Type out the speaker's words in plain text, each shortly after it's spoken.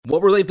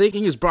What Were They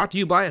Thinking is brought to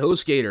you by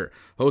HostGator.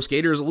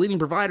 HostGator is a leading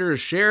provider of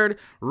shared,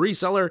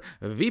 reseller,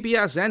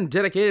 VPS, and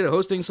dedicated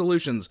hosting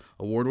solutions.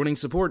 Award-winning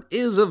support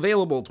is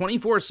available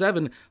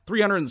 24/7,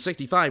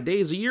 365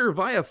 days a year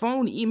via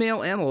phone,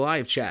 email, and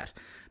live chat.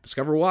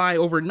 Discover why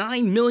over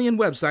 9 million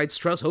websites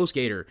trust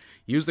HostGator.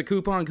 Use the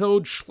coupon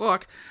code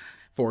SCHLOCK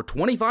for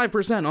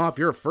 25% off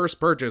your first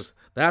purchase.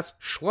 That's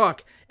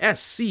SCHLOCK,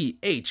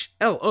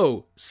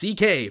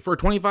 SCHLOCK, for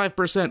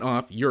 25%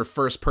 off your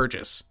first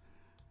purchase.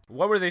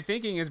 What Were They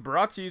Thinking is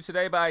brought to you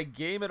today by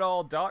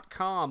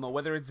GameItAll.com.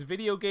 Whether it's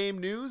video game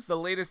news, the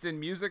latest in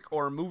music,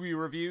 or movie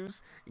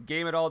reviews,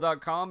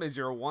 GameItAll.com is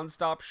your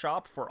one-stop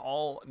shop for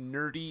all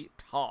nerdy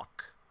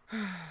talk.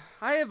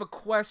 I have a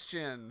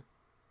question.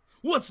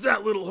 What's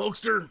that, little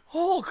hoaxer?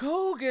 Hulk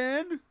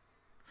Hogan?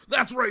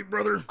 That's right,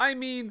 brother. I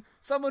mean,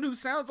 someone who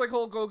sounds like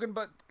Hulk Hogan,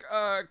 but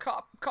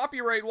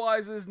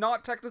copyright-wise is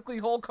not technically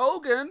Hulk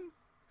Hogan.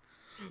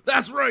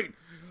 That's right.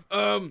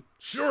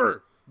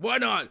 Sure. Why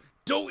not?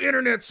 Don't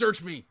internet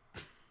search me.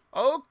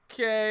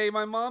 Okay,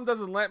 my mom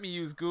doesn't let me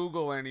use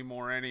Google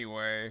anymore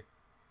anyway.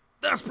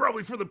 That's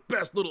probably for the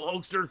best, little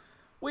hoaxer.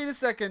 Wait a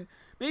second.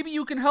 Maybe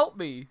you can help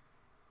me.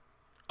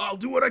 I'll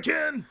do what I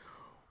can.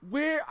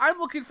 Where I'm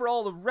looking for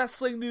all the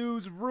wrestling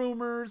news,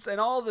 rumors, and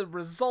all the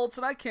results,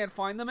 and I can't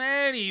find them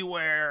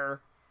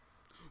anywhere.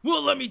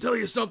 Well, let me tell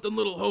you something,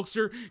 little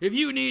hoaxer. If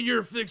you need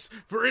your fix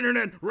for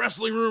internet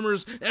wrestling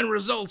rumors and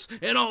results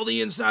and all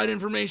the inside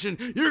information,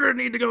 you're going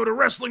to need to go to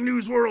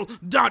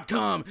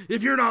WrestlingNewsWorld.com.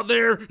 If you're not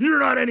there, you're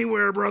not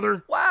anywhere,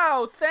 brother.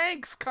 Wow,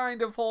 thanks,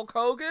 kind of Hulk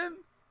Hogan.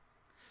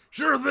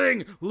 Sure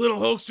thing, little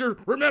hoaxer.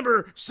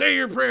 Remember, say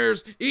your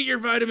prayers, eat your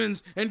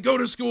vitamins, and go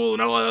to school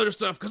and all that other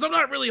stuff, because I'm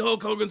not really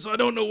Hulk Hogan, so I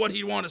don't know what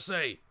he'd want to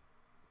say.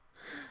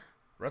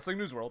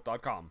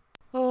 WrestlingNewsWorld.com.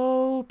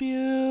 Oh,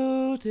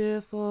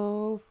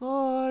 beautiful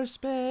for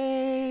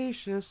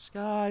spacious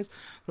skies,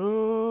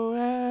 through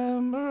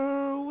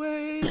amber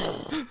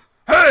waves.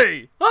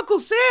 Hey! Uncle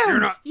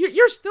Sam!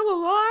 You're still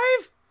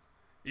alive?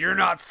 You're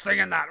not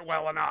singing that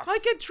well enough. I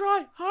can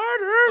try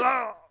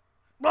harder.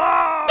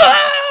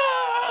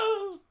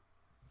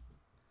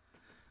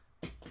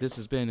 This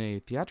has been a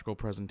theatrical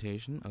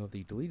presentation of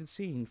the deleted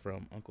scene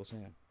from Uncle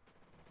Sam.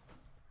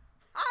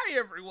 Hi,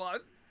 everyone.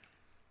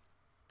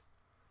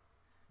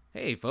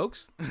 Hey,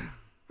 folks.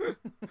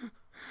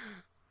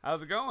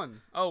 How's it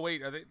going? Oh,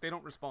 wait, they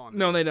don't respond.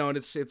 No, they don't.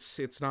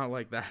 It's not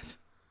like that.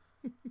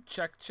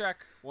 Check.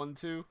 1,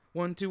 2.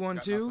 1, 2, 1,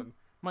 2.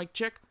 Mic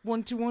check.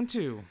 1, 2, 1,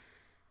 2.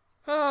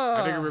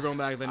 I figured we were going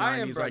back to the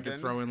 90s. I could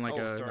throw in like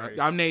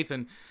I'm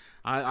Nathan.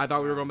 I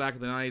thought we were going back to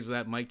the 90s with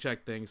that mic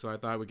check thing, so I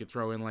thought we could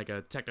throw in like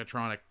a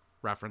Technotronic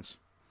reference.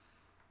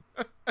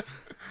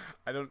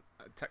 I don't...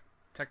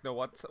 Techno,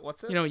 what's it?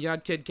 You know,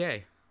 Yad Kid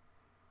K.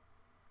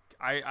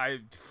 I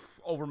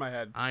over my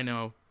head. I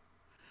know.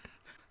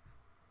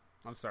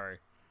 I'm sorry.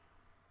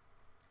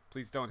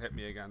 Please don't hit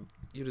me again.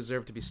 You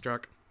deserve to be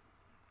struck.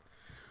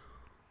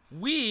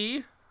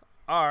 We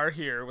are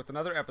here with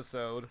another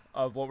episode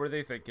of What Were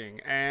They Thinking?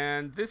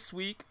 And this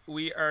week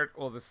we are,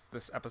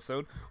 this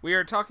episode, we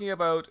are talking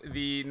about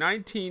the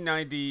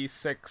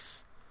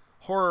 1996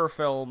 horror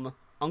film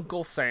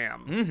Uncle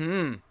Sam.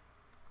 Mm-hmm.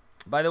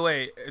 By the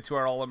way, to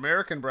our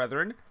all-American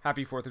brethren,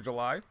 happy 4th of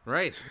July.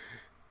 Right.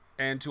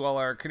 And to all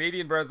our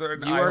Canadian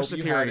brethren, you are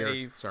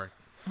superior. Sorry.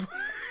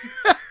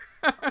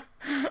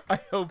 I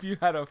hope you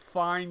had a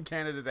fine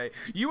Canada Day.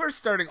 You are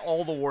starting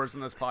all the wars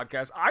in this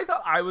podcast. I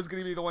thought I was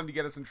going to be the one to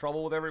get us in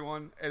trouble with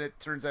everyone, and it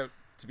turns out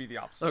to be the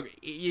opposite. Look,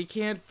 you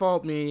can't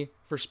fault me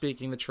for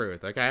speaking the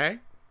truth, okay?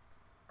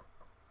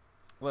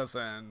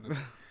 Listen,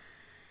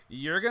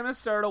 you're going to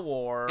start a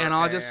war. And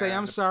I'll just say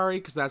I'm sorry,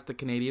 because that's the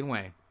Canadian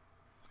way.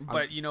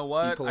 But you know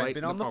what? I've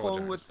been on the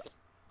phone with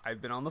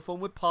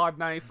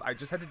Podknife. I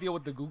just had to deal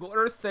with the Google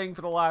Earth thing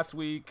for the last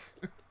week.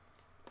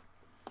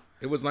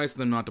 It was nice of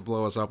them not to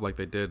blow us up like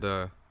they did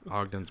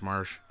Ogden's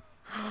Marsh.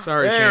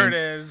 Sorry, there Shane. It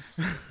is.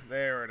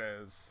 There it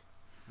is.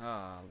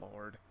 Ah,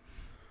 Lord.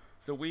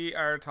 So we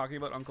are talking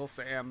about Uncle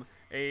Sam,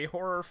 a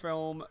horror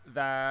film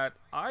that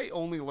I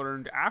only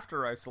learned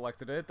after I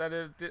selected it that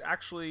it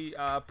actually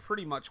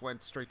pretty much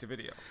went straight to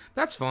video.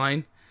 That's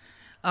fine.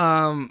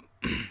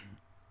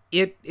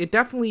 It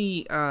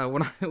definitely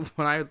when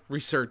I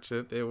researched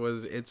it,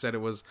 it said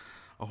it was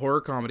a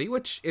horror comedy,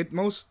 which it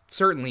most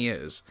certainly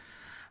is.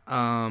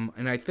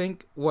 And I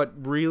think what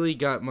really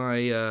got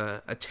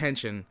my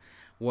attention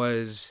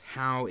was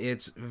how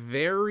it's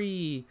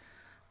very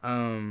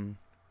Herschel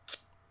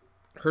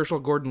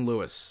Gordon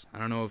Lewis. I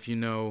don't know if you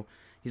know,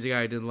 he's a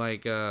guy who did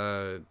like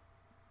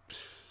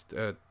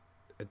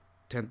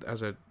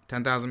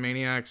 10,000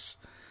 Maniacs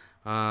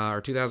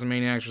or 2,000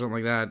 Maniacs or something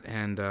like that,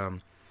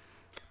 and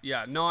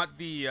yeah, not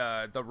the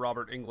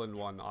Robert Englund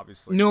one,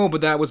 obviously. No,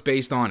 but that was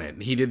based on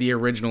it. He did the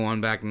original one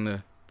back in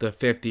the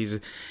 50s,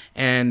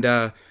 and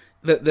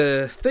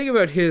the thing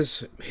about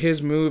his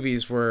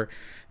movies were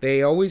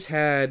they always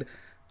had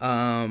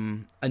a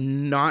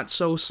not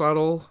so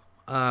subtle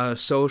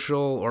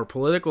social or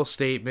political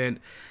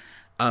statement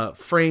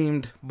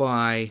framed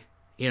by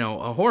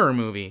a horror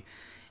movie,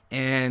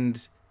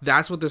 and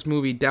that's what this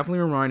movie definitely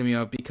reminded me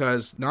of,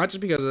 because not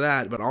just because of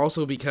that, but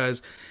also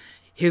because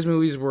his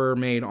movies were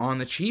made on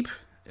the cheap.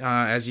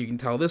 As you can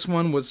tell, this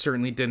one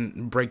certainly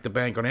didn't break the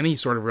bank on any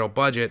sort of real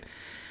budget,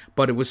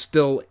 but it was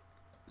still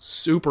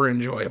super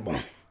enjoyable.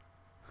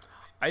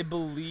 I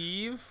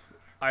believe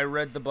I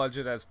read the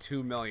budget as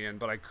 $2 million,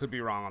 but I could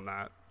be wrong on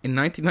that. In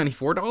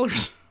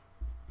 $1994?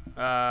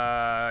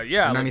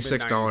 Yeah,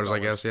 $96, I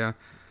guess. Yeah.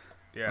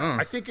 Yeah,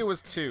 I think it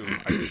was 2.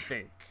 I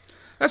think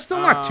that's still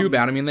not too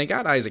bad. I mean, they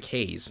got Isaac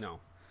Hayes. No,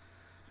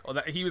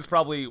 he was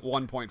probably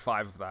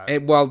 1.5 of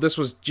that. Well, this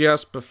was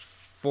just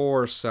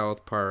before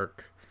South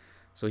Park,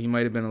 so he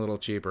might have been a little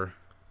cheaper.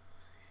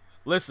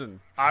 Listen,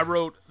 I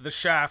wrote the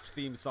Shaft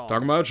theme song.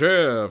 Talking about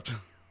Shaft.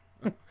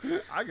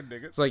 I can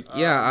dig it. It's like,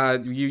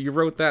 you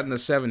wrote that in the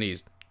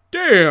 70s.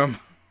 Damn!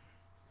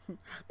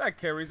 That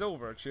carries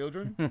over,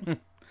 children.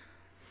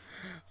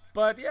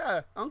 But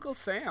yeah, Uncle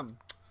Sam.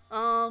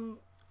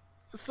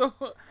 So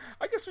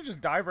I guess we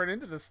just dive right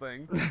into this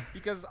thing,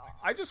 because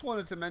I just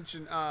wanted to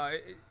mention,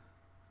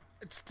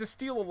 it's to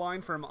steal a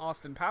line from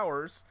Austin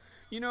Powers.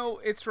 You know,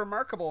 it's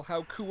remarkable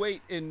how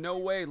Kuwait in no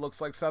way looks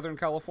like Southern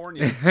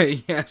California.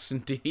 Yes,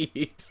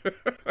 indeed.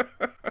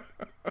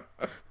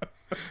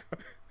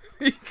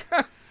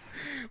 Because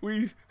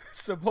we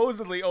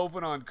supposedly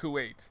open on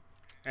Kuwait,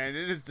 and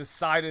it is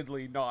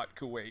decidedly not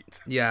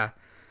Kuwait. Yeah,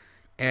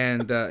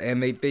 and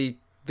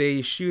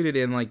they shoot it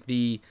in like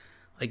the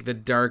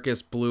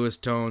darkest,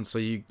 bluest tone, so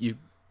you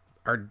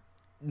are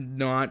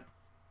not.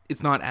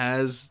 It's not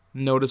as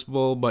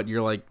noticeable, but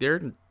you're like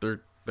they're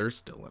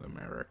still in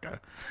America.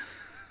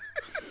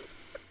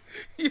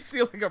 You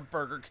see like a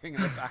Burger King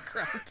in the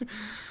background.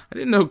 I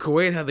didn't know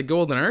Kuwait had the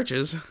Golden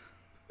Arches.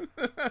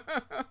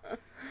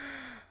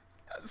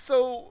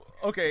 So,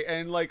 okay,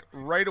 and like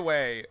right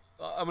away,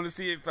 I'm going to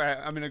see if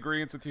I'm in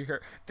agreement with you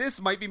here.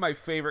 This might be my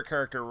favorite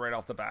character right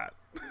off the bat.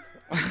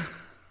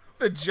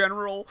 The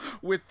general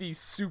with the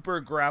super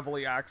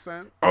gravelly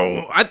accent.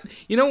 Oh,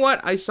 you know what?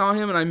 I saw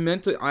him and I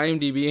meant to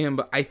IMDb him,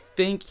 but I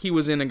think he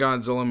was in a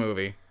Godzilla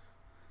movie.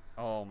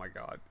 Oh my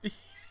god.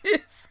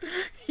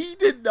 He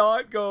did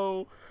not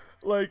go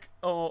like,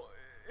 oh,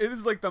 it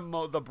is like the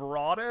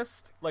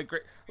broadest, like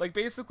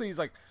basically he's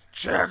like,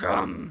 check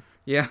him.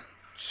 Yeah.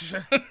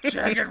 Check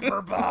it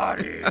for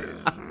bodies.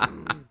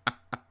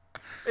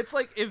 It's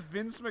like if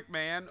Vince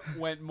McMahon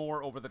went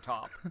more over the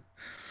top.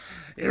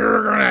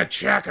 You're gonna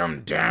check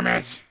him, damn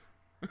it.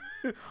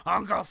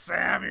 Uncle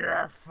Sam,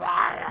 you're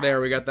fired. There,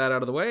 we got that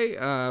out of the way.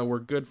 We're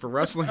good for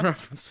wrestling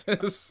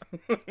references.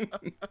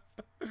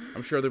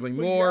 I'm sure there'll be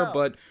more,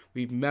 but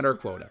we've met our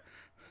quota.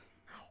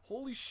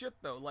 Holy shit,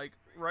 though. Like,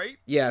 right?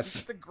 Yes.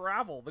 Just the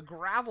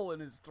gravel in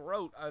his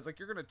throat. I was like,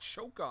 you're gonna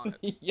choke on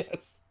it.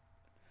 Yes.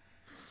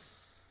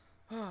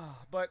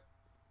 But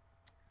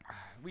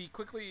we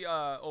quickly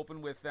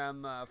open with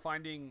them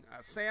finding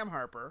Sam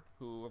Harper,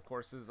 who, of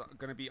course, is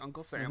going to be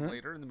Uncle Sam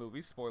later in the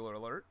movie. Spoiler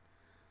alert.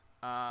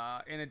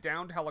 In a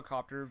downed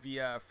helicopter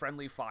via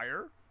friendly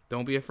fire.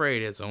 Don't be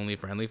afraid, it's only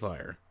friendly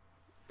fire.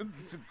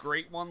 It's a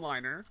great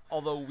one-liner,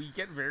 although we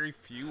get very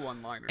few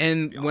one-liners.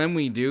 And when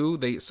we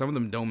do, some of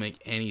them don't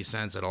make any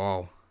sense at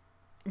all.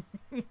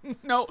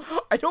 No,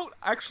 I don't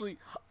actually.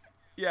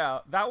 Yeah,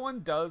 that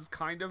one does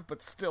kind of,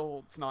 but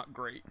still, it's not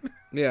great.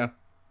 Yeah.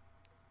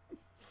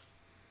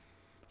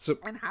 So.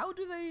 And how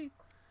do they?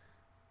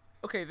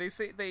 Okay, they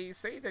say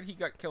that he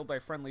got killed by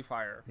friendly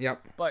fire.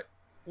 Yep. But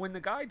when the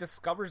guy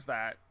discovers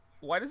that,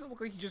 why does it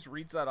look like he just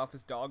reads that off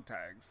his dog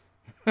tags?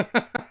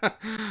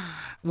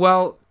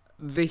 Well,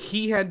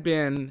 he had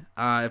been,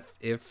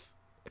 if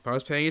I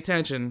was paying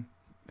attention,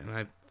 and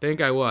I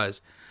think I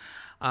was,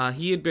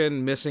 he had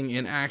been missing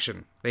in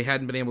action. They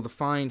hadn't been able to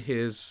find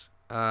his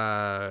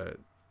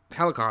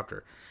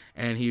helicopter,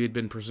 and he had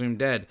been presumed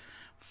dead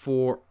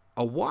for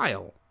a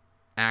while,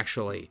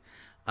 actually,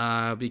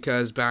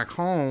 because back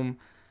home,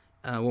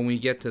 when we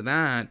get to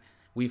that,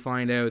 we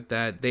find out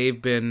that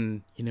they've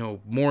been,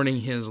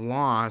 mourning his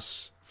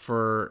loss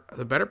for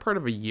the better part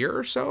of a year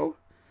or so.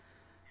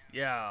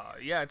 Yeah,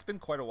 it's been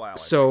quite a while.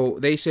 So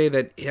they say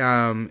that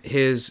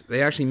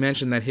they actually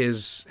mentioned that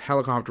his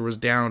helicopter was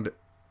downed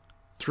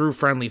through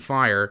friendly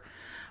fire,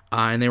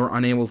 and they were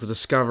unable to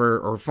discover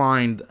or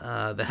find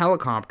the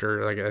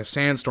helicopter. Like a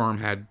sandstorm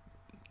had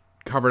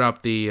covered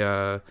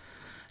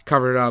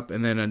it up,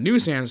 and then a new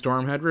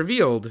sandstorm had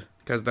revealed,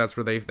 because that's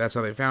how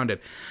they found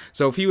it.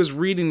 So if he was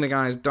reading the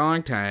guy's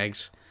dog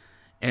tags,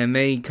 and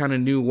they kind of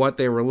knew what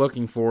they were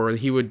looking for,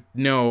 he would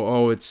know,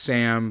 oh, it's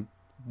Sam.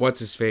 What's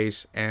his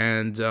face?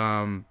 And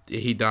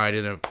he died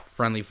in a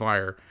friendly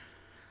fire.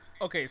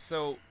 Okay,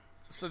 so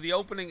the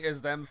opening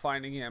is them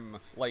finding him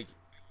like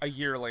a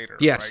year later.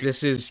 Yes, right?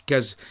 This is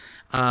because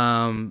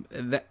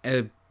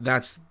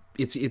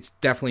it's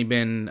definitely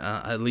been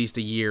at least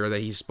a year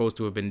that he's supposed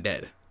to have been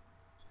dead.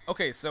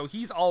 Okay, so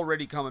he's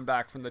already coming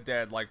back from the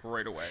dead like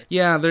right away.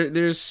 Yeah,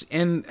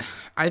 and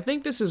I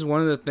think this is one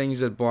of the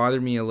things that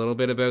bothered me a little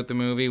bit about the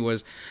movie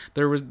was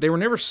they were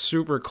never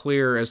super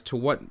clear as to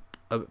what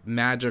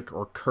magic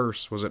or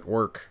curse was at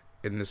work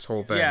in this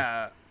whole thing.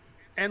 Yeah,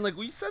 and like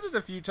we said it a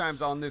few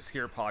times on this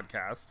here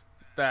podcast,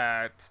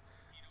 that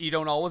you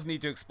don't always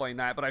need to explain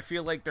that, but I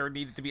feel like there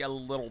needed to be a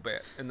little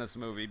bit in this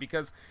movie,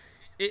 because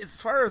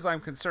as far as I'm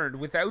concerned,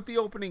 without the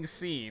opening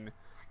scene,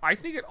 I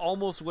think it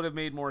almost would have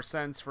made more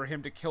sense for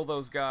him to kill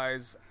those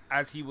guys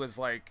as he was,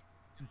 like,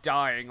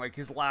 dying, like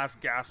his last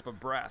gasp of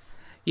breath.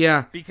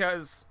 Yeah.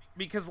 Because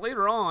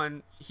later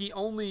on, he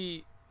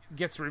only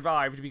gets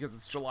revived because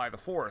it's July the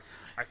 4th,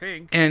 I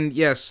think. And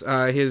yes,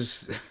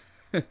 his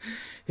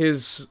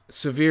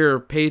severe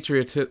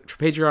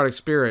patriotic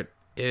spirit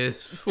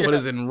is what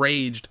is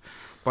enraged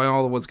by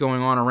all of what's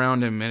going on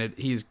around him, and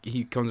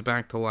he comes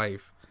back to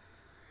life.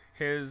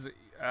 His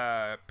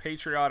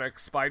patriotic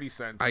spidey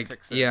sense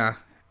kicks in. Yeah,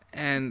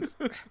 and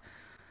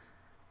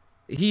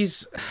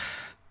there's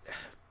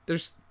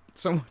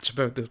so much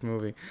about this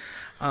movie.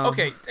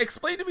 Okay,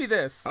 explain to me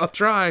this. I'll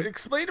try.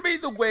 Explain to me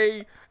the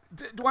way...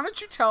 Why don't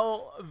you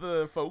tell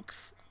the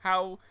folks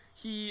how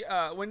he,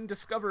 when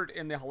discovered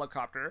in the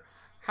helicopter,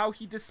 how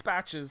he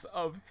dispatches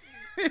of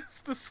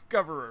his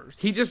discoverers.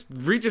 He just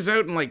reaches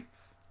out and, like,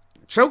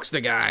 chokes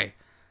the guy.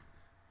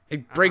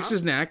 It breaks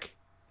his neck,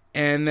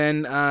 and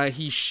then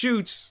he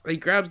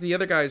grabs the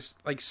other guy's,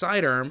 like,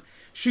 sidearm,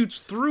 shoots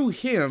through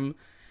him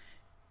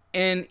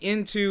and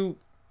into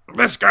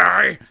this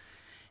guy,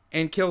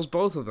 and kills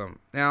both of them.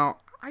 Now,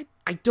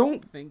 I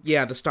don't think...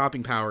 Yeah, the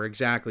stopping power,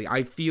 exactly.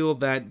 I feel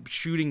that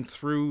shooting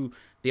through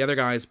the other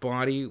guy's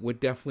body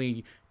would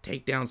definitely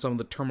take down some of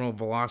the terminal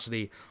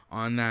velocity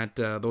on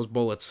those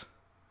bullets.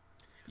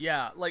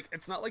 Yeah, like,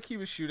 it's not like he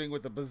was shooting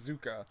with a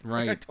bazooka.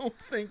 Right. Like, I don't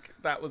think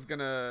that was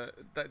gonna...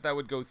 That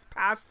would go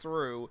pass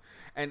through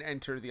and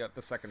enter the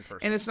second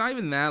person. And it's not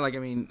even that. Like, I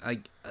mean,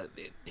 like,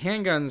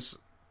 handguns,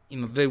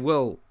 they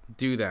will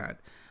do that.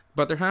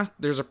 But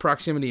there's a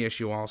proximity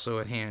issue also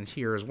at hand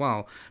here as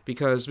well,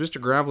 because Mr.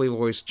 Gravelly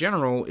Voice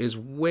General is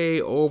way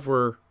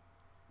over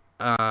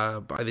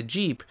by the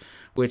Jeep,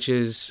 which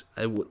is,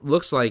 it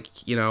looks like,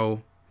 a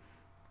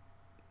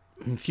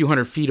few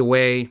hundred feet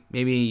away,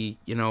 maybe,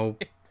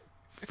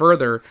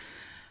 further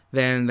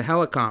than the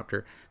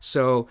helicopter.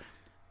 So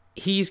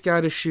he's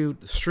got to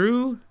shoot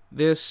through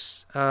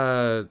this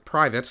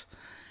private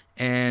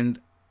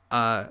and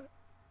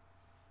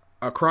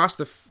across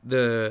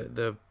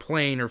the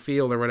plane or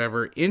field or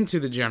whatever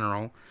into the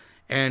general,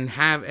 and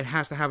it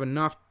has to have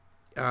enough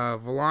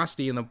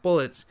velocity in the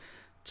bullets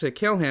to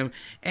kill him,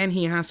 and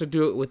he has to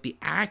do it with the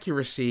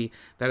accuracy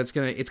that it's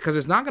because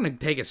it's not gonna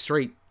take a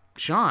straight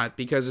shot,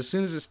 because as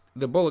soon as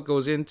the bullet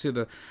goes into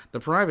the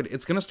private,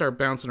 it's gonna start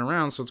bouncing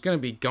around, so it's gonna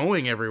be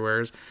going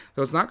everywhere, so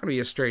it's not gonna be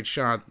a straight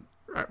shot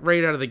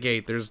right out of the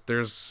gate.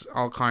 There's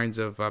all kinds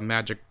of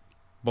magic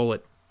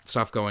bullet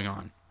stuff going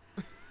on.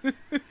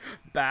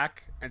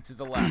 Back and to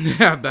the left.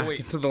 Yeah, back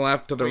to the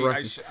left, to the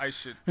right. I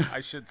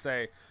should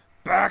say,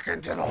 back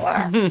and to the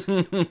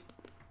left.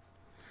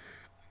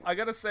 I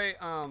gotta say,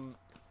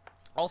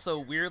 also,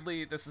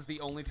 weirdly, this is the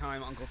only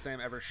time Uncle Sam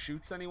ever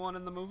shoots anyone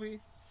in the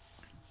movie.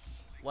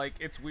 Like,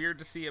 it's weird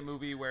to see a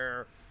movie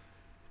where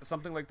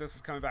something like this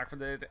is coming back from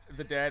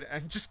the dead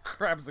and just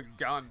grabs a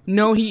gun.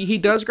 No, he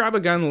does grab a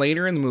gun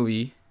later in the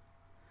movie.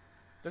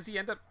 Does he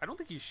end up... I don't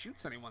think he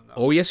shoots anyone, though.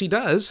 Oh, yes, he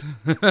does.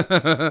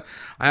 I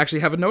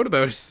actually have a note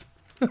about it.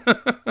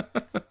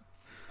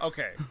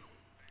 Okay.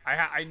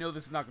 I know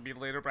this is not going to be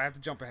later, but I have to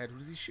jump ahead. Who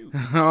does he shoot?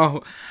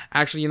 Oh,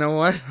 actually, you know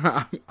what?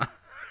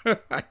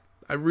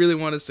 I really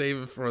want to save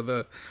it for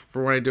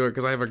when I do it,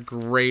 because I have a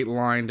great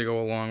line to go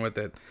along with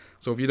it.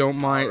 So if you don't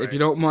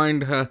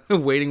mind,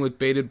 waiting with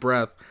bated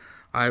breath,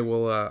 I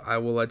will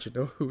let you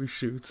know who he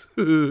shoots.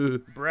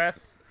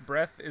 breath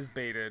is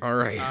baited. All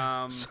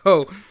right.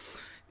 So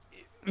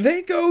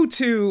they go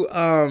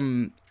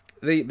to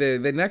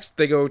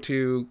they go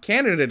to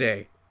Canada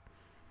Day.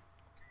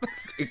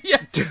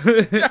 Yes,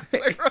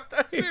 I wrote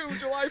that too.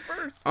 July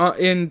 1st.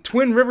 In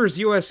Twin Rivers,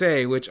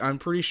 USA, which I'm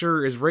pretty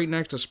sure is right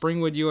next to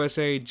Springwood,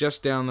 USA,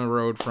 just down the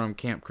road from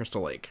Camp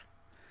Crystal Lake.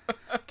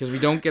 Because we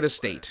don't get a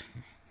state,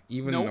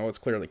 even though it's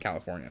clearly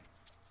California.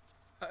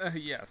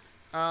 Yes.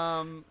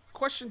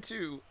 Question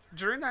 2.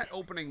 During that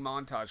opening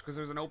montage, because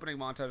there's an opening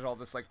montage of all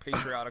this, like,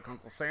 patriotic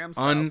Uncle Sam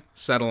stuff.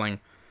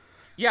 Unsettling.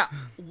 Yeah.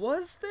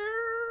 Was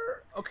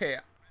there... Okay,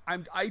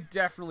 I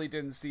definitely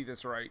didn't see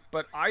this right,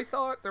 but I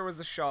thought there was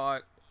a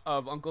shot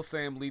of Uncle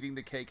Sam leading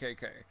the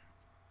KKK.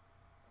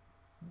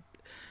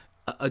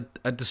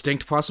 A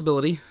distinct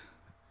possibility.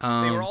 They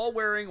were all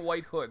wearing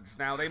white hoods.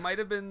 Now, it might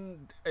not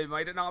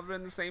have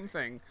been the same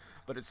thing,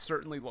 but it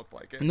certainly looked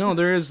like it. No,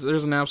 there's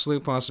an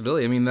absolute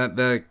possibility. I mean, that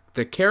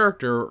the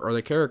character or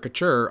the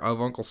caricature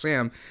of Uncle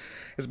Sam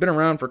has been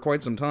around for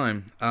quite some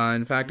time.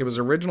 In fact, it was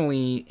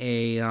originally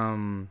a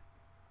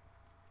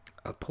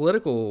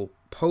political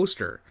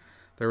poster.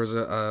 There was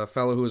a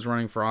fellow who was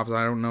running for office.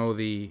 I don't know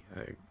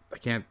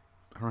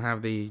I don't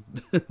have the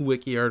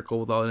wiki article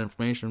with all that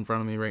information in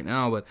front of me right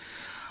now, but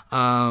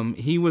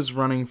he was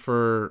running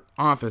for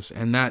office,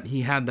 and that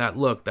he had that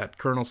look, that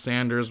Colonel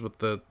Sanders with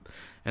the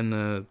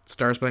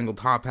Star-Spangled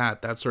Top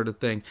Hat, that sort of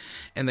thing.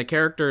 And the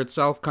character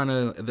itself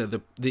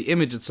the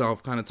image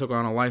itself kind of took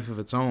on a life of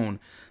its own,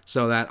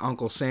 so that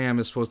Uncle Sam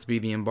is supposed to be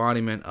the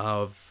embodiment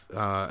of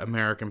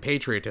American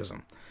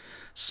patriotism.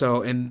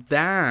 So, and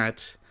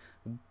that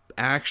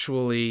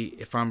actually,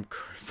 if I'm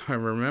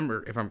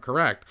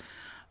correct,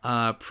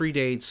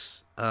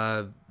 predates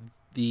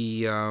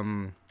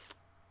the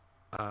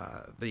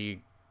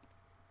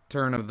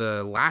turn of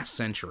the last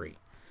century.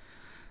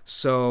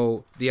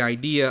 So the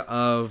idea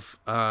of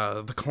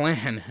the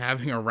Klan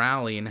having a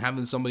rally and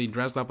having somebody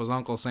dressed up as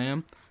Uncle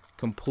Sam,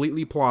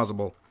 completely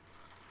plausible.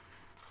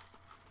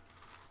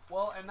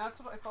 Well, and that's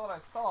what I thought I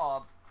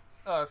saw.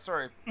 That's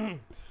what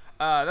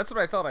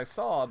I thought I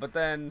saw. But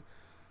then,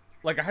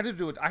 like, I had to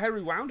do it. I had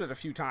rewound it a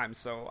few times,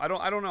 so I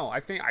don't know. I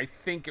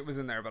think it was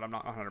in there, but I'm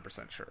not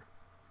 100% sure.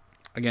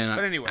 Again,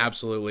 but anyway,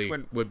 absolutely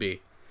would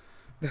be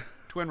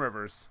Twin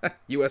Rivers,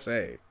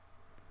 USA.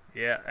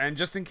 Yeah, and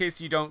just in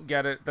case you don't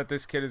get it, that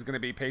this kid is going to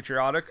be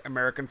patriotic,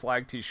 American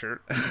flag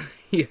T-shirt.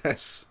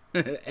 Yes,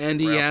 and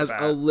he has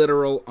a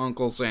literal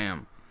Uncle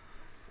Sam.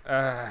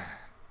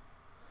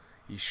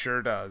 He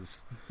sure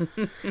does.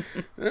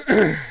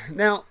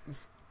 Now,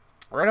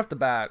 right off the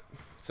bat,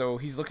 so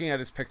he's looking at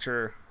his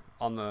picture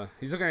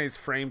he's looking at his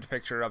framed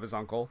picture of his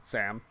uncle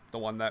Sam, the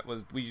one that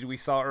we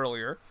saw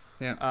earlier.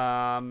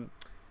 Yeah.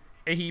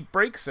 And he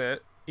breaks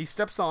it. He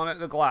steps on it,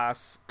 the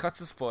glass, cuts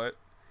his foot.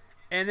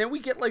 And then we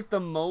get, like, the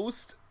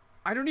most...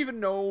 I don't even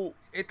know...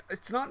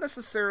 It's not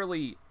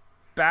necessarily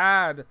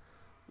bad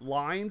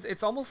lines.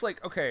 It's almost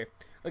like, okay,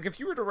 like, if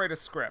you were to write a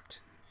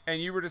script,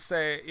 and you were to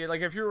say...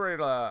 Like, if you were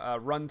to write a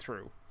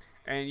run-through,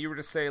 and you were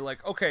to say,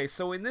 like, okay,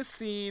 so in this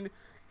scene,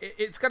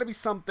 it's got to be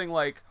something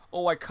like,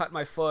 oh, I cut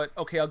my foot,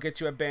 okay, I'll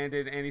get you a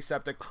Band-Aid,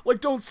 antiseptic.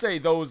 Like, don't say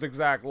those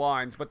exact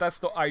lines, but that's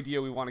the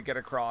idea we want to get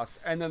across.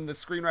 And then the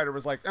screenwriter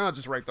was like, oh,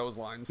 just write those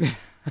lines.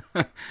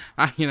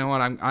 You know what?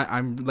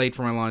 I'm late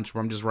for my lunch, but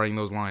I'm just writing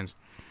those lines.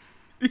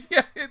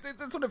 Yeah,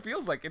 that's what it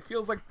feels like. It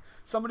feels like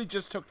somebody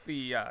just took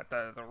the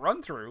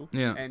run through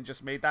and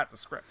just made that the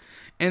script.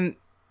 And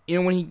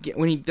you know,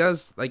 when he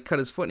does, like, cut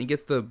his foot and he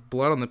gets the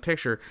blood on the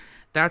picture,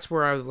 that's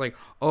where I was like,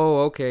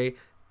 oh, okay,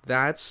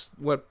 that's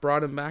what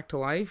brought him back to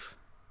life.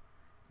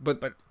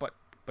 But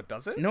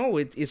does it? No,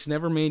 it's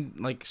never made,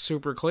 like,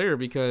 super clear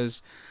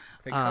because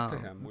they cut to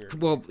him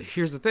weird. Well,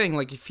 here's the thing: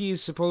 like, if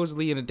he's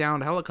supposedly in a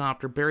downed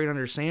helicopter, buried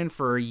under sand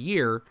for a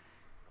year,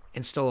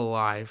 and still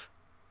alive,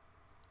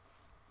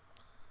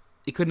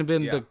 it couldn't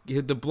have been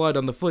the blood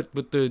on the foot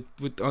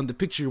on the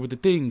picture with the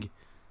thing.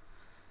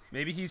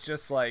 Maybe he's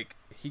just like,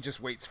 he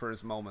just waits for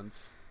his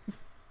moments.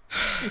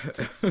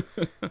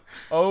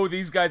 Oh,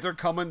 these guys are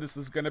coming. This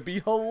is gonna be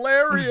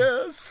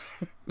hilarious.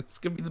 This is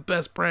gonna be the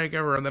best prank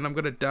ever, and then I'm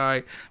gonna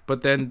die.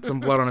 But then some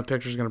blood on a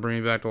picture is gonna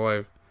bring me back to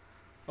life.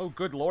 Oh,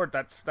 good lord!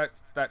 That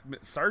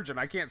sergeant.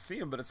 I can't see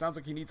him, but it sounds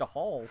like he needs a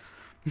Halls.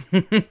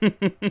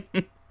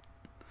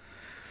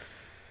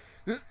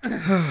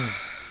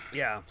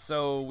 Yeah.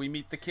 So we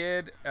meet the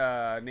kid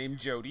named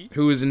Jody,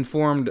 who is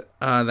informed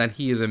that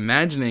he is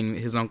imagining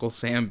his Uncle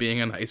Sam being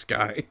a nice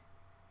guy.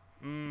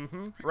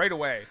 Mm-hmm. Right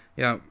away.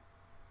 Yeah.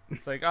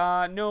 It's like,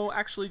 no,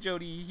 actually,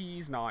 Jody,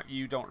 he's not.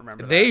 You don't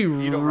remember that. They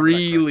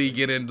really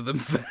get into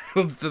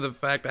the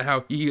fact of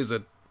how he is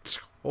a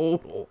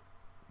total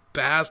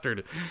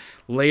bastard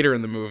later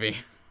in the movie.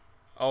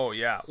 Oh,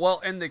 yeah. Well,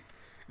 and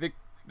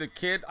the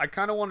kid, I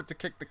kind of wanted to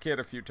kick the kid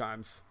a few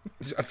times.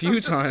 A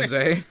few times,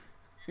 eh?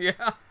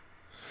 Yeah.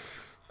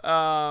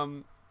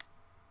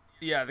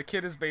 Yeah, the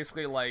kid is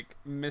basically like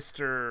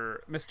Mr.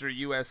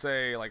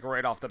 USA, like,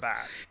 right off the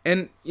bat.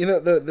 And you know,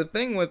 the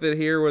thing with it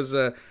here was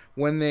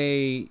when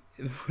they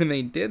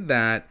did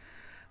that,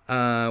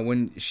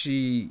 when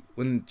she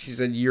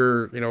said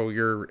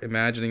you're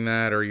imagining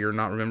that or you're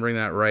not remembering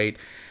that right,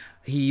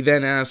 he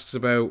then asks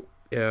about,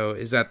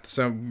 is that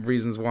some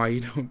reasons why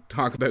you don't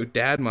talk about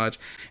Dad much?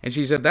 And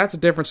she said that's a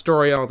different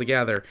story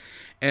altogether.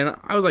 And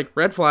I was like,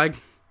 red flag.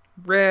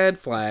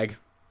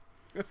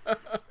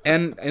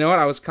 And you know what?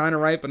 I was kind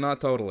of right, but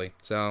not totally.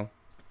 So,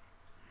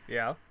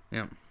 yeah.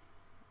 Yeah.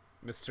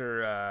 We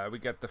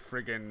got the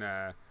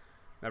friggin'...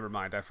 never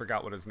mind, I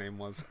forgot what his name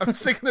was. I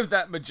was thinking of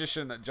that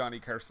magician that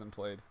Johnny Carson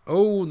played.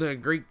 Oh, the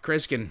Great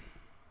Kriskin.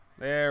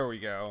 There we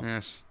go.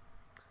 Yes.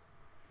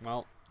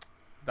 Well,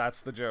 that's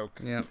the joke.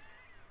 Yeah.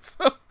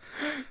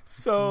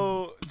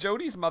 So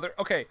Jody's mother...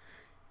 Okay,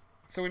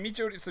 so we meet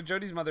Jody. So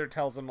Jody's mother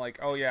tells him, like,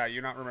 oh yeah,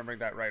 you're not remembering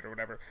that right or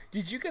whatever.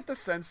 Did you get the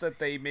sense that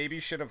they maybe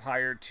should have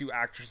hired two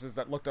actresses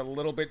that looked a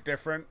little bit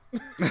different?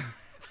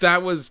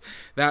 Well,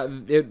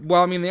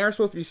 I mean, they are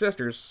supposed to be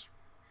sisters.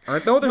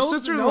 Aren't they? No, they're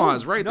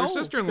sister-in-laws, right? They're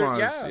sister-in-laws.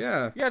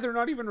 Yeah, they're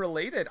not even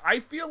related. I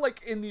feel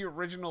like in the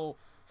original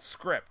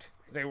script,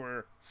 they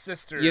were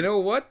sisters. You know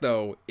what,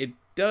 though? It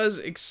does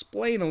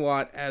explain a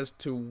lot as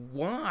to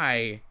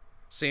why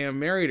Sam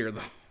married her,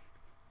 though,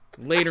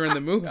 later in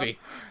the movie.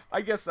 I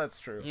guess that's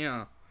true.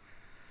 Yeah.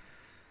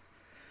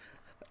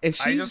 And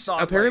she's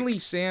apparently,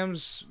 like,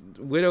 Sam's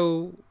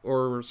widow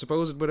or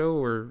supposed widow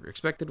or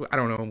expected. I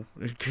don't know,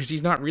 because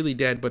he's not really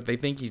dead, but they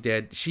think he's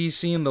dead. She's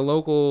seeing the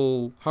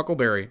local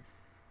Huckleberry.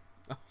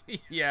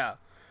 Yeah.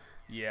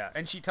 Yeah.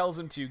 And she tells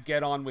him to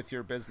get on with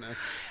your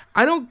business.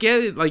 I don't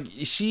get it. Like,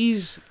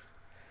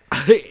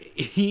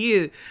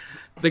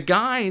 the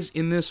guys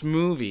in this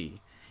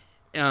movie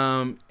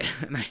And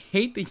I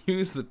hate to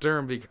use the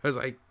term because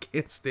I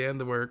can't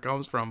stand where it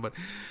comes from, but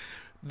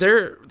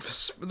they're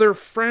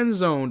friend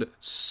zoned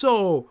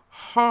so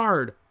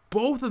hard,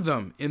 both of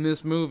them in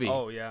this movie.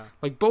 Oh yeah,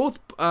 like both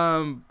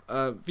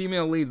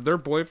female leads, their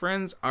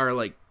boyfriends are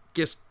like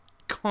just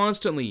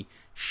constantly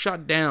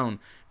shut down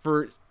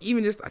for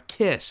even just a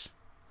kiss.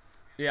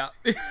 Yeah,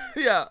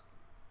 yeah.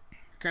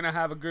 Can I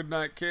have a good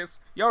night kiss?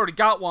 You already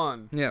got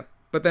one. Yeah,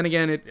 but then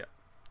again,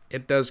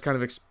 it does kind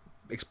of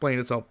explain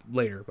itself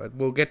later. But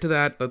we'll get to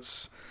that.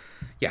 Let's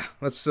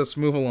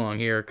move along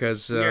here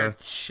because we are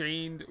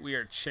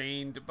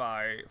chained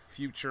by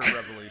future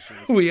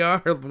revelations. We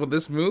are with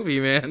this movie,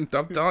 man.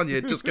 I'm telling you,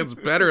 it just gets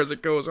better as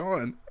it goes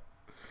on.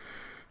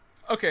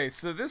 Okay,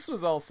 so this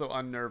was also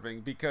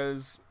unnerving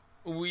because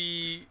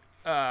we.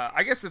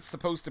 I guess it's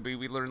supposed to be,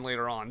 we learn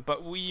later on,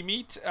 but we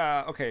meet,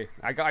 okay,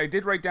 I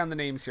did write down the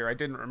names here, I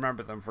didn't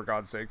remember them, for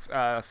God's sakes.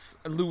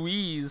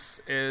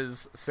 Louise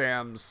is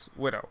Sam's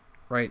widow.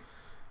 Right.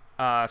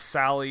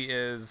 Sally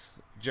is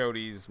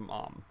Jody's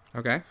mom.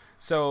 Okay.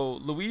 So,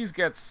 Louise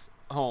gets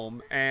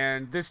home,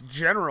 and this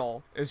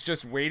general is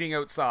just waiting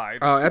outside.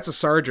 Oh, that's a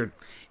sergeant.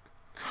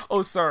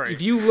 Oh, sorry.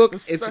 If you look,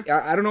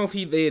 I don't know if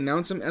they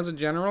announce him as a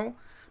general,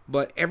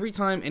 but every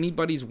time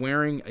anybody's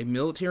wearing a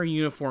military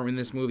uniform in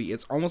this movie,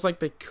 it's almost like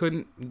they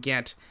couldn't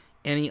get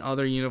any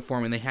other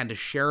uniform and they had to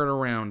share it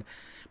around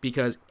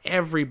because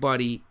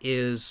everybody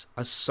is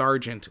a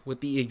sergeant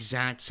with the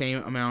exact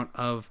same amount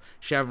of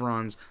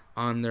chevrons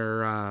on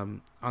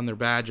their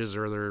badges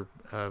or their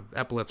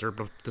epaulets or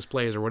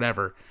displays or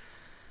whatever.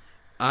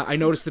 I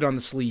noticed it on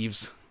the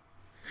sleeves.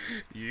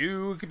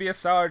 You could be a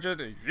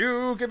sergeant.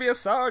 You could be a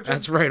sergeant.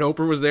 That's right.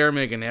 Oprah was there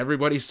making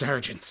everybody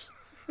sergeants.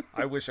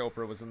 I wish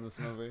Oprah was in this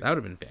movie. That would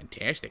have been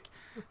fantastic.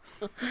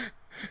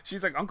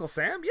 She's like, Uncle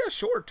Sam? Yeah,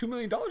 sure. $2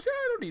 million? Yeah,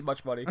 I don't need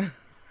much money.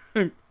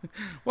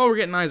 Well, we're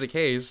getting Isaac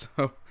Hayes.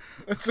 So.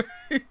 That's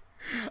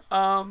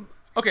right.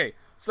 Okay,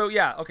 so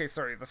yeah, okay,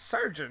 sorry. The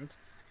sergeant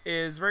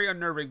is very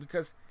unnerving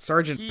because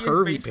Sergeant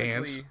Pervy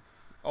Pants.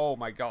 Oh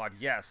my god,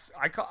 yes.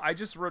 I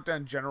just wrote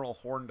down General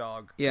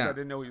Horndog because yeah. I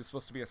didn't know he was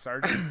supposed to be a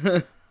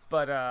sergeant.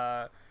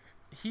 But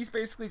he's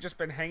basically just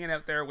been hanging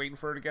out there waiting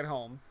for her to get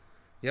home.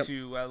 Yep.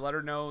 To let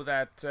her know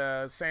that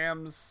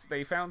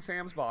they found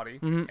Sam's body,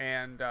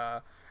 and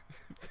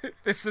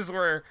this is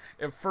where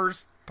the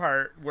first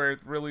part where it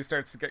really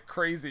starts to get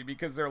crazy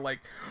because they're like,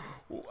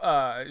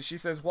 she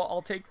says, "Well,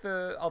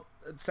 I'll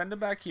send him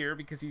back here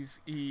because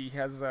we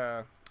have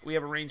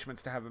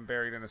arrangements to have him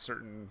buried in a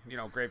certain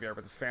graveyard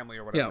with his family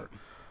or whatever." Yep.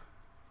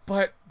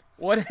 But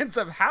what ends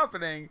up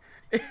happening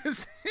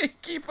is they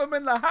keep him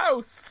in the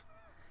house.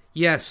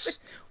 Yes.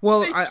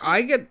 Well,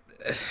 I get.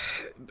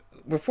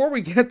 Before we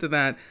get to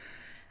that,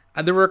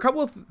 there were a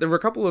couple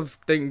of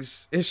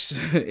issues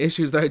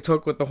that I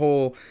took with the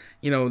whole,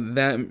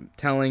 them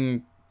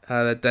telling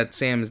that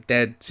Sam's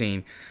dead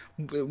scene.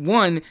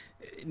 One,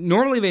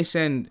 normally they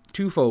send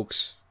two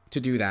folks to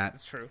do that.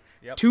 That's true.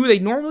 Yep. Two, they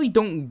normally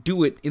don't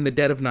do it in the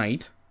dead of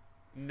night.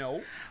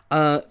 No.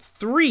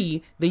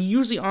 Three, they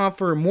usually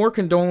offer more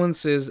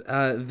condolences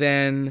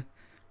than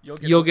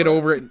you'll get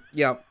over it.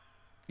 Yep.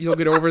 You'll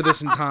get over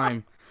this in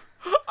time.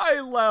 I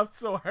laughed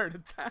so hard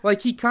at that.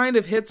 Like, he kind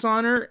of hits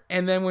on her,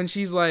 and then when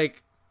she's,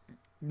 like,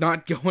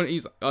 not going,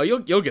 he's like, oh,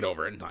 you'll get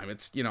over it in time.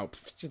 It's,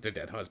 just a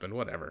dead husband,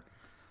 whatever.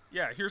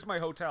 Yeah, here's my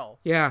hotel.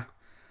 Yeah.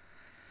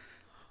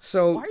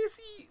 So... Why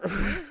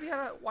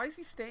is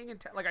he staying in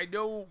town? Like,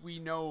 we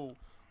know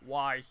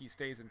why he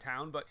stays in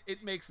town, but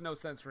it makes no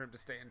sense for him to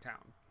stay in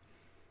town.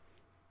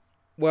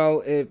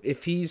 Well,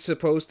 if Sam is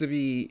supposed to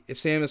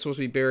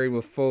be buried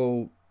with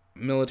full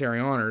military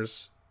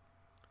honors...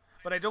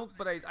 But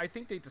I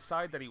think they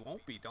decide that he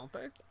won't be, don't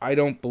they? I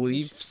don't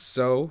believe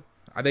so.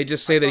 They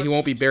just say that he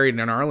won't be buried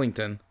in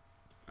Arlington.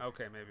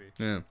 Okay, maybe.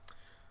 Yeah.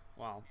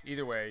 Well,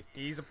 either way,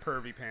 he's a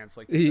pervy pants.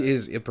 He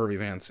is a pervy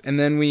pants. And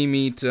then we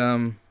meet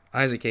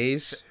Isaac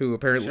Hayes, who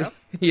apparently...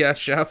 Chef? Yeah,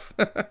 chef.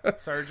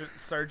 Sergeant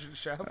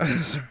Chef.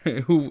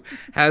 Sorry, who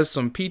has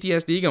some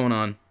PTSD going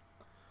on.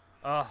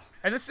 And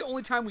that's the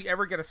only time we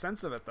ever get a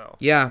sense of it, though.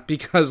 Yeah,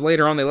 because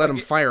later on they let him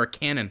fire a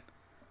cannon.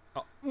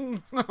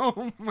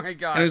 Oh my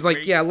god! And he's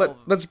like, "Yeah, let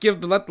the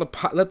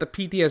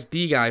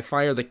PTSD guy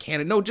fire the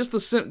cannon. No, just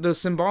the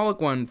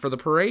symbolic one for the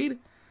parade." And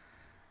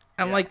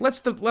I'm like,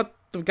 let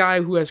the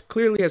guy who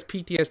clearly has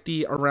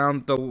PTSD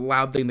around the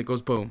loud thing that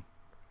goes boom.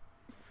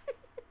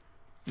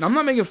 Now, I'm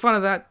not making fun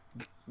of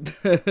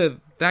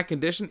that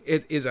condition.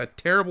 It is a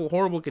terrible,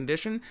 horrible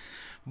condition.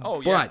 Oh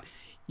yeah. But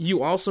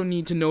you also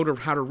need to know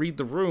how to read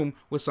the room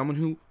with someone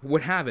who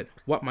would have it.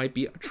 What might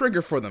be a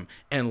trigger for them,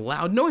 and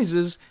loud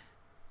noises.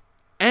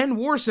 And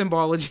war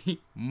symbology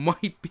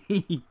might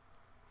be.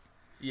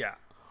 Yeah.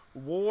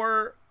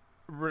 War,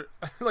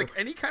 like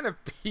any kind of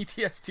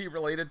PTSD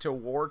related to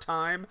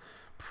wartime,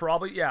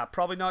 probably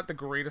not the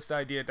greatest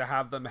idea to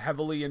have them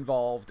heavily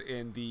involved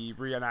in the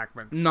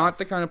reenactment. Not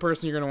the kind of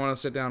person you're going to want to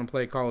sit down and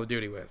play Call of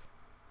Duty with.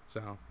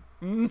 So.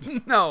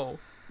 No.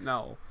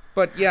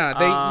 But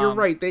yeah, you're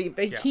right. They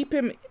keep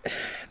him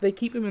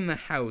in the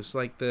house,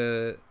 like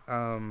the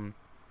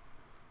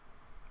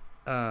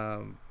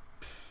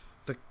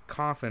the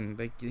coffin,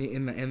 like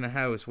in the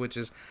house, which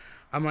is,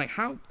 I'm like,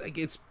 how, like,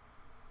 it's,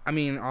 I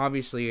mean,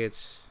 obviously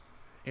it's,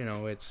 you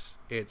know, it's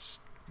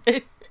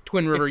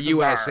Twin River, it's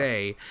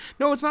USA.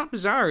 No, it's not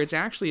bizarre. It's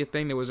actually a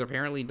thing that was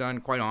apparently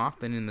done quite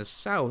often in the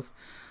South,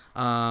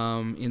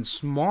 in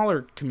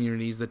smaller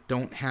communities that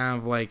don't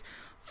have like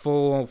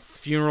full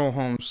funeral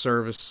home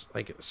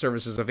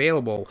services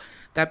available.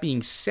 That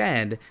being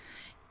said,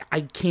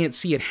 I can't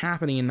see it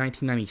happening in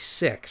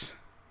 1996.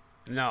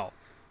 No.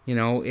 You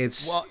know,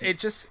 it's... Well, it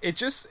just it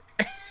just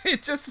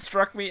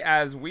struck me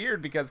as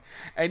weird because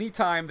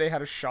anytime they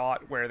had a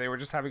shot where they were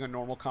just having a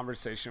normal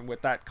conversation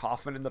with that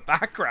coffin in the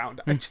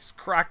background, I just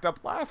cracked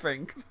up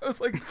laughing because I was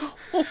like,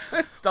 oh,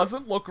 it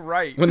doesn't look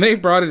right. When they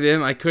brought it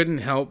in, I couldn't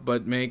help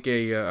but make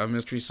a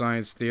Mystery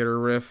Science Theater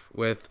riff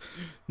with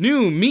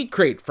new Meat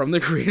Crate from the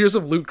creators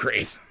of Loot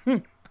Crate.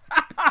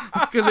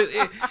 Because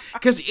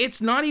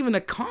it's not even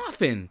a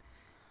coffin.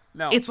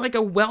 No. It's like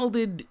a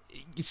welded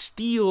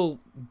steel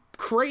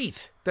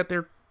crate that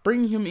they're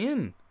bringing him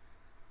in.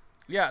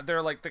 Yeah,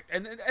 they're like,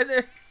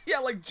 yeah,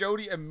 like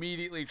Jody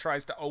immediately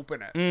tries to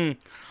open it.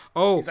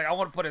 Oh, he's like, I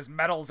want to put his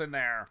medals in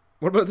there.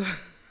 What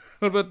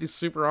about the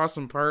super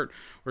awesome part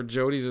where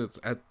Jody's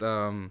at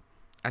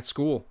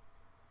school?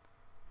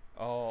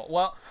 Oh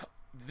well,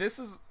 this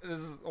is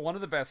one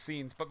of the best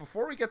scenes. But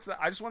before we get to that,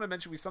 I just want to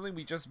mention something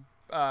we just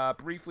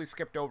briefly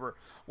skipped over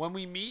when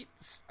we meet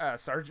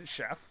Sergeant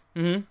Chef.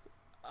 Mm-hmm.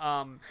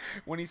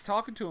 When he's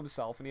talking to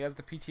himself and he has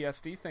the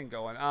PTSD thing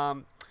going.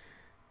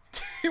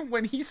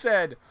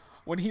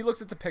 When he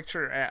looked at the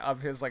picture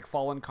of his like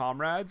fallen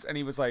comrades and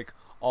he was like,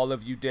 all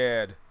of you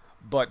dead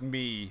but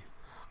me,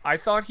 I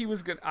thought he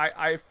was good.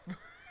 I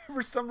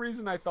for some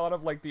reason I thought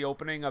of like the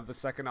opening of the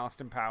second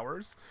Austin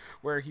Powers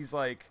where he's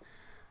like,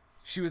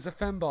 she was a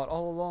fembot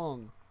all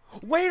along.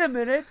 Wait a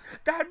minute,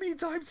 that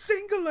means I'm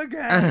single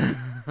again.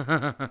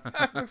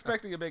 I was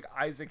expecting a big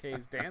Isaac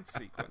Hayes dance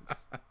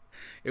sequence.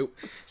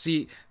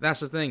 See, that's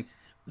the thing.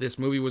 This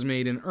movie was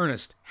made in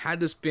earnest. Had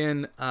this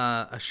been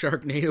a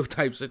Sharknado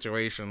type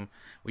situation,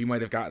 we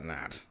might have gotten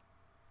that.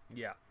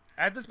 Yeah.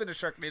 Had this been a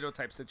Sharknado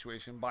type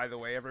situation, by the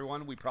way,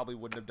 everyone, we probably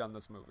wouldn't have done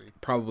this movie.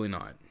 Probably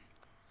not.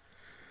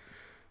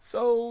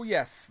 So,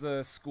 yes,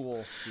 the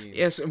school scene.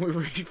 Yes, and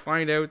we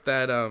find out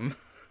that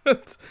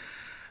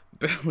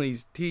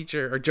Billy's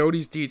teacher, or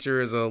Jody's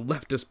teacher, is a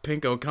leftist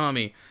pinko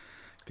commie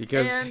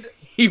because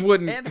he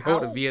wouldn't go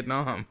to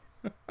Vietnam.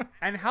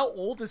 And how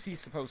old is he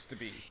supposed to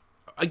be?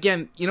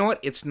 Again, you know what?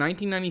 It's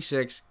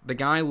 1996. The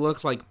guy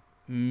looks like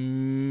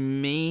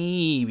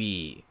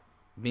maybe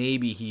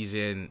he's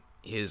in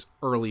his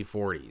early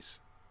 40s.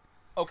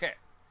 Okay.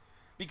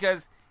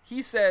 Because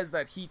he says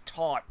that he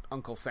taught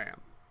Uncle Sam.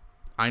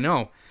 I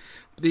know.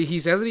 He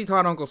says that he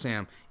taught Uncle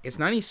Sam. It's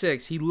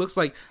 96. He looks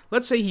like,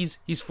 let's say he's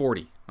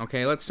 40.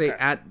 Okay, let's say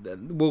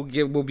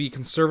we'll be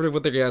conservative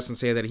with the guess and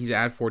say that he's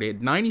at 40. At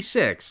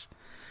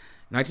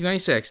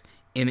 1996,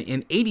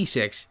 in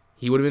 86,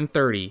 he would have been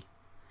 30.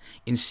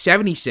 In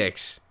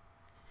 76,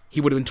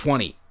 he would have been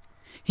 20.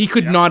 He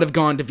could not have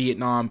gone to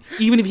Vietnam,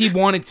 even if he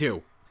wanted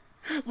to.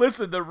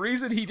 Listen, the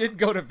reason he didn't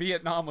go to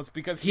Vietnam was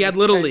because he had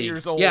Little League.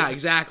 Years old. Yeah,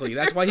 exactly.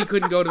 That's why he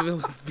couldn't go to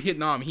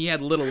Vietnam. He had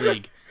Little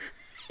League.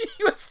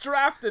 He was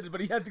drafted,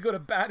 but he had to go to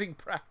batting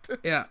practice.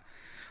 Yeah.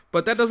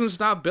 But that doesn't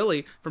stop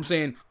Billy from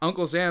saying,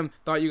 Uncle Sam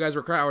thought you guys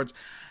were cowards.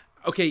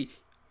 Okay,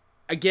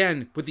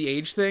 again, with the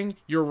age thing,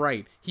 you're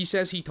right. He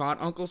says he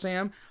taught Uncle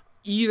Sam.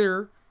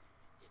 Either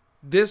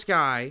this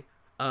guy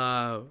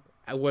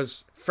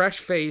was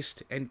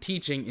fresh-faced and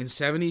teaching in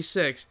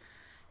 76,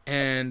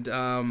 and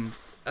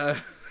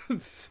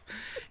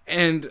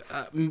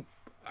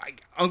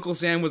Uncle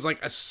Sam was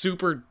like a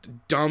super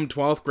dumb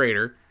 12th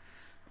grader.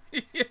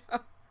 Yeah.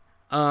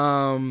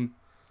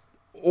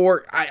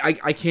 Or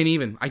I can't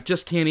even. I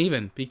just can't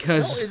even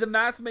because the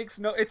math makes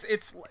no.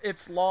 It's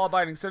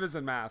law-abiding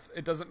citizen math.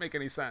 It doesn't make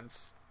any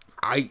sense.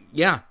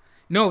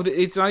 No,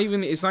 it's not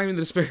even the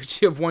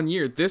disparity of 1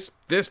 year. This.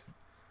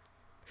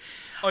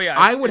 Oh yeah,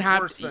 I would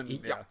have. Worse than,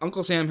 yeah.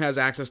 Uncle Sam has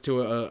access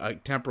to a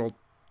temporal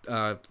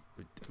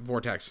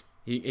vortex.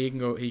 He can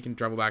go. He can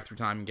travel back through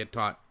time and get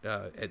taught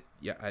at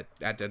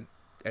an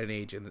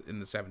age in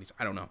the 70s.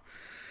 I don't know.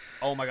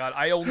 Oh my god!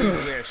 I only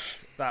wish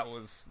that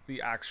was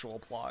the actual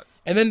plot.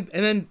 And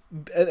then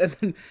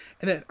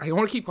I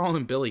want to keep calling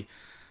him Billy.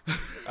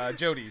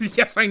 Jody.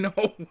 Yes, I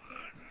know.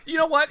 You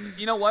know what?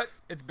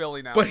 It's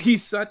Billy now. But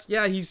he's such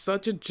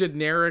a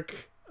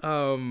generic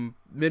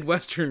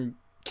Midwestern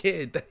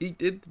kid that he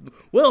did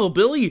well,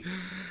 Billy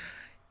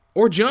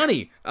or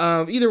Johnny.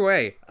 Either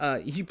way,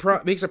 he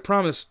makes a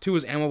promise to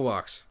his ammo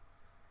box.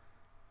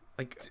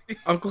 Like,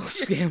 Uncle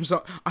Sam's,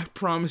 I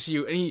promise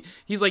you. And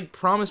he's like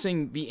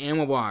promising the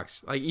ammo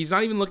box. Like, he's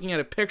not even looking at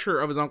a picture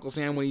of his Uncle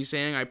Sam when he's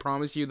saying, I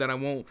promise you that I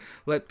won't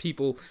let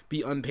people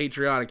be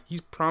unpatriotic.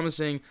 He's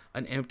promising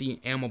an empty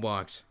ammo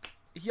box.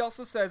 He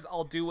also says,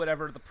 I'll do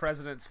whatever the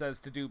president says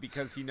to do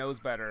because he knows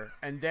better.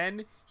 And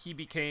then he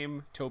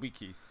became Toby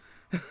Keith.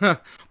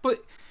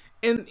 But,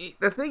 and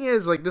the thing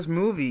is, like, this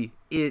movie,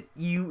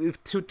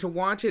 to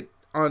watch it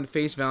on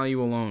face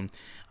value alone,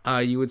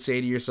 you would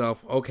say to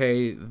yourself,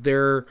 okay,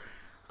 they're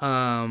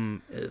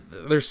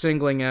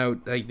singling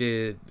out like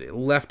the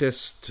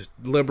leftist,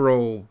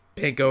 liberal,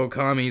 pinko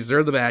commies.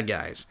 They're the bad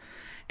guys,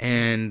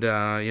 and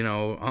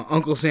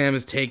Uncle Sam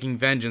is taking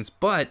vengeance.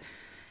 But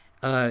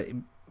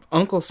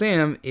Uncle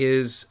Sam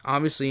is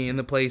obviously in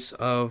the place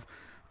of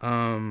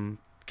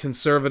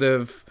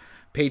conservative,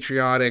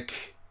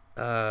 patriotic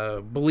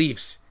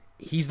beliefs.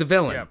 He's the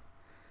villain. Yep.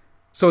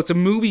 So it's a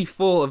movie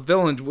full of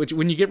villains, which,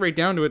 when you get right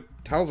down to it,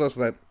 tells us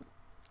that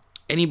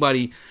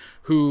anybody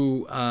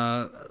who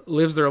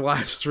lives their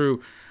lives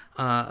through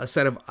a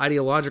set of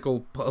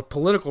ideological,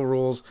 political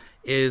rules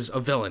is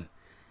a villain.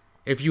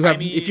 If you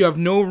have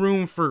no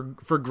room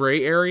for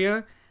gray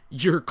area,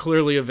 you're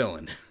clearly a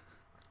villain.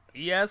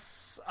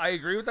 Yes, I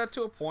agree with that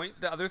to a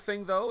point. The other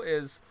thing, though,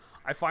 is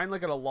I find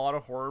like in a lot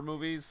of horror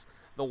movies,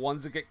 the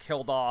ones that get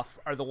killed off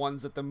are the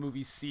ones that the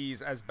movie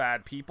sees as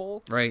bad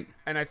people. Right.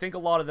 And I think a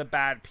lot of the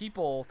bad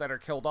people that are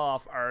killed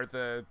off are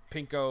the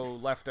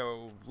pinko,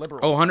 lefto,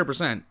 liberals. Oh,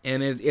 100%.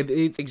 And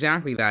it's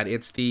exactly that.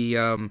 It's the,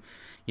 how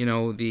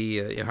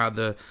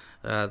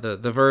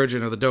the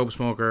virgin or the dope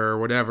smoker or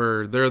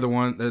whatever, they're the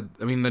one,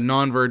 the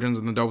non-virgins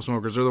and the dope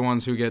smokers are the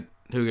ones who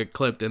get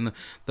clipped, and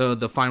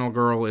the final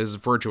girl is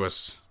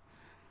virtuous.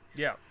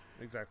 Yeah,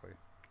 exactly.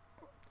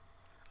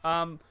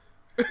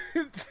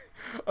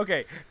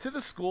 Okay, to the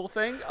school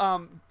thing,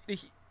 do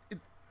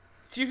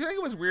you think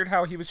it was weird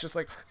how he was just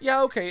like,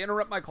 yeah, okay,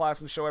 interrupt my class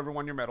and show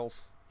everyone your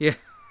medals? Yeah.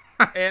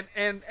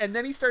 and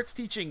then he starts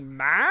teaching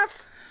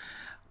math?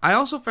 I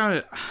also found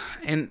it,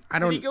 and I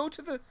don't... Did he go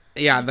to the...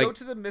 go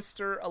to the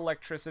Mr.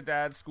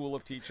 Electricidad School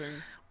of Teaching?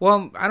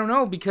 Well, I don't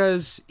know,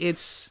 because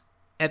it's,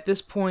 at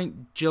this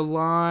point,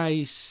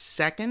 July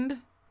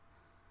 2nd?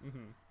 Mm-hmm.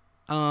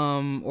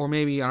 Or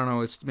maybe, I don't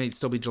know, it may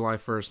still be July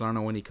 1st. I don't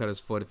know when he cut his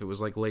foot. If it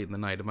was, like, late in the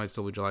night, it might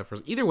still be July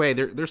 1st. Either way,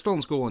 they're still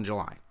in school in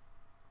July.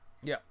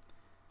 Yeah.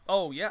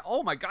 Oh, yeah.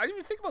 Oh, my God. I didn't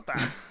even think about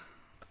that.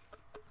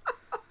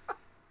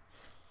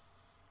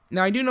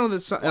 Now, I do know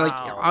that,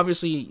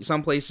 obviously,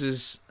 some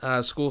places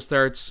school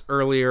starts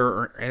earlier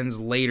or ends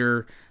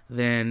later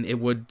than it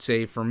would,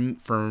 say,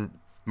 from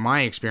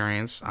my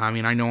experience. I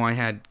mean, I know I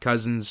had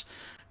cousins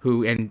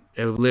who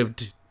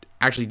lived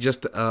actually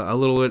just a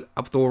little bit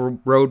up the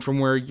road from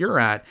where you're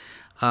at,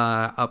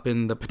 up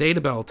in the potato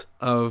belt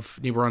of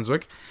New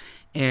Brunswick.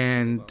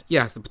 And,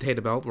 the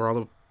potato belt, where all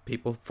the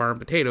people farm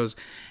potatoes.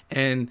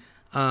 And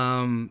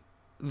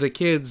the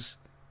kids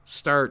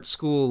start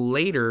school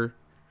later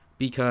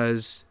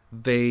because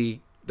that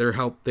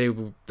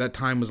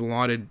time was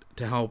allotted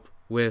to help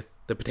with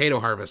the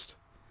potato harvest.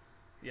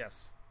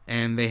 Yes.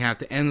 And they have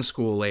to end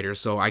school later,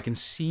 so I can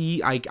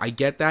see, I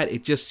get that.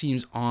 It just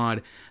seems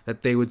odd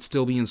that they would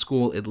still be in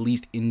school at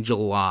least in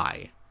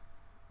July.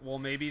 Well,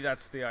 maybe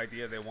that's the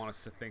idea. They want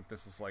us to think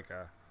this is like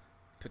a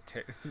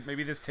potato.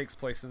 Maybe this takes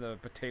place in the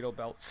potato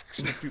belt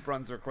section of New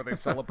Brunswick, where they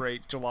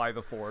celebrate July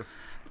the 4th.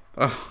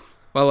 Oh,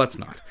 well, let's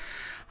not.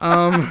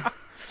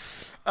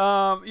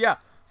 Yeah.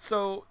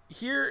 So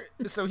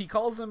he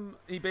calls him.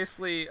 He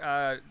basically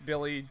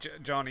Billy,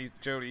 Johnny,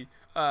 Jody.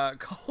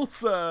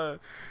 Calls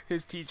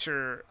his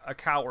teacher a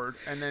coward,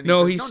 and then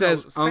he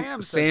says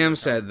Sam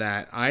said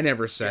that. I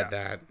never said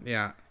that.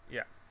 Yeah.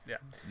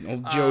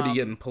 Old Jody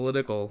getting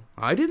political.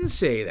 I didn't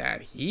say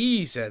that.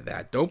 He said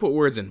that. Don't put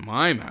words in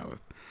my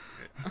mouth.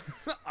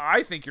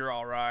 I think you're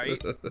all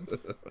right.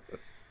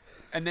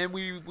 And then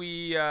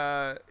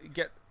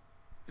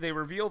they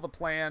reveal the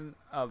plan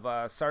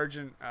of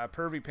Sergeant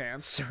Pervy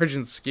Pants.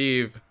 Sergeant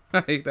Skeeve.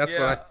 That's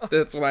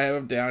what I have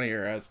him down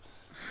here as.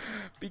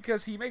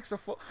 Because he makes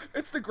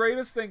it's the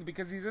greatest thing,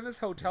 because he's in his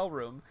hotel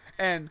room,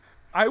 and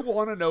I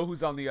want to know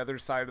who's on the other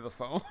side of the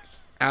phone.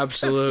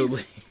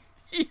 Absolutely.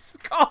 He's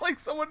calling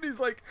someone, and he's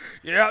like,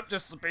 yeah,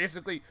 just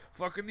basically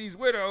fucking these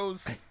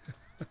widows.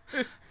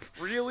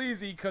 Real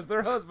easy, because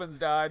their husbands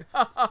died.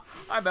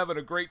 I'm having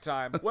a great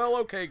time. Well,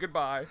 okay,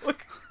 goodbye.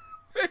 Like,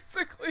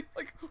 basically,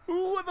 like,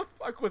 who the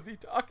fuck was he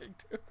talking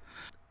to?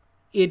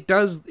 It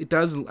does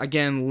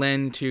again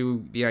lend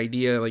to the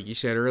idea, like you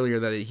said earlier,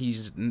 that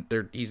he's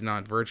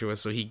not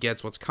virtuous, so he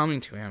gets what's coming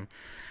to him,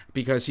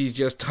 because he's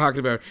just talking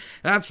about,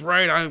 that's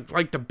right, I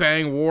like to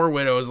bang war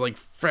widows, like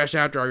fresh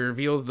after I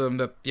reveal to them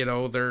that,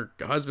 their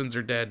husbands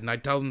are dead, and I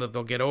tell them that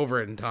they'll get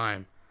over it in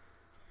time.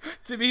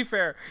 To be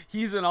fair,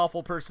 he's an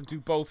awful person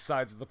to both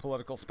sides of the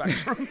political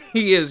spectrum.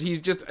 He is.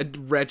 He's just a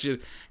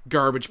wretched,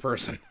 garbage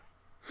person.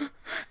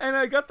 And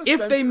I got the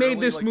sense, if they made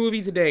this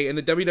movie today and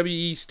the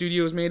WWE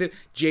studios made it,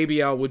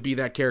 JBL would be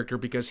that character,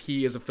 because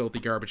he is a filthy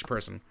garbage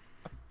person.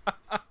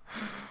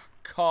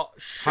 Hot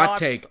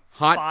take.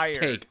 Hot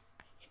take.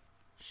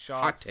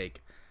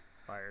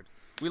 Fired.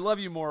 We love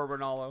you more,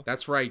 Ronaldo.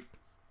 That's right.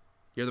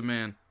 You're the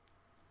man.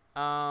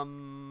 Yeah,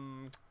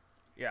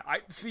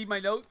 I see.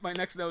 My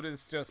next note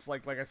is just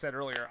like I said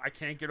earlier. I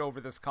can't get over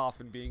this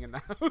coffin being in the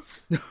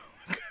house.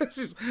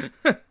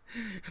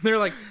 They're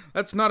like,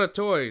 that's not a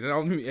toy.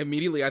 And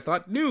immediately I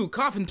thought, new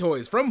coffin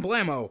toys from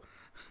Blammo.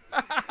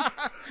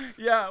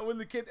 Yeah, when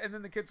the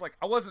kid's like,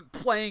 I wasn't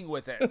playing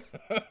with it.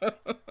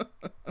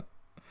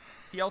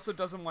 he also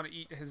doesn't want to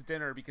eat his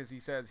dinner because he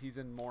says he's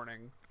in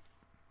mourning.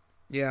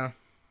 Yeah.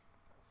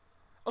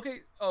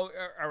 Okay. Oh,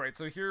 all right.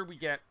 So here we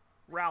get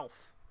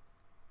Ralph,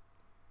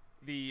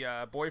 the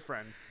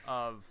boyfriend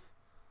of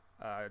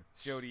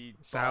Jody,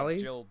 Sally?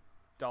 Bob, Jill,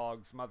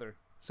 Dog's mother.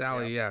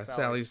 Sally, yeah.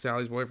 Sally.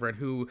 Sally's boyfriend,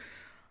 who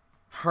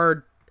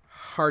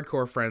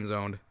hardcore friend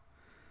zoned.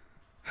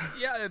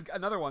 Yeah,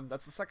 another one.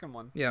 That's the second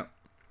one. Yeah.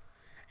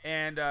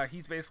 And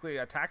he's basically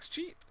a tax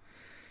cheat,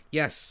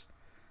 Yes.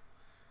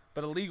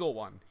 but a legal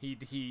one. He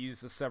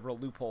uses several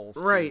loopholes.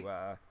 Right.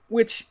 To,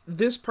 Which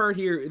this part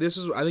here,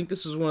 I think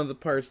this is one of the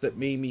parts that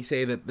made me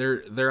say that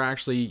they're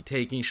actually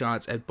taking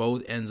shots at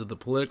both ends of the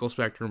political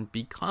spectrum,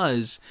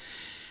 because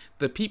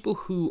the people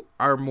who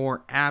are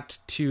more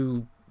apt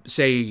to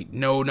say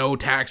no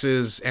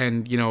taxes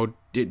and, you know,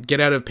 get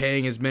out of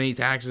paying as many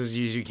taxes as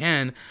you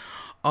can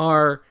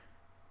are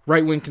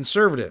right-wing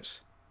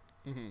conservatives.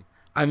 Mm-hmm.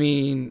 I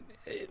mean,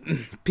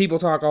 people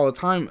talk all the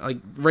time, like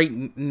right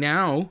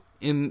now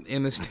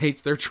in the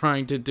States, they're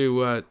trying to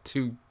do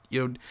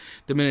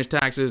diminish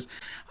taxes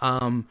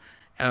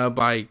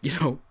by, you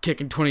know,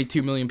 kicking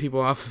 22 million people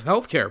off of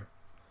healthcare.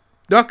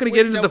 Not going to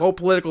get into the whole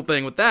political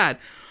thing with that,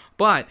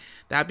 but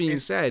that being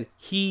said,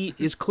 he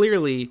is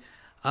clearly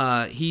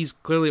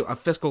a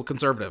fiscal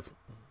conservative.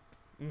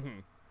 Mm-hmm.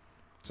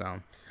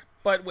 So,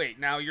 But wait,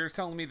 now you're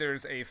telling me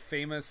there's a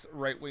famous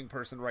right-wing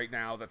person right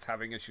now that's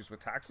having issues with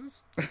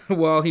taxes?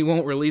 well, he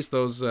won't release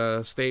those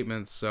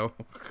statements. So,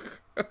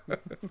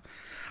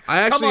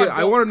 I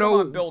want to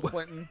know, Bill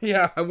Clinton.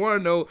 Yeah, I want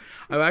to know.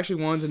 I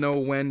actually wanted to know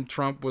when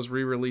Trump was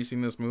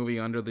re-releasing this movie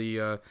under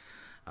the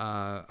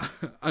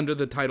under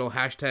the title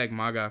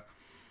 #MAGA.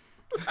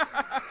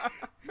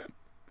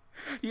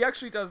 He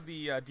actually does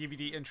the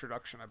DVD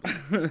introduction, I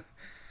believe.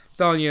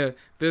 Telling you,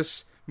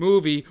 this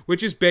movie,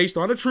 which is based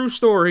on a true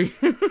story.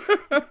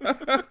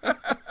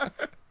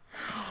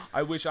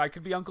 I wish I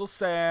could be Uncle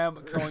Sam,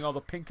 killing all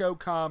the pinko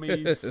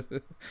commies.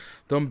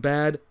 Them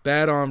bad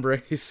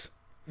hombres.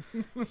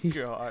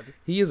 God.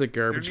 He is a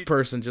garbage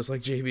person, just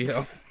like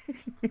JBL.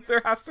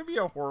 There has to be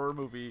a horror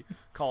movie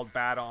called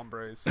Bad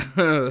Hombres.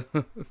 Does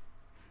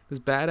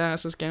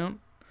badasses count?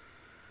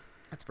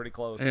 That's pretty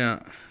close.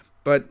 Yeah.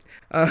 But,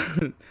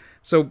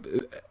 so,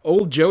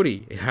 old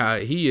Jody,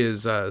 he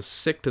is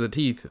sick to the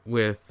teeth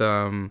with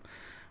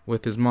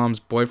his mom's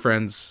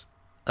boyfriend's,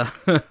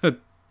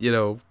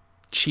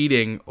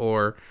 cheating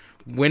or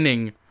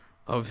winning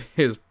of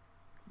his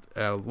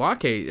law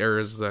case, or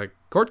his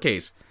court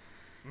case.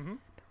 Mm-hmm.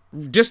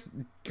 Just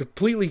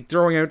completely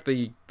throwing out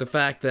the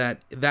fact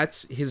that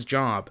that's his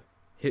job.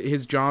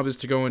 His job is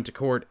to go into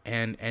court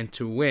and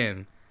to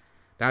win.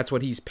 That's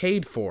what he's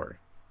paid for.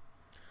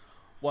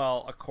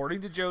 Well,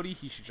 according to Jody,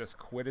 he should just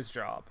quit his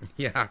job.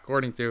 Yeah,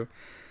 according to,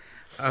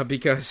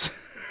 because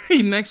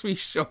next we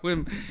show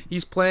him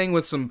he's playing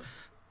with some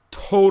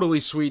totally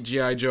sweet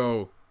G.I.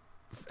 Joe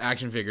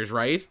action figures,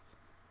 right?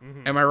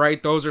 Mm-hmm. Am I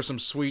right? Those are some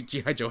sweet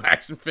G.I. Joe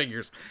action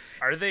figures.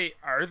 Are they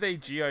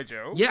G.I.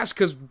 Joe? Yes,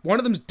 because one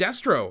of them's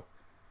Destro.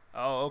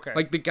 Oh, okay.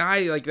 Like the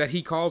guy that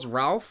he calls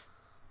Ralph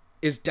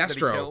is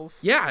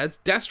Destro. Yeah, it's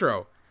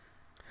Destro.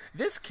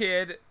 This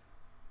kid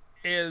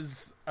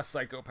is a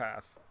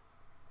psychopath.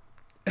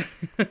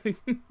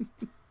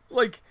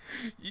 Like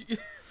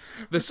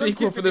the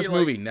sequel for this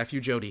movie,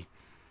 Nephew Jody.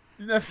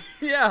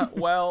 Yeah,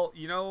 well,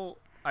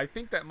 I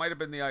think that might have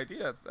been the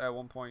idea at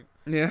one point.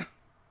 Yeah.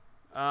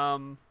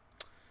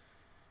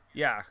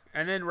 Yeah,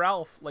 and then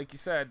Ralph, like you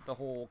said, the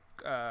whole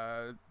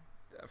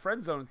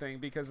friend zone thing,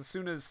 because as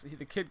soon as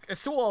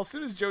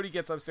Jody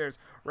gets upstairs,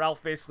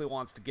 Ralph basically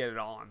wants to get it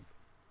on.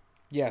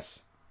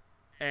 Yes.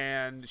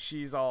 And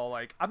she's all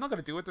like, "I'm not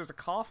gonna do it. There's a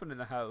coffin in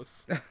the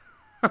house."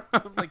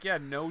 I'm like, yeah,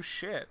 no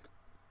shit.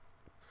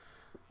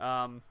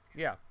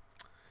 Yeah.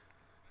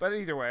 But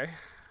either way,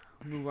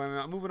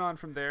 moving on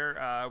from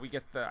there, we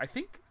get I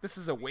think this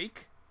is a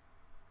wake.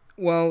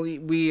 Well,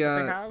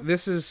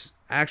 this is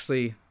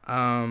actually,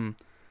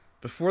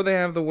 before they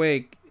have the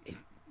wake,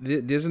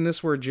 isn't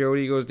this where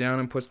Jody goes down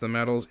and puts the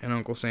medals in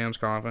Uncle Sam's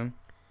coffin?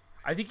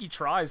 I think he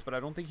tries, but I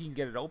don't think he can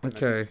get it open.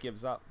 Okay. He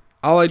gives up.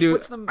 I do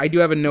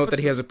have a note that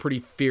he has a pretty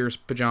fierce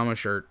pajama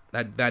shirt.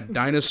 That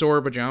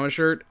dinosaur pajama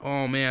shirt.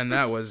 Oh man,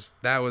 that was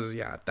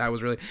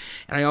really.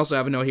 And I also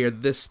have a note here.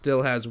 This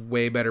still has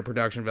way better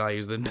production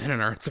values than Ben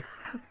and Arthur.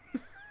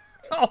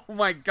 Oh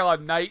my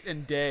god, night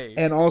and day.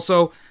 And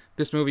also,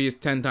 this movie is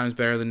 10 times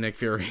better than Nick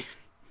Fury.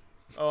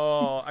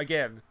 Oh,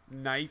 again,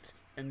 night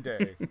and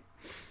day.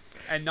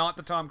 And not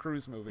the Tom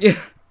Cruise movie.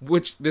 Yeah,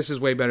 which this is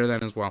way better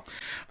than as well.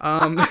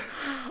 The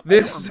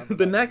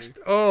next,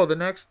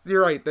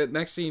 you're right. The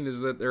next scene is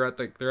that they're at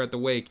the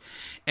wake,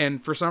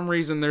 and for some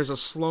reason there's a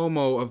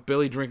slow-mo of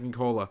Billy drinking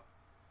cola,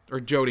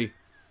 or Jody.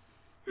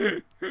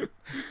 You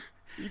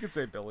could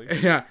say Billy.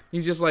 Yeah,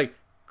 he's just like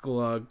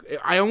glug.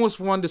 I almost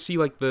wanted to see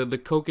like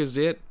the Coke is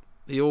it,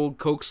 the old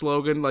Coke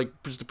slogan, like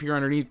just appear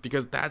underneath,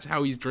 because that's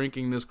how he's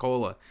drinking this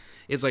cola.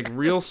 It's like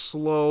real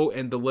slow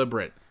and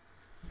deliberate.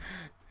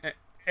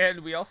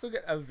 And we also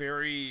get a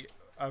very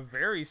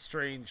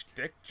strange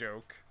dick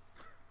joke.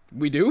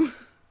 We do?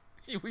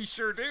 We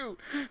sure do,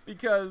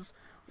 because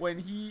when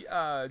he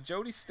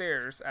Jody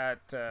stares at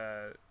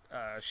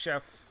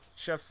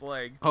Chef's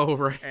leg. Oh,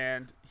 right.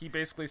 And he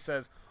basically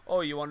says,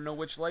 "Oh, you want to know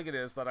which leg it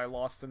is that I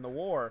lost in the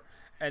war?"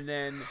 And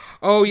then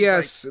oh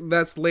yes,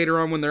 that's later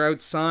on when they're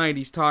outside.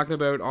 He's talking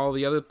about all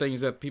the other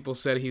things that people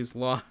said he's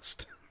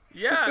lost.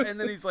 Yeah, and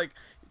then he's like,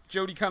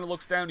 Jody kind of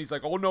looks down. He's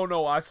like, "Oh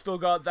no, I still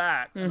got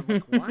that." And I'm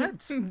like,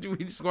 "What?"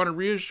 We just want to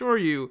reassure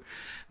you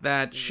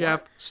that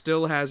Chef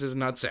still has his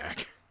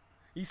nutsack.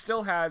 He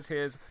still has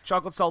his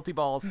chocolate salty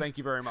balls. Thank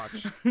you very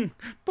much.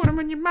 Put them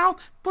in your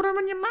mouth. Put them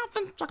in your mouth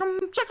and suck them,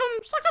 suck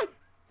them, suck them.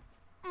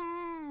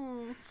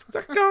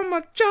 Suck on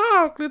my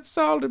chocolate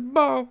salty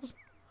balls.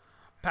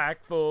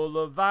 Packed full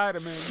of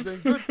vitamins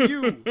and good for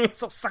you.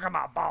 So suck on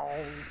my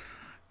balls.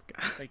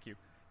 Thank you.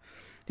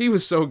 He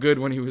was so good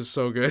when he was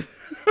so good.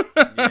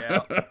 Yeah,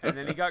 and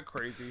then he got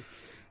crazy.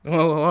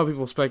 Well, a lot of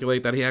people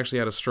speculate that he actually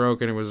had a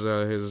stroke and it was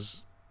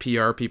his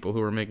PR people who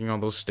were making all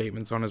those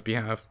statements on his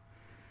behalf.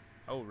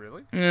 Oh,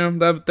 really? Yeah,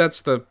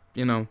 that's the,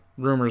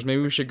 rumors.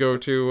 Maybe we should go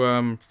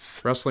to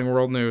Wrestling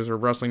World News or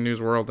Wrestling News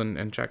World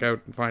and check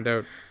out and find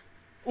out.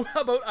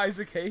 How about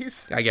Isaac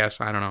Hayes? I guess,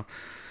 I don't know.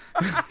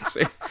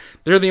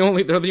 They're the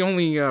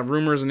only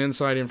rumors and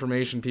inside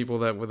information people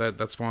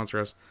that sponsor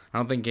us. I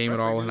don't think Game It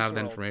All will have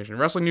that information.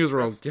 Wrestling News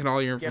World, get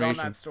all your information.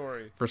 Get on that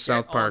story. For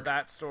South Park. Get on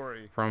that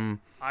story.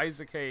 From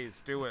Isaac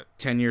Hayes, do it.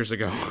 10 years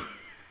ago.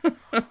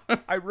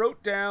 I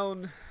wrote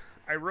down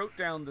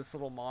this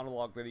little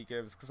monologue that he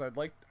gives because I'd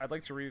like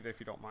to read it if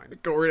you don't mind.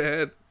 Go right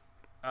ahead.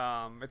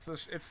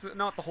 It's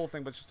not the whole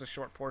thing, but just a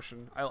short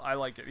portion. I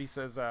like it. He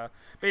says,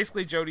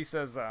 basically Jody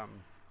says,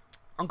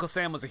 Uncle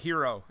Sam was a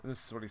hero, and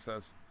this is what he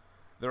says: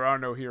 "There are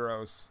no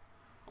heroes,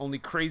 only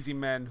crazy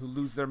men who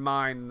lose their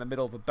mind in the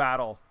middle of a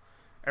battle.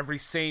 Every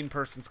sane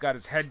person's got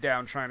his head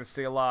down trying to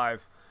stay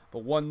alive,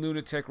 but one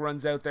lunatic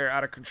runs out there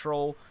out of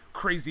control,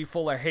 crazy,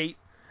 full of hate,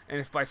 and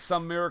if by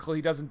some miracle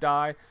he doesn't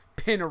die,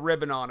 pin a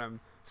ribbon on him,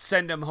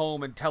 send him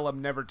home, and tell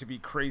him never to be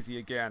crazy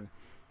again.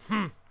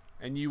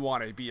 And you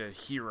want to be a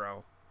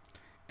hero."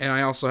 And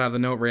I also have the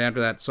note right after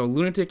that. So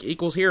lunatic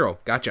equals hero.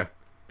 Gotcha.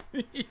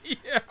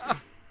 Yeah.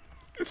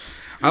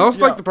 I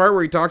also like the part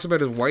where he talks about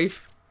his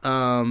wife,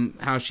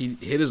 how she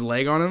hit his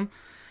leg on him,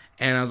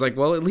 and I was like,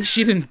 well, at least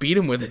she didn't beat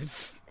him with it.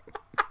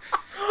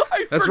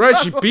 That's right,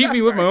 she beat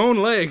me with my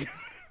own leg.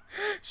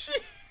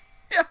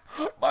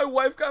 My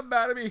wife got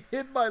mad at me,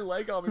 hid my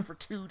leg on me for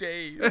 2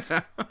 days.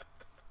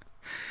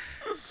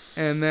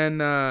 And then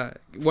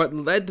what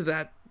led to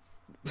that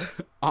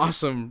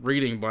awesome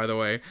reading, by the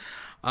way,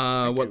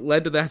 what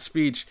led to that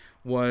speech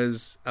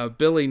was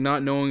Billy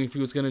not knowing if he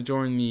was going to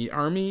join the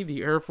Army,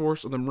 the Air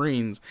Force, or the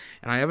Marines.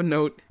 And I have a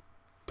note.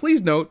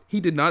 Please note, he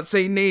did not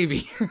say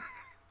Navy.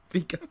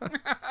 Because...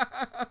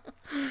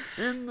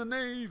 in the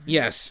Navy.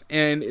 Yes,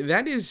 and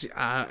that is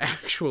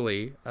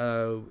actually,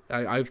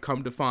 I've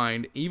come to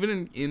find,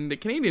 even in the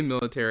Canadian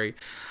military,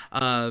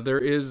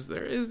 there's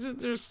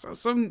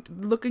some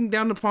looking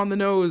down upon the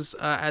nose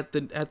at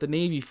the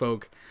Navy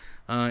folk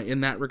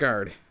in that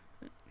regard.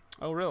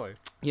 Oh, really?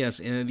 Yes,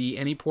 in the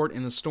Any Port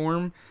in the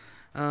Storm.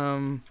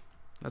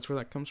 That's where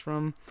that comes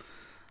from.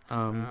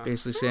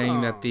 Basically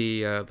saying that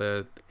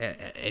the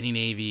any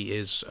navy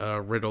is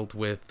riddled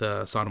with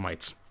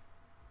sodomites.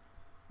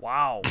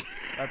 Wow,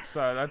 that's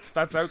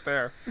out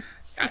there.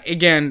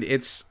 Again,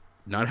 it's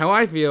not how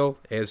I feel.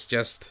 It's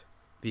just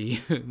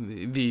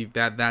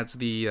that's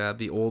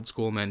the old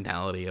school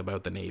mentality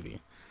about the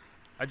Navy.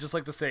 I just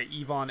like to say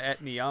Yvonne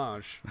et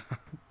Niage.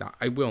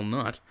 I will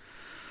not.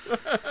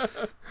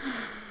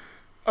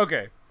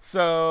 Okay,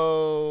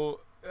 so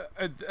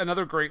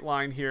another great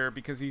line here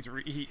because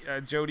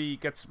Jody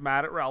gets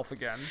mad at Ralph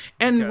again,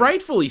 and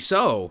rightfully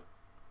so.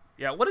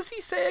 Yeah, what does he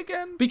say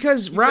again?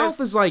 Because Ralph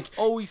is like,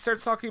 oh, he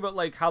starts talking about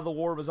like how the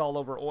war was all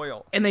over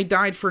oil and they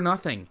died for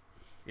nothing.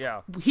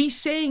 Yeah, he's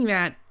saying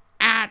that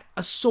at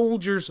a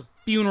soldier's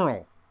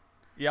funeral.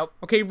 Yep.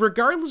 Okay,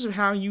 regardless of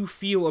how you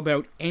feel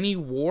about any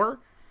war,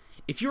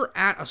 if you're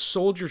at a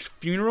soldier's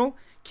funeral,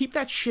 keep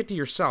that shit to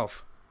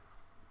yourself.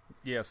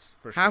 Yes,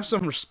 for sure. Have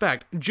some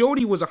respect.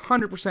 Jody was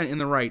 100% in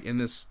the right in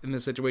this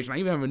situation. I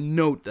even have a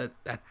note that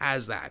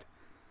has that.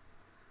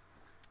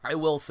 I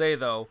will say,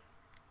 though,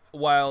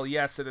 while,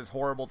 yes, it is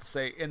horrible to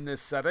say in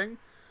this setting,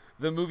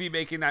 the movie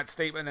making that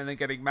statement and then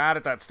getting mad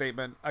at that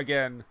statement,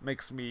 again,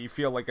 makes me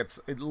feel like it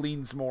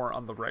leans more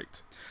on the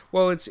right.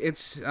 Well, it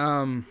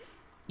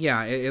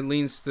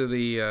leans to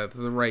the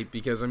right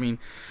because, I mean...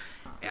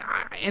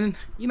 And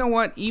you know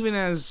what? Even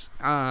as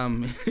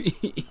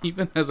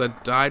a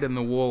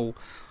dyed-in-the-wool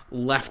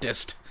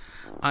leftist,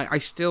 I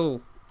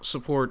still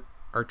support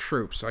our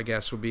troops, I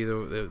guess would be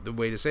the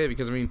way to say it,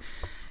 because I mean,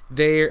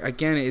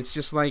 it's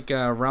just like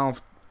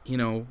Ralph,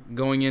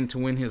 going in to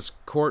win his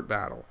court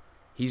battle.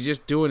 He's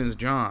just doing his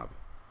job.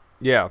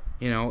 Yeah.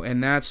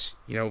 And that's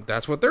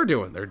what they're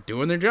doing. They're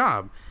doing their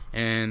job,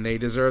 and they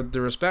deserve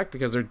the respect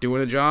because they're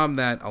doing a job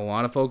that a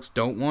lot of folks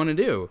don't want to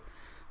do.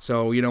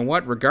 So, you know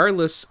what?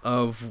 Regardless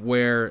of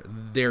where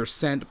they're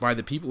sent by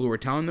the people who are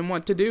telling them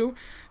what to do,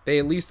 they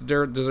at least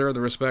deserve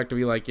the respect to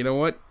be like, you know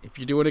what? If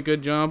you're doing a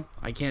good job,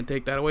 I can't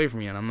take that away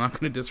from you, and I'm not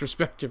going to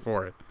disrespect you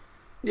for it.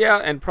 Yeah,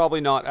 and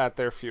probably not at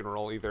their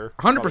funeral either.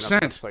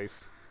 100%.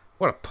 Place.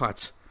 What a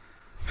putz.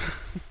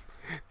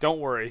 Don't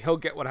worry, he'll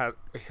get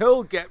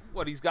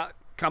what he's got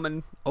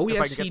coming. Oh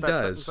yes, he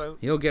does.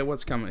 He'll get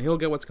what's coming. He'll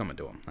get what's coming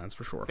to him. That's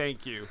for sure.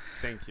 Thank you.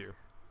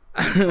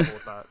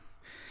 With that.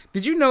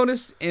 Did you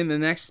notice in the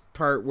next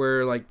part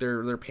where like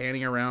they're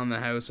panning around the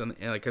house and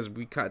like because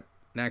we cut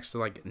next to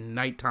like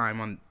nighttime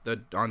on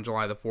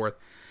July the 4th,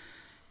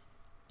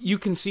 you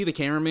can see the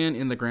cameraman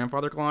in the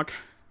grandfather clock.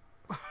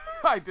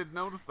 I did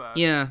notice that.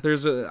 Yeah,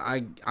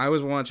 I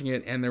was watching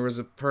it and there was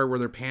a part where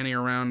they're panning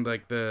around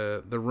like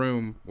the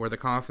room where the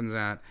coffin's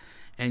at,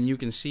 and you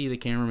can see the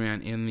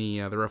cameraman in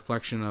the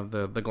reflection of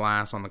the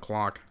glass on the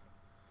clock.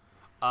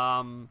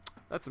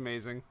 That's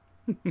amazing.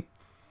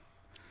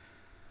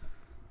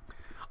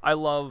 I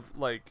love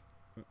like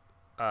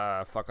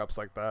fuck ups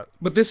like that.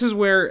 But this is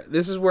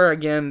where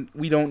again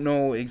we don't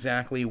know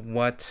exactly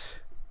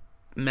what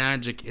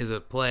magic is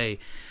at play,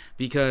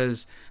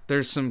 because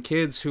there's some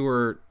kids who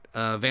are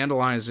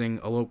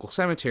vandalizing a local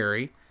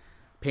cemetery,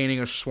 painting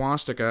a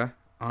swastika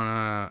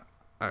on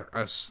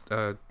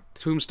a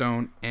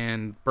tombstone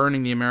and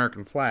burning the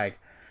American flag.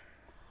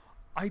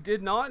 I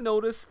did not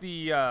notice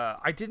the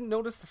I didn't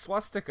notice the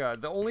swastika.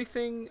 The only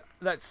thing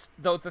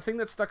the thing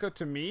that stuck out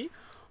to me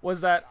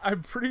was that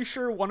I'm pretty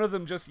sure one of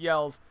them just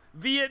yells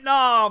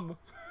Vietnam.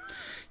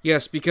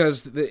 Yes,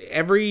 because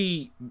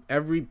every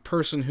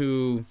person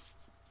who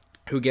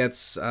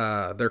gets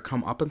their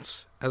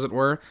comeuppance, as it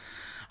were,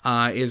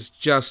 is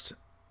just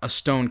a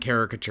stone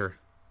caricature.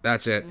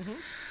 That's it. Mm-hmm.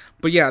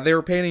 But yeah, they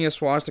were painting a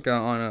swastika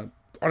on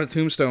a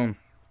tombstone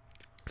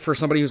for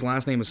somebody whose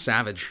last name is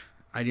Savage.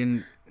 I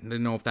didn't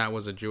know if that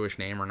was a Jewish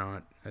name or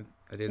not.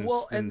 I didn't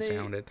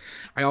sound it.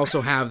 I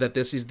also have that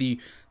this is the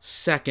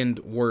second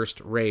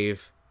worst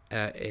rave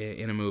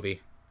in a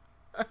movie.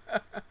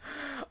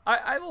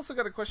 I've also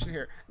got a question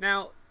here.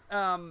 Now,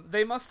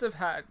 they must have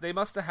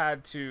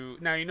had to.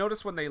 Now you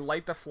notice when they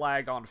light the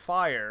flag on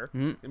fire,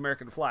 the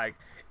American flag,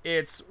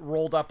 it's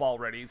rolled up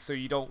already, so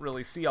you don't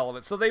really see all of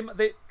it. So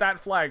that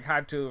flag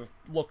had to have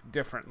looked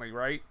differently,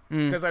 right?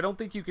 Because I don't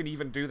think you can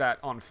even do that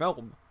on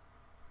film.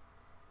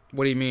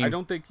 What do you mean? I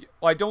don't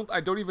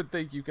even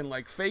think you can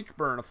like fake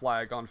burn a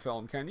flag on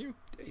film, can you?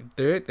 You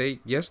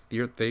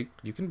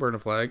can burn a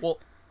flag.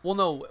 Well,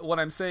 no. What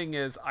I'm saying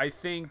is, I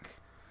think,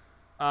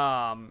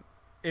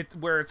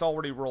 where it's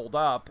already rolled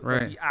up,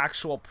 right. The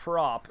actual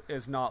prop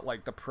is not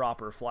like the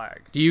proper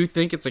flag. Do you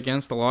think it's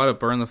against the law to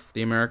burn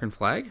the American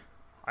flag?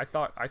 I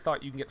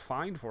thought you can get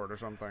fined for it or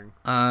something.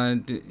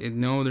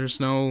 No, there's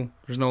no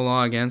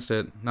law against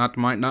it. Not to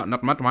my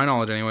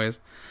knowledge, anyways.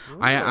 Ooh.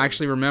 I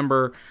actually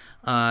remember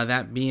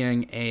that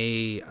being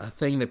a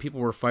thing that people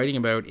were fighting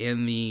about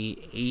in the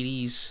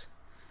 80s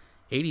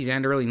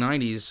and early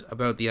 90s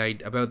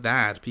about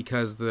that,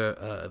 because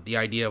the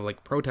idea of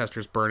like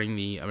protesters burning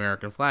the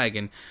American flag,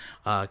 and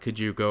could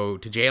you go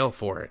to jail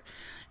for it?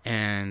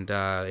 And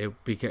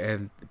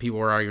and people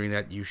were arguing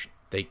that you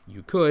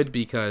could,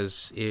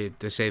 because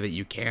to say that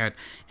you can't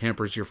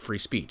hampers your free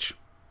speech.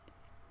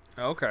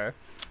 Okay.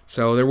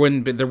 So there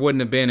wouldn't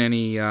have been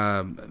any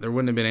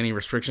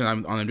restriction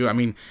on them doing it. I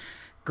mean,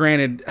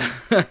 granted,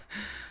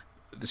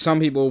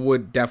 some people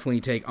would definitely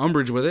take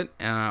umbrage with it.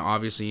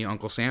 Obviously,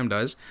 Uncle Sam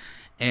does.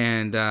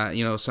 And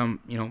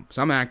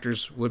some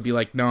actors would be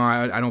like, no,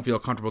 I don't feel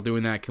comfortable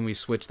doing that. Can we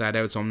switch that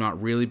out so I'm not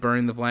really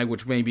burning the flag?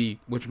 Which may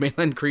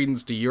lend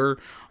credence to your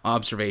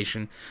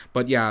observation.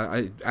 But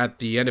yeah, at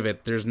the end of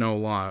it, there's no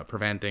law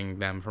preventing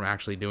them from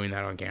actually doing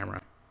that on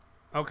camera.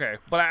 Okay,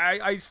 but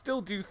I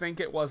still do think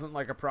it wasn't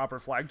like a proper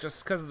flag,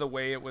 just because of the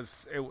way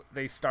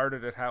they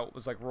started it, how it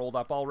was like rolled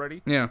up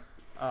already. Yeah.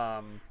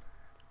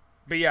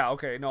 But yeah,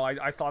 okay, no,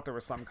 I thought there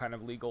was some kind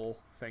of legal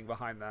thing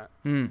behind that.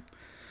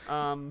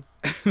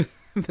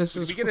 We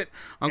get an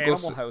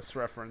Animal House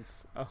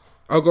reference.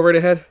 Oh, go right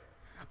ahead.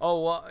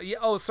 Oh, yeah.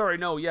 Oh, sorry.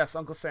 No, yes,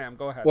 Uncle Sam.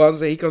 Go ahead. Well, I was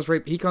gonna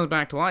say, he comes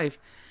back to life,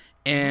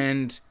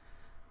 and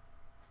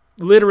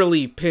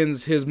literally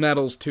pins his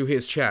medals to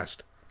his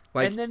chest,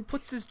 and then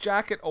puts his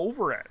jacket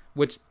over it,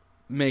 which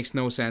makes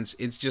no sense.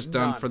 It's just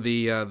done for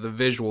the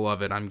visual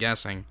of it, I'm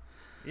guessing.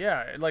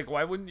 Yeah, like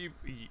why wouldn't you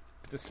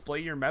display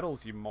your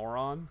medals, you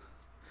moron?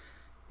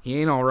 He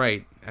ain't all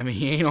right. I mean,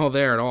 he ain't all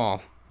there at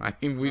all. I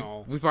mean,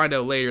 we find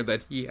out later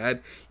that he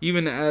had,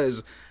 even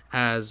as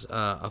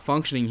a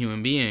functioning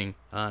human being,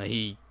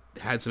 he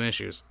had some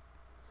issues.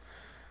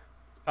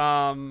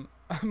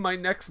 My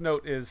next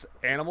note is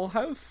Animal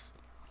House.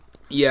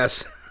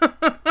 Yes.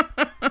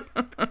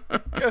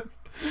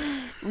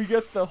 We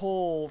get the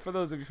whole, for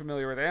those of you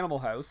familiar with Animal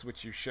House,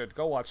 which you should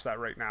go watch that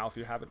right now if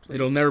you haven't, please.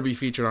 It'll never be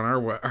featured on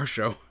our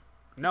show.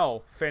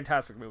 No,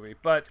 fantastic movie.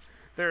 But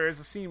there is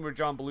a scene where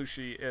John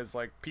Belushi is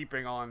like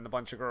peeping on a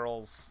bunch of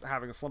girls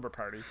having a slumber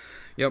party.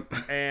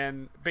 Yep.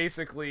 And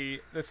basically,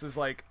 this is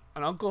like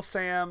an Uncle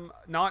Sam,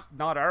 not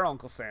our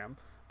Uncle Sam,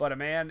 but a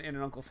man in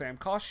an Uncle Sam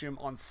costume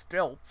on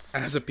stilts.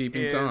 As a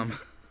peeping Tom.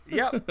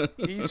 Yep.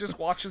 He's just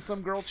watching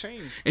some girl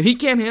change. And he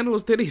can't handle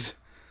his titties.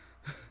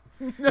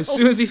 No. As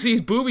soon as he sees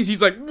boobies,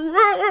 he's like,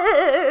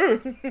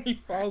 he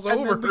falls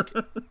over.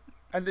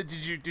 And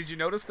did you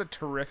notice the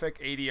terrific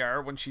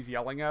ADR when she's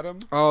yelling at him?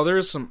 Oh,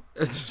 there's some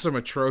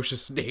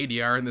atrocious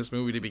ADR in this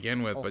movie to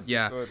begin with, but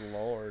yeah. Good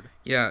lord.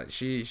 Yeah,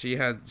 she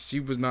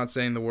was not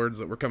saying the words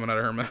that were coming out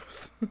of her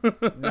mouth.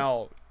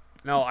 No,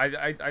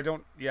 I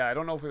don't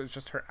know if it was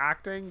just her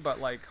acting,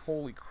 but like,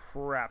 holy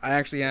crap. I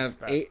actually have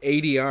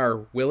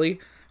ADR,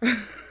 Willie.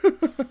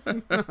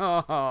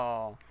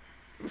 Oh.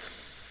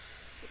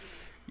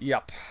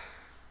 Yep.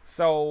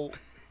 So,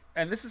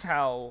 and this is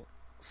how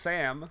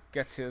Sam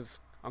gets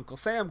his Uncle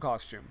Sam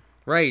costume.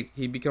 Right,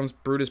 he becomes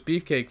Brutus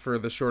Beefcake for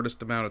the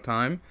shortest amount of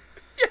time.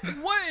 Yeah,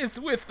 what is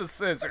with the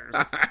scissors?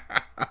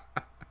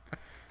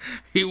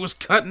 He was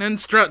cutting and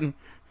strutting.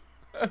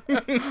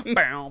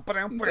 Bow, bow,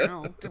 bow,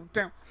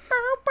 bow,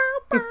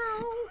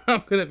 bow.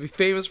 I'm gonna be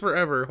famous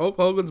forever. Hulk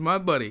Hogan's my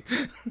buddy.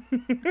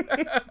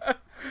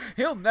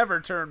 He'll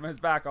never turn his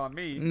back on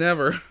me.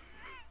 Never.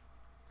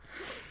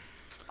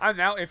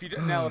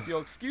 If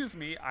you'll excuse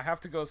me, I have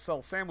to go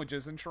sell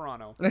sandwiches in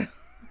Toronto.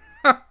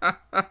 I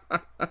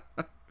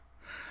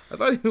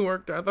thought he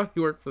worked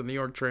for the New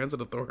York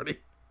Transit Authority.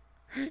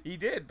 He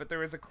did, but there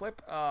was a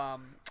clip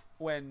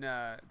when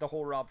the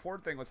whole Rob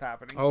Ford thing was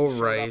happening. Oh, He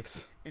showed right. up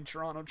in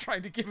Toronto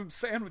trying to give him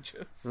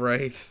sandwiches.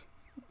 Right.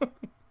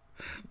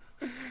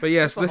 But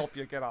yes, This'll help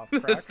you get off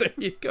track. there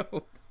you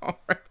go. All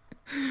right.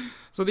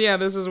 So yeah,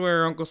 this is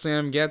where Uncle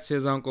Sam gets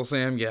his Uncle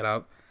Sam get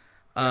up,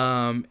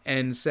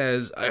 and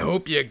says, "I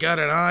hope you got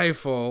an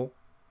eyeful."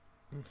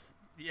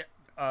 Yeah.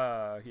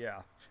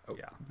 Yeah. Oh.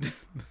 Yeah.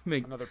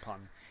 Another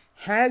pun.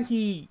 Had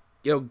he,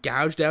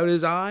 gouged out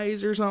his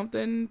eyes or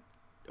something,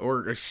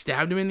 or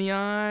stabbed him in the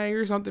eye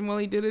or something while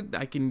he did it,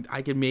 I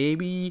can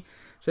maybe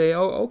say,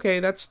 oh, okay,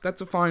 that's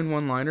a fine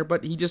one-liner.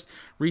 But he just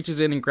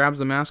reaches in and grabs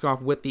the mask off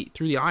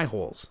through the eye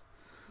holes.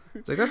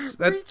 It's like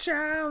that. Reach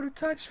out and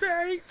touch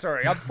fate.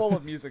 Sorry, I'm full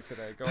of music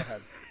today. Go ahead.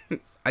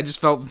 I just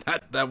felt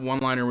that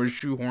one-liner was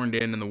shoehorned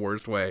in the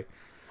worst way.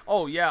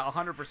 Oh yeah,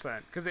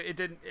 100%. Because it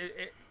didn't.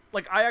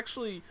 Like, I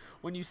actually,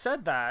 when you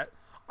said that,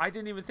 I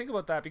didn't even think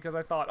about that because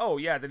I thought, oh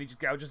yeah, then he just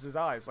gouges his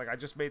eyes. Like, I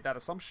just made that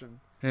assumption.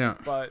 Yeah.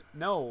 But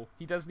no,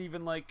 he doesn't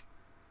even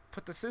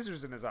put the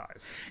scissors in his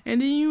eyes. And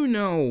do you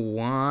know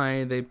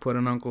why they put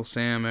an Uncle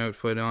Sam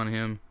outfit on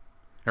him,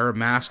 or a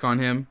mask on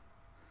him?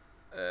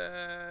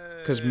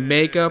 Because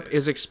makeup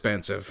is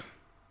expensive.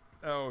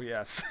 Oh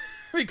yes,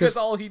 because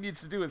all he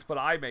needs to do is put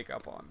eye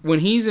makeup on. When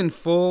he's in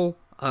full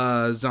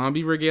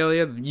zombie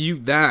regalia,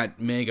 that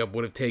makeup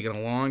would have taken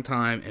a long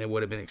time and it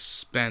would have been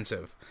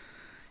expensive.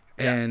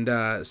 Yeah.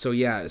 And so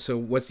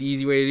what's the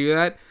easy way to do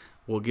that?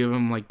 We'll give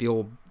him the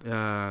old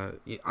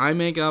eye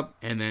makeup,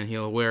 and then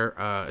he'll wear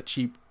a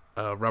cheap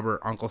rubber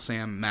Uncle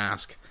Sam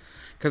mask.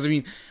 Because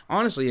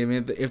honestly,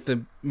 if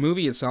the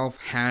movie itself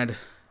had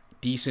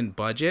decent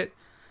budget,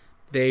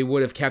 they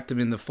would have kept him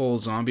in the full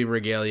zombie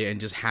regalia and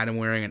just had him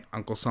wearing an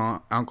Uncle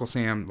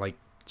Sam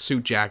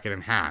suit jacket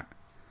and hat.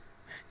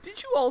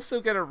 Did you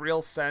also get a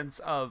real sense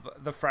of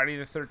the Friday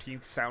the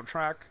 13th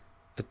soundtrack?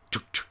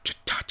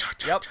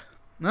 Yep.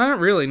 Not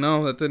really.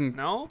 No, that didn't.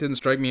 No? Didn't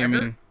strike me.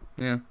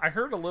 Yeah. I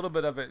heard a little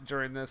bit of it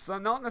during this.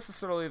 Not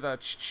necessarily the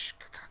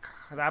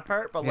that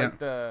part, but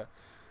the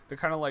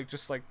kind of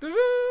just like that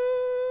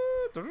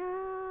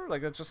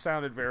just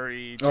sounded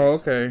very. Oh,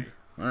 okay.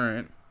 All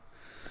right.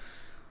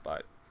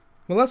 But.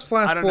 Well, let's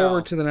flash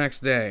forward to the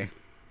next day.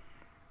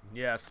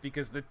 Yes,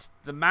 because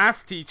the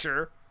math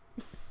teacher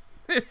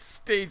is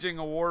staging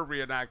a war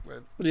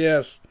reenactment.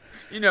 Yes.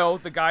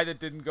 The guy that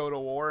didn't go to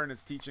war and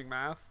is teaching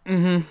math.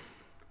 Mm-hmm.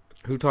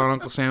 Who taught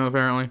Uncle Sam,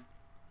 apparently.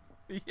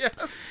 Yes.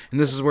 And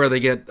this is where they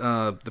get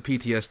the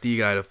PTSD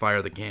guy to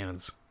fire the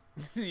cannons.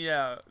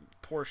 Yeah,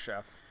 poor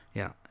chef.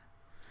 Yeah.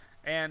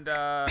 And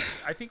I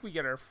think we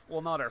get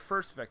not our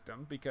first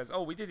victim, because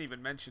we didn't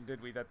even mention,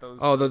 did we, that those...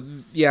 Oh,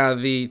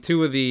 the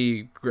two of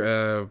the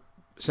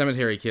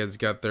cemetery kids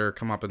got their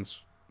comeuppance.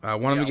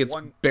 One of them gets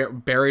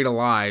buried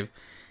alive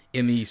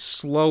in the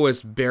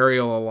slowest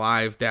burial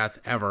alive death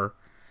ever.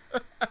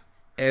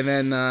 And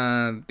then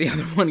the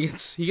other one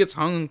gets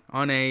hung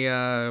on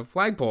a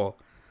flagpole.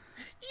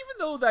 Even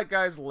though that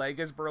guy's leg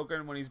is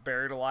broken when he's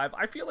buried alive,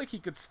 I feel like he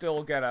could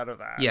still get out of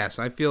that. Yes,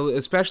 I feel,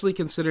 especially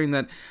considering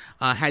that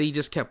had he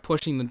just kept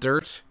pushing the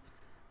dirt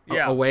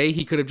away,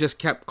 he could have just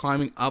kept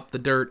climbing up the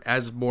dirt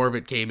as more of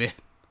it came in.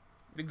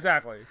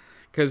 Exactly.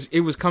 Because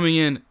it was coming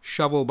in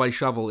shovel by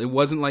shovel. It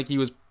wasn't like it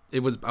was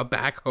a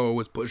backhoe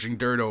was pushing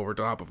dirt over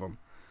top of him.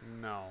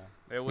 No,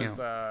 it was.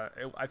 I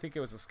think it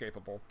was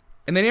escapable.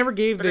 And they never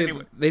gave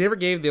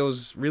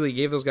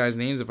those guys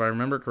names, if I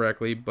remember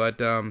correctly. But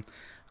the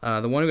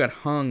one who got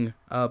hung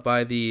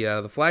by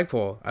the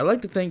flagpole, I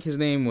like to think his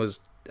name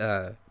was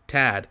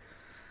Tad,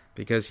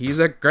 because he's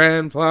a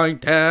grand flying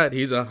Tad.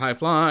 He's a high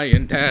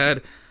flying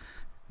Tad.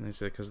 And they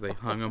said because they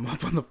hung him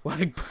up on the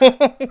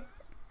flagpole.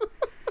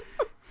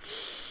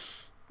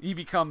 He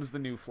becomes the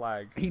new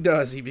flag. He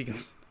does. He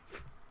becomes.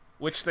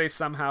 Which they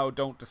somehow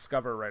don't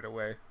discover right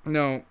away.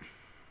 No.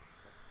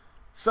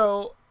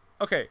 So,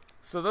 okay.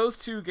 So those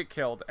two get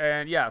killed.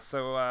 And yeah,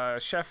 so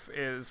Chef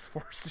is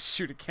forced to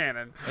shoot a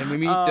cannon. And we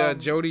meet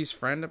Jody's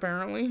friend,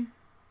 apparently.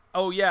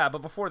 Oh yeah,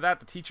 but before that,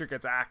 the teacher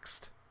gets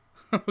axed.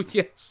 Oh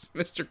yes,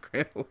 Mr.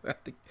 Crandall,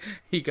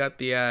 he got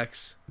the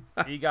axe.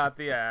 He got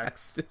the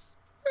axe.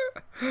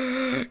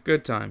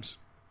 Good times.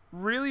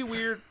 Really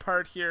weird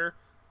part here.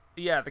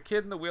 Yeah, the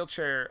kid in the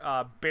wheelchair,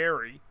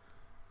 Barry,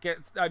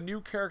 a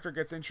new character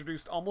gets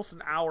introduced almost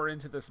an hour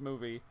into this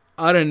movie.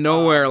 Out of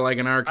nowhere, like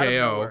an Out of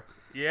RKO. nowhere.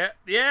 Yeah.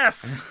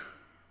 Yes.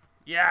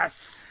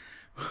 Yes.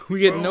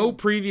 We get Boom. no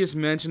previous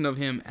mention of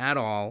him at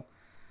all.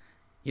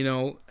 You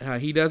know,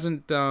 he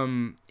doesn't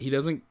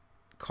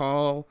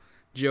call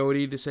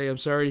Jody to say, "I'm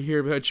sorry to hear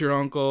about your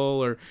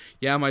uncle," or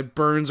 "Yeah, my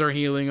burns are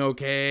healing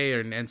okay,"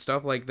 and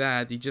stuff like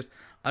that. He just,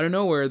 out of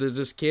nowhere, there's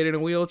this kid in a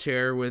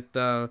wheelchair with,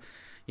 the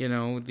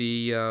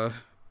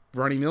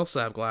Ronnie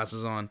Millsap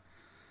glasses on.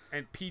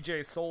 And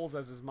PJ Souls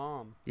as his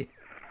mom. Yeah.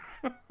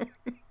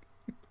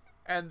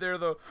 And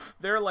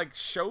they're like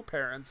show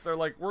parents. They're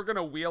like, we're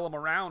gonna wheel him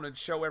around and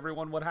show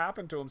everyone what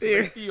happened to him so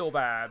they feel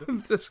bad.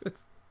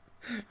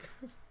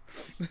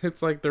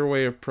 It's like their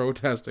way of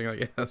protesting, I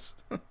guess.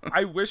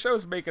 I wish I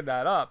was making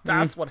that up.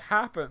 That's what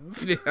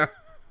happens. Yeah.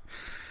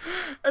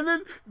 And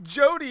then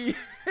Jody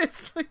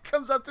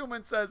comes up to him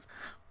and says,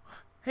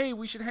 "Hey,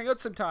 we should hang out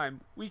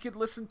sometime. We could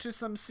listen to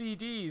some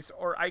CDs,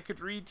 or I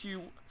could read to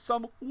you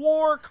some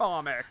war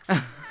comics."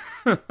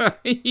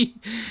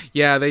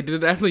 Yeah, they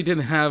definitely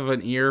didn't have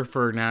an ear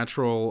for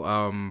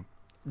natural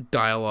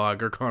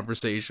dialogue or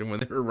conversation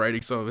when they were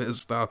writing some of his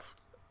stuff.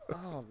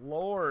 Oh,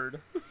 Lord.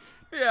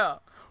 Yeah.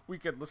 We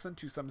could listen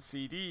to some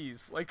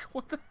CDs. Like,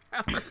 what the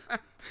hell is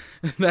that?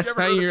 That's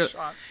how you're.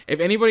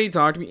 If anybody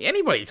talked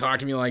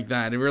to me like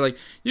that, and we were like,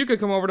 "You could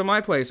come over to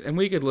my place and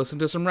we could listen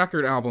to some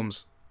record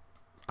albums,"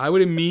 I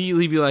would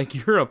immediately be like,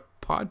 "You're a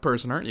pod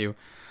person, aren't you?"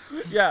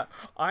 Yeah,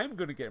 I'm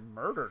gonna get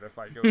murdered if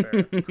I go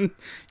there.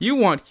 You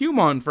want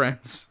human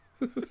friends.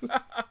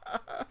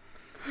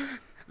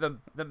 The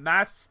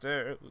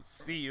master will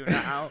see you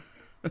now.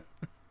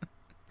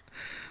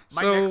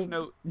 Next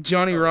note.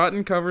 Johnny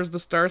Rotten covers the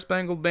Star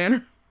Spangled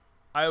Banner.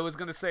 I was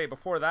gonna say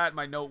before that,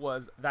 my note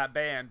was that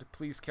band.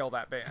 Please kill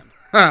that band.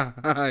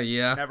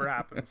 Yeah. Never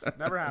happens.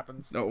 Never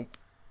happens. Nope.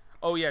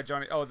 Oh yeah,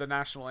 Johnny. Oh, the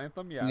national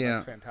anthem. Yeah,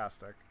 that's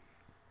fantastic.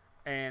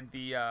 And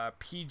the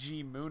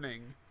PG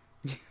mooning.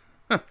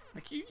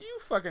 Like you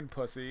fucking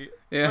pussy.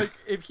 Yeah. Like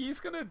if he's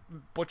gonna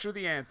butcher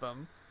the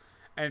anthem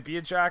and be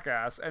a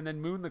jackass and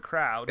then moon the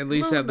crowd, at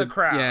least have the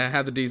crowd. Yeah,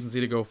 have the decency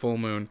to go full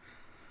moon.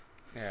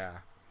 Yeah.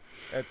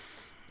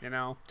 It's,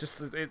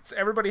 just it's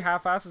everybody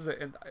half-asses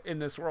it in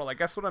this world. I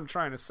guess what I'm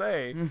trying to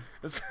say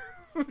is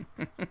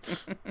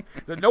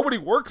that nobody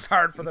works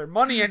hard for their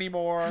money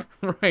anymore.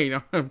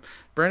 Right.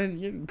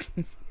 Brennan,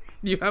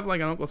 you have like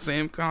an Uncle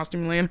Sam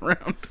costume laying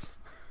around.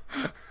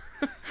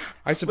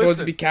 I suppose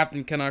to be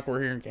Captain Canuck,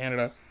 we're here in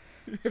Canada.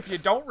 If you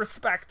don't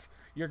respect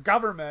your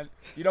government,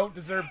 you don't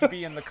deserve to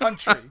be in the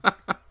country.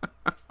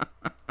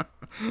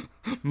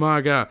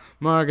 Maga.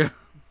 Yeah,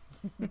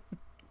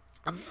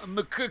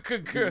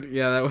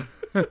 that was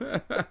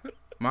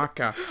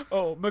Maka.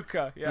 Oh,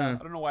 Maka. Yeah, I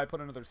don't know why I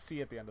put another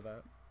C at the end of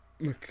that.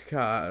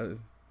 Maka.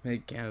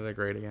 Make Canada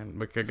great again.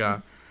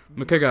 Makaga.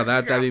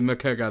 That'd be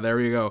Makaga. There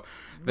you go.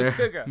 There.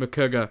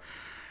 Makaga.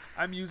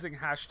 I'm using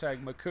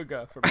hashtag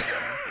Makuga for my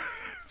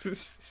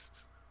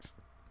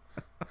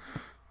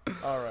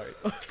All right,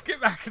 let's get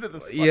back into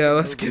this. Yeah,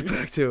 let's get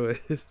back to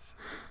it.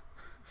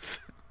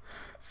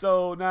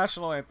 So,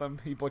 national anthem,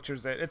 he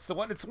butchers it. It's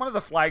one of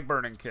the flag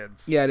burning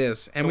kids. Yeah, it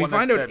is. And we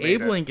find out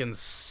Abe Lincoln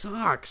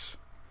sucks.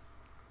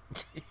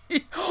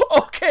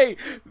 Okay,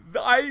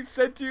 I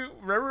said to you,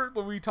 remember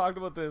when we talked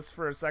about this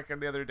for a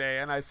second the other day,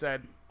 and I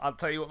said, I'll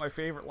tell you what my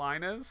favorite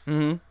line is?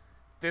 Mm-hmm.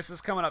 This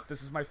is coming up.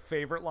 This is my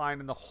favorite line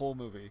in the whole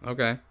movie.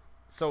 Okay.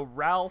 So,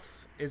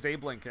 Ralph is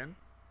Abe Lincoln.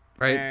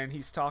 Right. And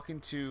he's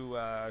talking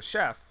to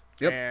Chef.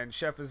 Yep. And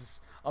Chef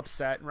is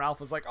upset, and Ralph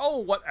was like, "Oh,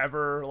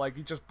 whatever. Like,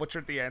 he just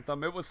butchered the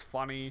anthem. It was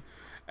funny."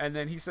 And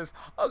then he says,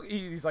 "Oh,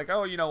 he's like,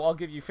 oh, I'll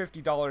give you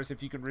 $50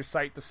 if you can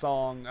recite the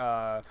song,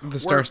 the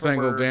Star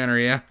Spangled Banner."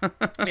 Yeah.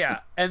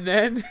 Yeah. And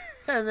then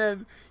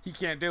he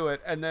can't do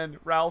it. And then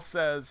Ralph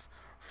says,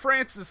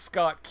 "Francis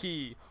Scott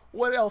Key.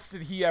 What else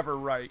did he ever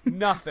write?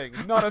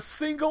 Nothing. Not a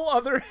single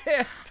other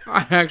hit."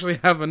 I actually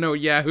have a note.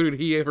 Yeah, who did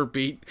he ever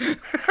beat?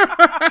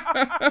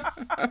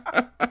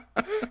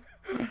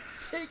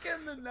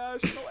 Taking the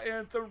national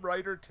anthem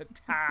writer to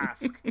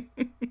task.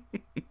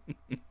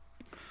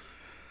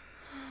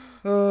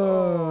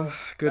 Oh,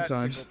 good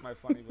times. My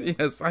funny bone.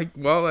 Yes, I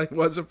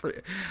was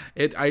afraid.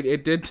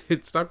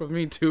 It stuck with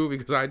me too,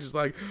 because I just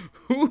like,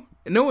 who?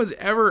 No one's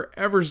ever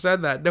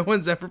said that. No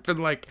one's ever been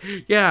like,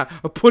 "Yeah,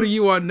 I'm putting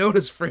you on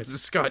notice,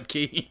 Francis Scott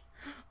Key."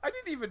 I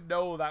didn't even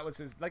know that was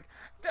his. Like,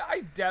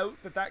 I doubt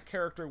that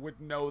character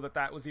would know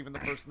that was even the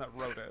person that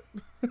wrote it.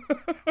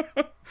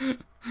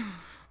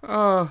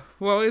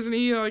 Well, isn't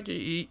he like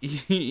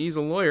he's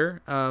a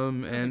lawyer?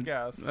 And I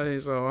guess.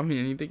 So I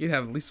mean, you think he'd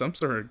have at least some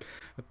sort of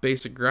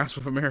basic grasp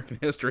of American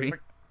history.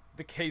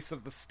 The case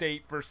of the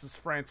state versus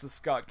Francis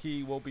Scott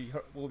Key will be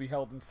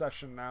held in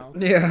session now.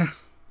 Yeah.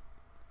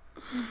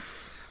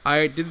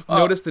 I did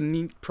notice the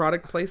neat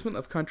product placement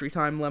of Country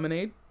Time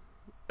lemonade.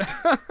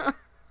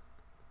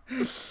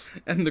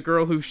 And the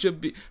girl who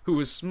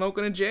was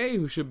smoking a J,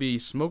 who should be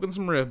smoking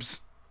some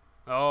ribs.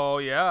 Oh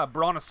yeah,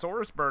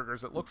 Brontosaurus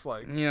burgers. It looks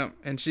like. Yeah,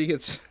 and she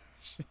gets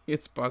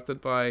busted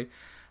by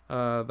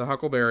the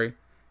Huckleberry,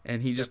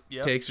 and he just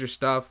takes her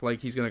stuff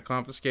like he's gonna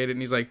confiscate it,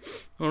 and he's like,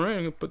 "All right,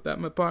 I'm gonna put that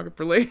in my pocket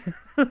for later."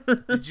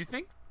 Did you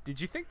think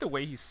the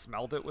way he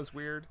smelled it was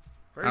weird?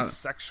 Very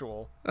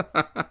sexual.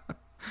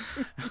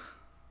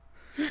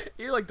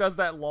 He like does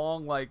that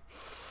long like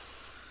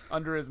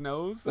under his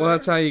nose. Well,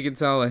 that's how you can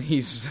tell that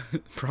he's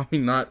probably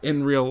not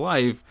in real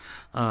life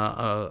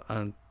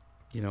a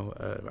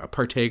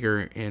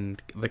partaker in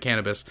the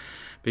cannabis,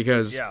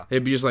 because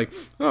it'd be just like,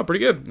 oh,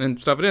 pretty good,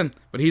 and stuff it in.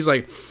 But he's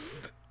like,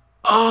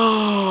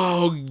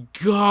 oh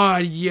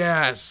God,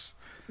 yes.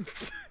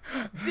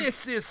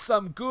 This is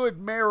some good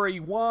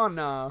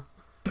marijuana.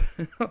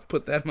 I'll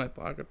put that in my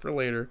pocket for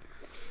later.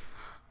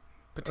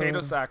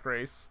 Potato sack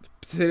race.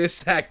 Potato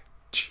sack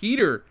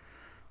cheater.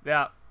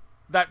 Yeah.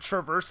 That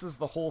traverses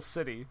the whole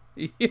city.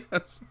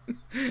 Yes.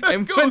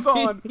 And goes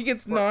on. He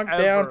gets knocked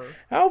down.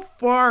 How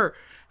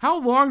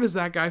long does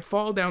that guy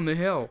fall down the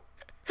hill?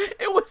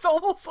 It was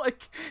almost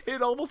like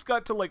it almost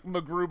got to like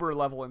MacGruber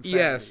level insanity.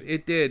 Yes,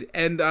 it did.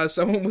 And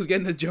someone was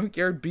getting a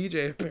junkyard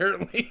BJ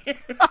apparently.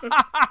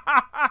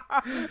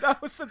 That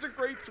was such a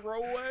great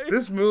throwaway.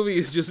 This movie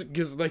is just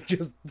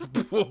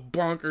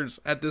bonkers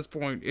at this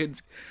point.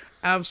 It's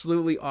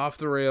absolutely off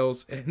the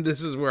rails, and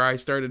this is where I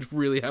started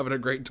really having a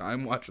great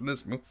time watching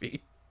this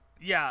movie.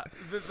 Yeah,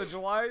 once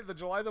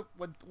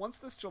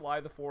this July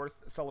the 4th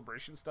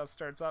celebration stuff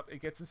starts up, it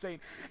gets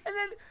insane. And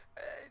then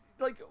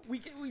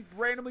we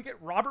randomly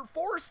get Robert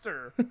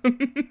Forster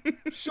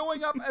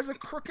showing up as a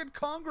crooked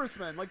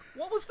congressman. Like,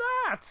 what was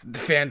that?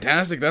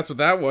 Fantastic. That's what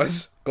that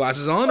was.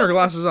 Glasses on or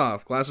glasses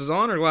off? Glasses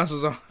on or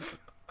glasses off?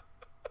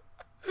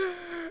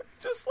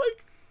 Just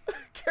like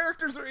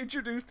characters are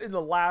introduced in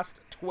the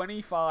last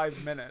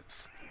 25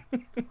 minutes.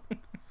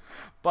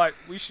 But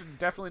we should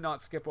definitely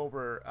not skip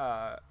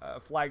over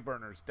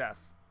Flagburner's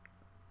death.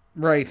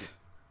 Right.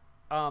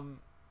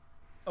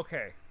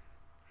 Okay.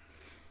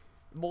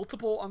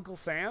 Multiple Uncle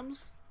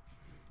Sams?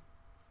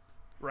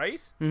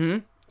 Right? Mm-hmm.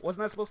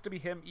 Wasn't that supposed to be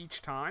him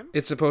each time?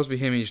 It's supposed to be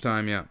him each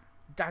time, yeah.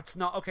 That's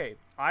not... Okay,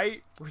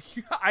 I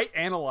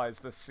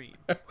analyzed this scene.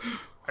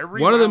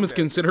 One of them is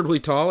considerably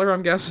taller,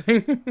 I'm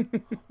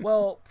guessing.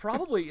 Well,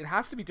 probably it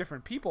has to be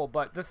different people,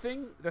 but the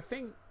thing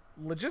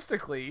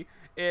logistically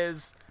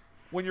is...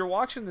 When you're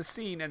watching the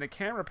scene and the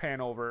camera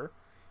pan over,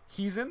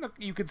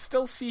 you could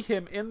still see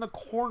him in the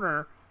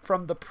corner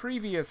from the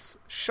previous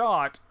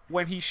shot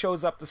when he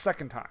shows up the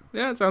second time.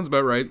 Yeah, it sounds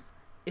about right.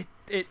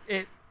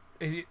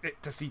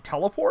 Does he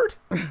teleport?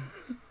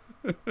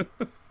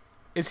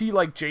 Is he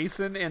like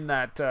Jason in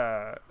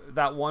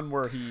that one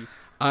where he?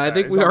 I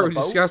think we already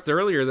discussed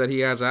earlier that he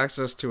has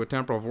access to a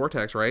temporal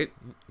vortex, right?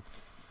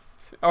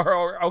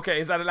 Or okay,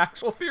 is that an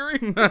actual theory?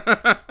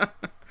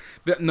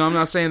 No, I'm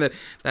not saying that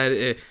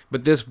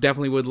but this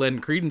definitely would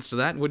lend credence to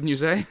that, wouldn't you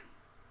say?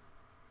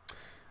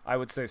 I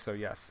would say so,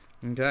 yes.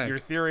 Okay. Your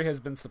theory has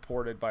been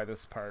supported by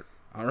this part.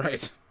 All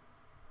right.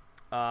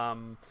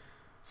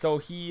 So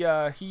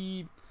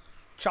he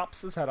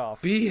chops his head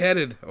off.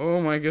 Beheaded. Oh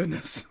my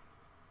goodness.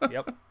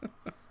 Yep.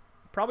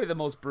 Probably the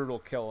most brutal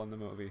kill in the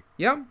movie.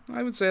 Yep,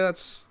 I would say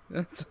that's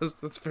a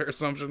fair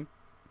assumption.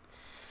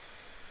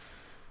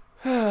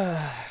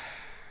 I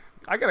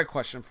got a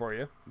question for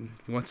you.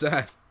 What's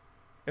that?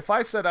 If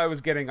I said I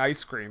was getting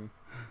ice cream,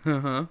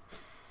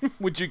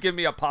 would you give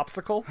me a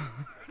popsicle?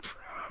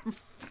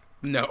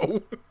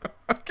 No.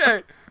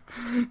 Okay.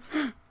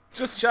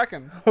 Just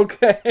checking.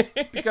 Okay.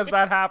 Because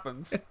that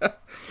happens.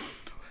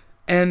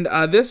 And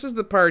this is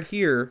the part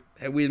here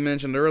that we had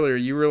mentioned earlier.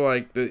 You were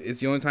like, it's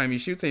the only time he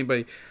shoots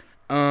anybody.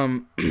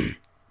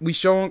 We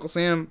show Uncle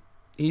Sam.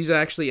 He's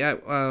actually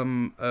at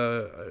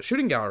a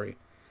shooting gallery.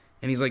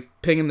 And he's like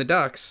pinging the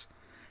ducks.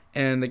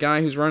 And the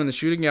guy who's running the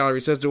shooting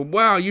gallery says to him,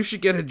 "Wow, you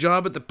should get a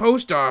job at the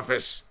post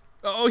office."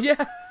 Oh,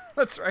 yeah.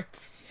 That's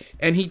right.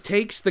 And he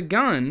takes the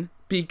gun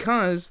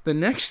because the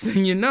next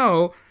thing you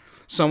know,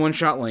 someone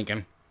shot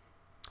Lincoln.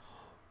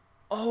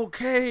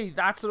 Okay,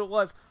 that's what it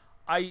was.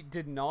 I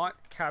did not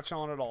catch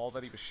on at all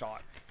that he was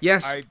shot.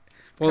 Yes.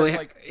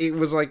 It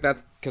was like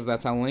that's because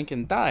that's how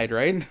Lincoln died,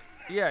 right?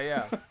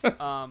 Yeah.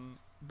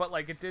 But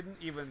like it didn't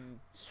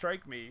even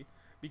strike me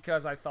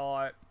because I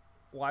thought,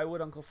 why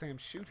would Uncle Sam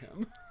shoot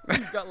him?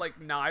 He's got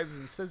like knives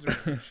and scissors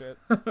and shit.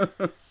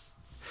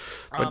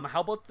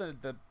 How about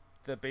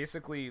the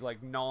basically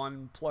like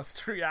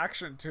non-plus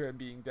reaction to him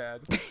being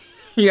dead?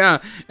 Yeah,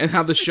 and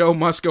how the show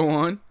must go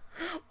on.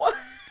 What?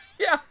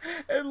 Yeah,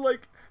 and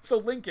like so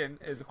Lincoln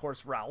is of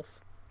course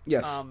Ralph.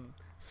 Yes.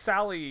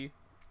 Sally,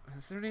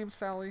 is her name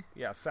Sally?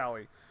 Yeah,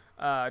 Sally.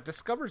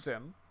 Discovers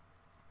him,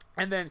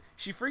 and then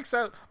she freaks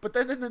out. But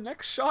then in the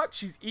next shot,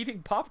 she's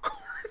eating popcorn.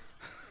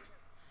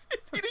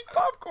 She's eating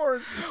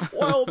popcorn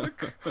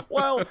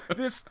while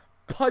this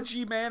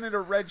pudgy man in a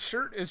red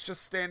shirt is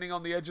just standing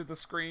on the edge of the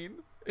screen.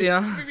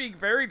 Yeah, it's being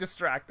very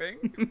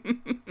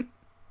distracting.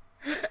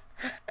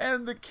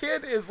 And the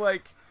kid is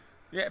like,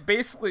 yeah,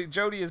 basically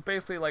Jody is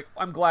basically like,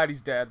 I'm glad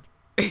he's dead.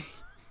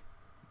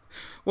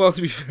 Well,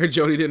 to be fair,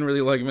 Jody didn't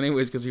really like him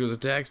anyways because he was a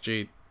tax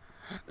cheat.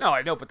 No,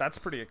 I know, but that's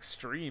pretty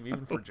extreme,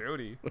 even for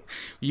Jody.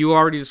 You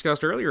already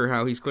discussed earlier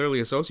how he's clearly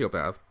a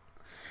sociopath.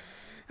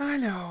 I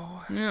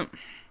know. Yeah.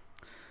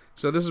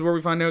 So this is where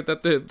we find out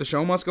that the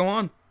show must go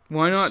on.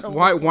 Why not? Show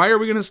Why are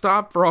we going to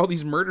stop for all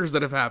these murders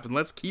that have happened?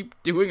 Let's keep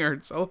doing our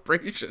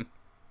celebration.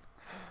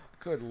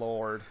 Good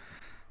Lord.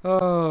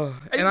 Oh,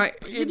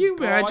 can you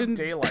imagine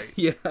daylight?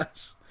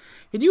 Yes.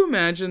 Can you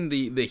imagine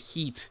the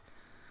heat,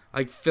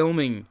 like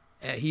filming?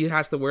 He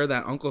has to wear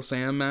that Uncle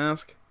Sam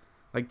mask,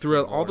 like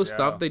throughout all the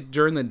stuff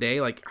during the day.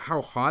 Like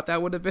how hot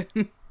that would have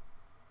been.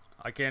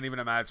 I can't even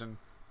imagine.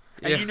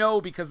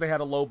 And because they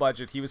had a low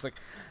budget, he was like,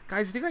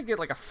 "Guys, you think I can get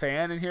like a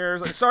fan in here?"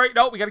 Like, sorry,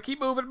 no, we got to keep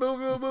moving,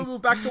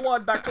 move, back to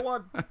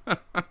one.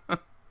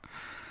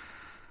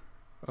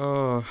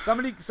 Oh,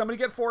 somebody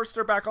get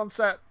Forrester back on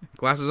set.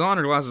 Glasses on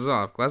or glasses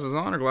off? Glasses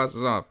on or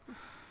glasses off?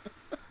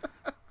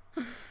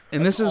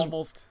 And this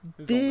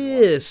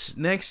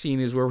next scene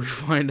is where we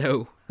find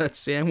out that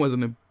Sam was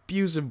an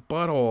abusive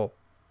butthole.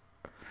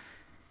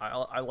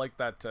 I like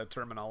that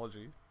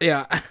terminology.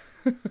 Yeah.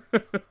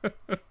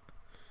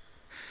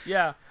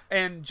 Yeah,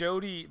 and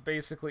Jody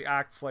basically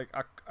acts like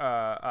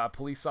a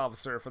police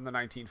officer from the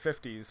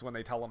 1950s when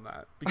they tell him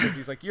that, because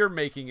he's like, "You're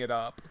making it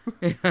up."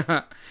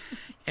 Yeah.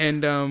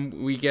 And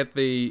we get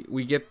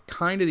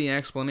kind of the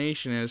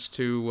explanation as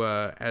to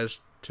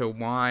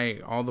why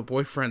all the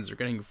boyfriends are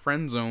getting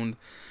friend zoned,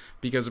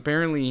 because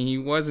apparently he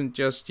wasn't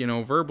just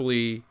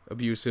verbally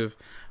abusive,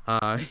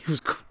 he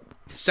was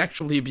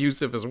sexually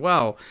abusive as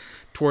well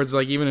towards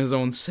like even his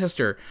own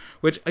sister,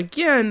 which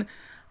again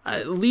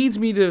leads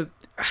me to,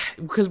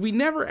 because we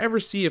never ever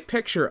see a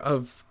picture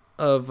of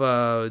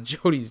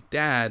Jody's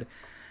dad,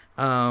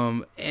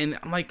 and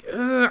I'm like,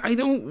 I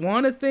don't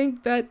want to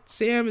think that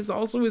Sam is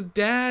also his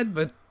dad,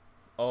 but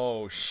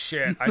oh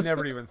shit, I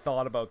never even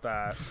thought about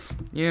that.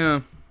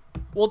 Yeah.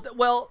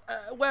 Well,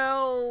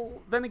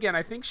 then again,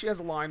 I think she has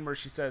a line where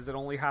she says it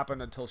only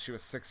happened until she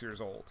was 6 years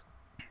old.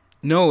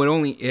 No, it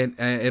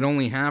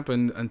only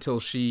happened until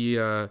she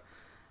that's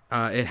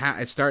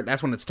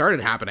when it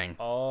started happening.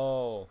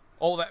 Oh,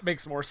 that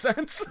makes more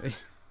sense.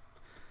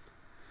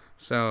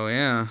 So,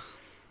 yeah.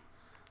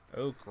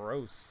 Oh,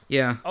 gross.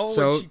 Yeah. Oh,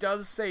 so, and she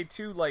does say,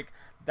 too, like,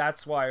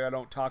 that's why I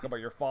don't talk about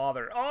your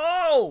father.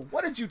 Oh,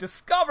 what did you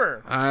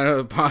discover?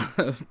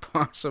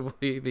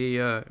 Possibly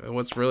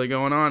what's really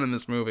going on in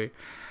this movie.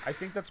 I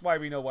think that's why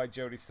we know why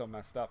Jody's so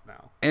messed up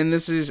now. And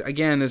this is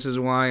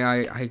why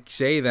I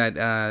say that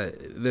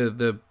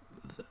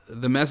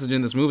the message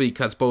in this movie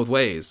cuts both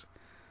ways.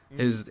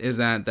 Is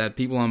that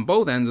people on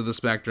both ends of the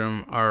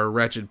spectrum are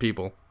wretched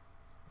people.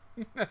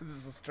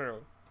 This is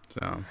true.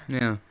 So,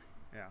 yeah.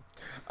 Yeah.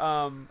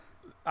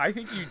 I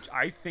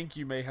think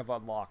you may have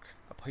unlocked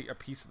a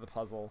piece of the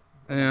puzzle.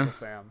 Yeah. Uncle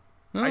Sam.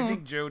 Oh. I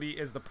think Jody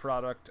is the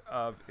product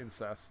of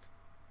incest.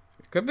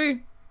 Could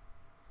be.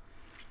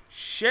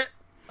 Shit.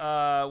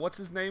 What's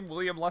his name?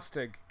 William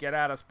Lustig. Get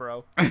at us,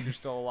 bro. If you're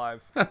still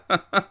alive. I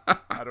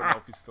don't know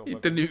if he's still living.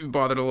 You didn't even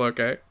bother to look,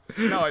 eh?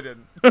 No, I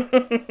didn't.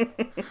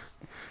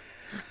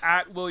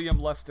 At William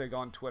Lustig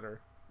on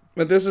Twitter.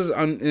 But this is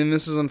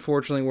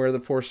unfortunately where the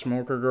poor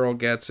smoker girl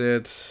gets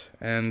it,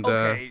 and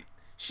okay,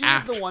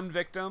 she's the one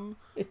victim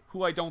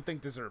who I don't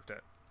think deserved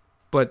it.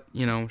 But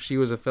she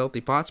was a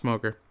filthy pot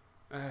smoker.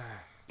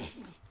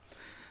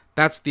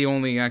 That's the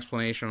only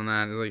explanation on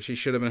that. Like, she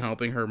should have been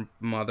helping her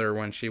mother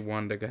when she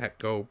wanted to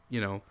go,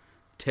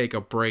 take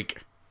a break.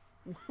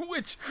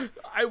 Which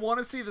I want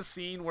to see the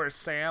scene where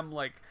Sam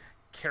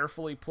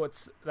carefully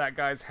puts that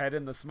guy's head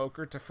in the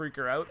smoker to freak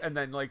her out, and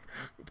then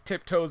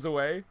tiptoes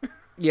away.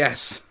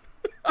 Yes.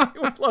 I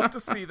would love to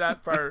see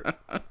that part.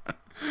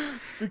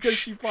 Because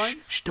she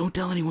finds... Shh, don't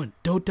tell anyone.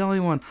 Don't tell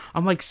anyone.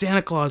 I'm like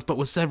Santa Claus, but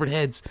with severed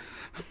heads.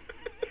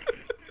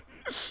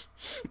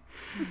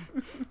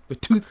 The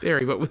Tooth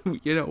Fairy, but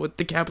with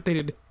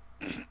decapitated...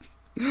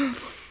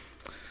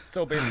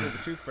 So basically the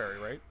Tooth Fairy,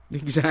 right?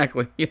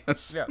 Exactly,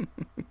 yes. Yeah.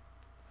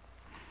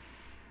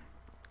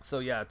 So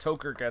yeah,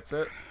 Toker gets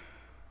it.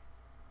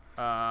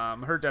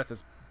 Her death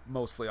is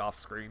mostly off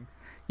screen.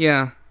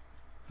 Yeah.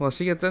 Well,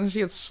 doesn't she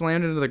get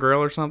slammed into the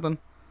grill or something?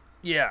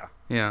 Yeah.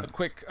 Yeah.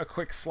 A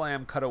quick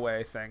slam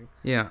cutaway thing.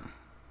 Yeah.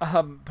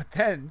 But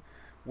then,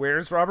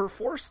 where's Robert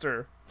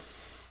Forster?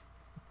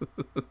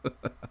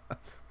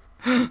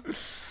 He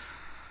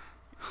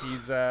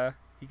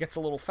gets a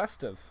little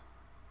festive.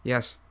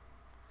 Yes.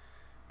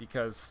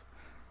 Because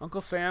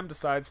Uncle Sam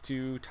decides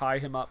to tie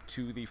him up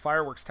to the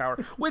fireworks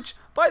tower, which,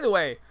 by the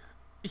way,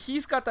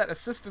 he's got that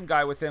assistant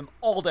guy with him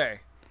all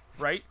day,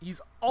 right?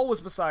 He's always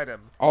beside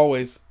him.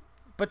 Always.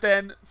 But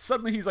then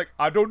suddenly he's like,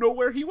 I don't know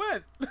where he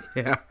went.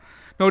 Yeah.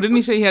 No, didn't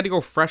he say he had to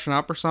go freshen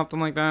up or something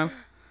like that?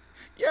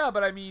 Yeah,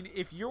 but I mean,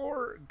 if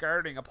you're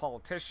guarding a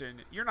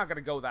politician, you're not going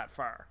to go that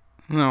far.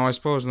 No, I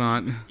suppose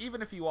not.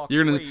 Even if he walks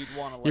away, you'd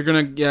want to...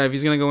 if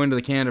he's going to go into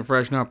the can to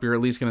freshen up, you're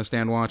at least going to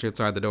stand watch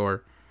outside the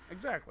door.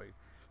 Exactly.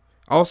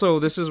 Also,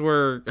 this is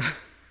where...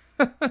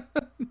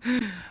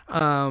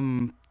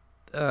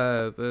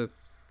 the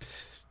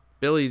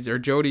Billy's or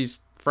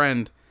Jody's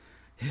friend,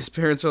 his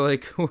parents are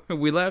like,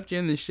 "We left you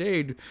in the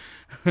shade.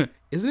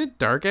 Isn't it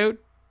dark out?"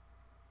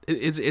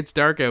 It's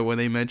dark out when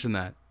they mention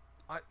that.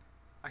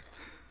 I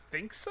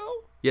think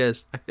so.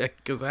 Yes,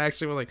 because I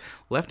actually was like,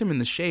 left him in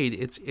the shade.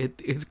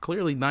 It's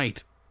clearly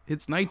night.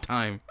 It's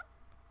nighttime.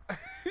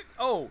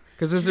 Oh,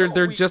 because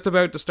they're just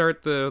about to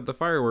start the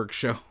fireworks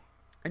show.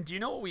 And do you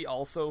know what we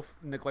also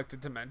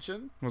neglected to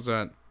mention? What's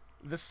that?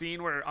 The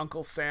scene where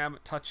Uncle Sam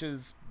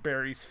touches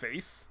Barry's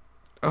face.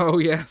 Oh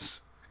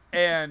yes.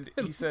 And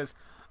he says,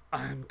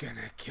 "I'm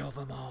gonna kill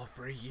them all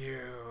for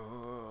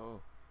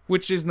you."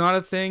 Which is not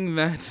a thing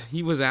that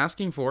he was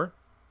asking for.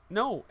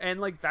 No,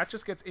 and like that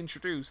just gets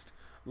introduced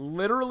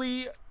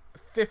literally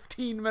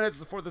 15 minutes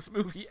before this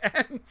movie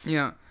ends.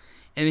 Yeah,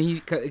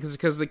 and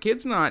because the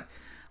kid's not,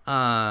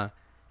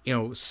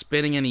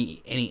 spitting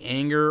any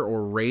anger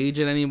or rage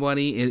at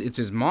anybody. It's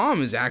his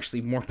mom is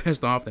actually more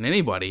pissed off than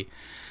anybody.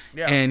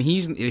 Yeah. And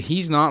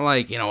he's not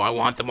like, I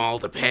want them all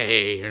to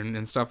pay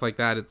and stuff like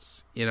that.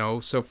 It's,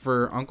 so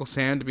for Uncle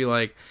Sam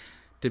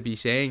to be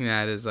saying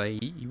that is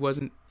like, you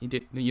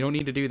don't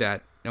need to do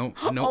that. No.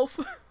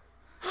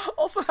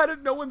 Also, how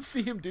did no one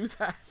see him do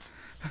that?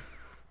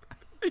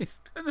 He's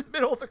in the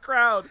middle of the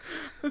crowd.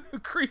 The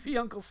creepy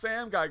Uncle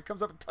Sam guy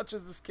comes up and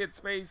touches this kid's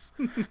face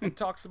and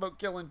talks about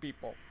killing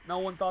people. No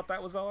one thought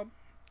that was odd?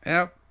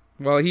 Yeah.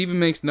 Well, he even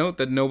makes note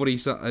that nobody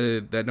saw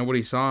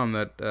him,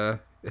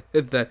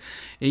 that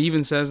he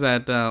even says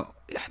that I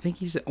think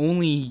he said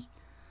only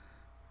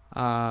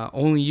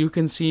you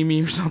can see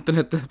me or something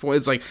at that point.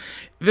 It's like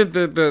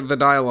the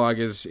dialogue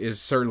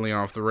is certainly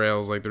off the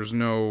rails. Like there's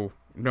no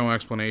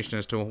explanation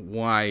as to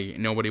why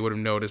nobody would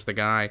have noticed the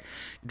guy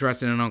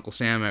dressed in an Uncle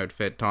Sam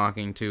outfit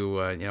talking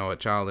to a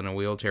child in a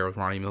wheelchair with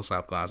Ronnie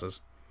Millsap glasses.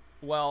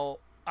 Well,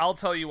 I'll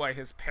tell you why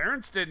his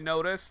parents didn't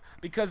notice,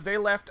 because they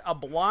left a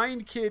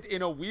blind kid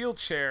in a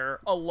wheelchair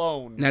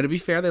alone. Now, to be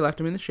fair, they left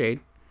him in the shade.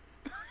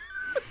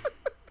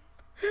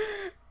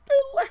 They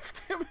left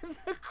him in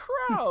the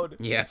crowd.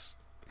 Yes.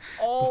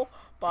 All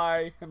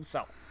by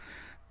himself.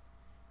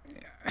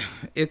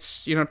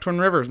 It's, Twin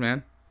Rivers,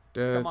 man.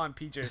 Come on,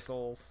 PJ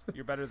Souls.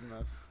 You're better than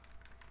this.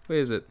 What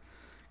is it?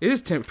 It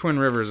is Twin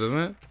Rivers, isn't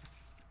it?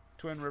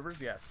 Twin Rivers,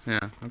 yes.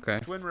 Yeah, okay.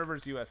 Twin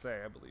Rivers,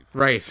 USA, I believe.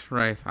 Right.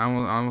 I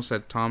almost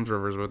said Tom's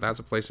Rivers, but that's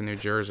a place in New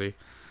Jersey.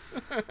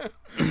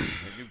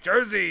 New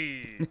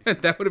Jersey!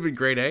 That would have been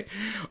great, eh?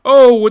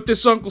 Oh, with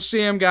this Uncle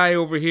Sam guy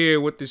over here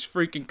with this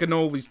freaking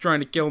cannolis trying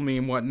to kill me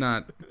and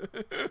whatnot.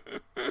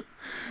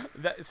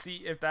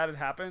 If that had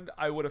happened,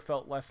 I would have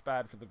felt less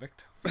bad for the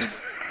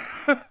victims.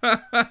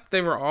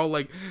 They were all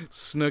like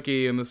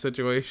Snooki in the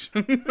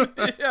situation.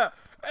 Yeah.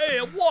 Hey,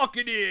 I'm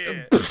walking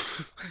in.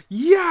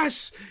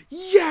 Yes,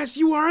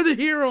 you are the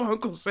hero,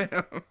 Uncle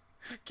Sam.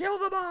 Kill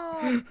them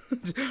all.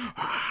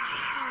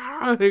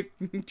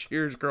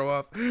 Cheers, grow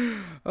up.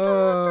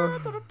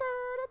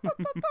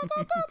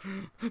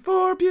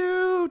 For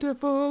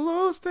beautiful,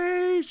 oh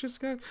spacious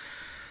God.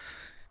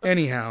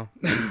 Anyhow.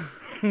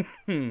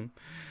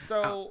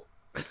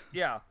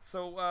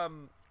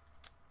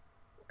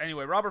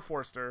 Anyway, Robert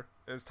Forster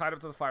is tied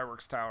up to the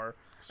fireworks tower.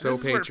 So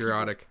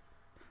patriotic.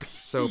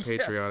 So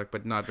patriotic, yes.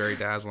 But not very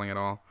dazzling at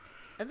all.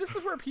 And this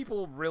is where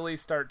people really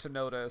start to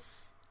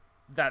notice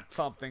that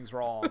something's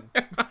wrong.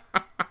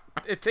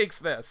 It takes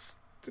this.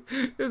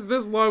 It's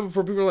this long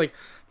before people are like,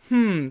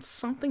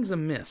 something's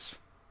amiss.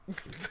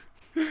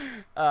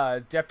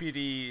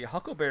 Deputy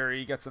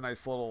Huckleberry gets a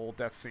nice little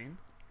death scene.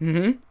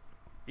 Mm-hmm.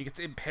 He gets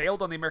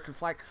impaled on the American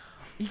flag.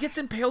 He gets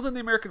impaled on the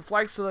American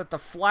flag so that the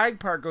flag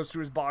part goes through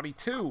his body,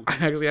 too. I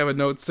actually have a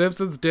note.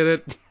 Simpsons did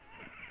it.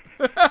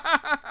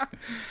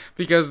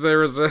 Because there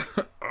was a...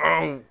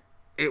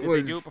 Did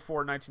they do it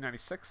before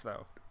 1996,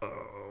 though?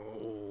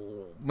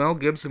 Mel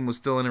Gibson was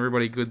still in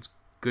everybody good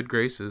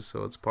graces,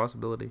 so it's a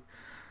possibility.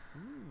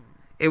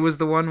 It was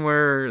the one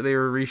where they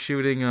were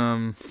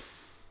reshooting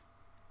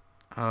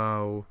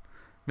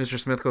Mr.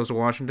 Smith Goes to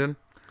Washington.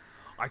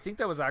 I think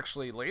that was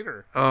actually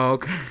later. Oh,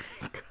 okay.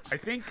 I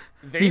think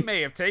they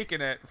may have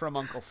taken it from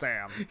Uncle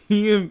Sam.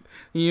 He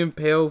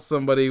impales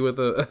somebody with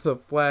a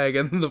flag,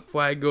 and the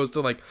flag goes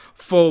to like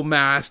full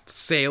mast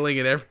sailing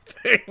and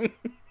everything.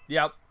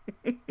 Yep.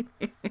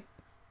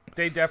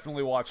 They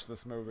definitely watched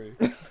this movie.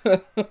 They're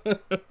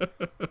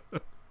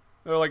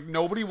like,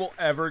 nobody will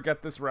ever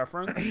get this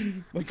reference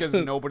because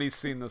nobody's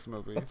seen this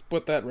movie. Let's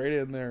put that right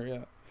in there,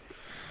 yeah.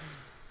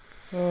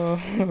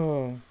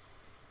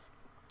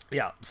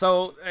 Yeah,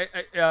 so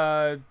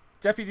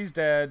Deputy's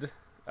dead,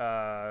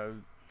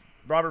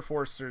 Robert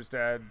Forster's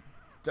dead,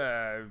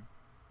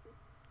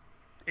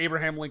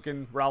 Abraham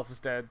Lincoln, Ralph is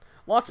dead.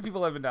 Lots of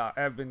people have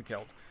been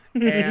killed.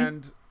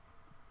 And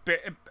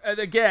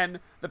again,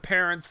 the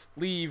parents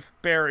leave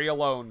Barry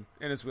alone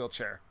in his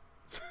wheelchair.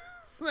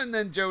 And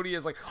then Jody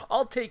is like,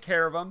 I'll take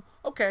care of him.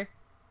 Okay.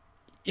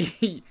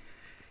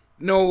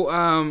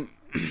 No,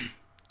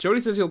 Jody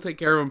says he'll take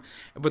care of him,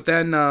 but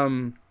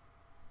then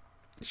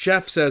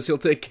Chef says he'll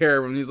take care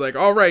of him. He's like,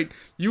 all right,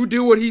 you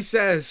do what he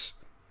says.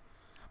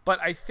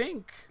 But I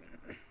think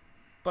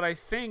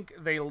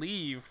they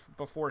leave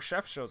before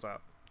Chef shows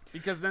up.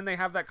 Because then they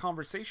have that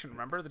conversation,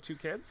 remember? The two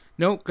kids?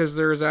 No, because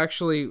there's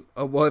actually...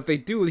 well, if they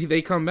do,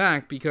 they come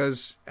back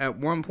because at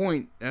one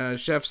point,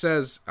 Chef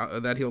says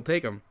that he'll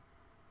take them.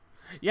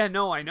 Yeah,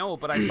 no, I know,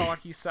 but I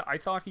thought he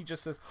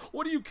just says,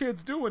 "What are you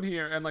kids doing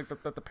here?" And like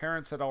that the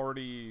parents had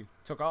already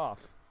took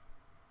off.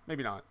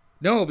 Maybe not.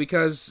 No,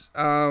 because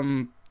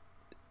again,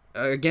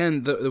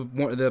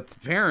 the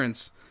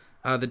parents,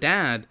 the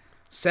dad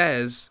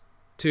says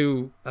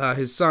to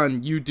his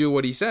son, "You do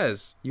what he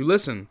says. You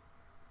listen."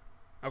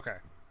 Okay.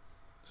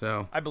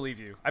 So I believe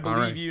you. I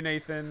believe you,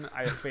 Nathan.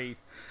 I have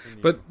faith in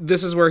you. But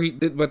this is where he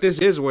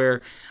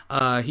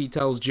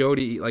tells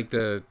Jody, like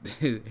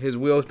his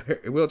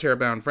wheelchair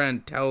bound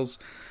friend tells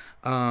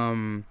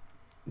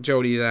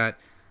Jody that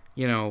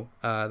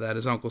that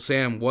his Uncle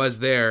Sam was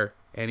there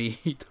and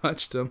he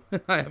touched him.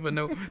 I have a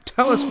note.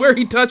 Tell us where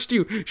he touched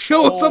you.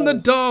 Show us on the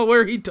doll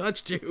where he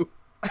touched you.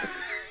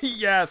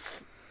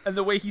 Yes, and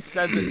the way he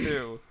says it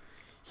too.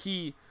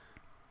 He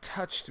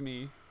touched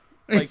me.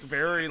 Like,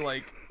 very,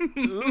 like,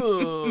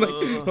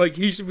 like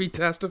he should be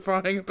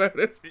testifying about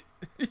it.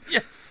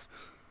 Yes.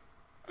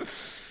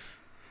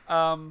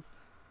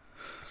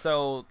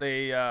 So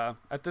they,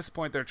 at this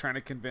point, they're trying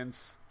to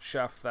convince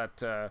Chef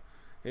that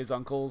his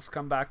uncle's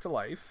come back to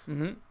life.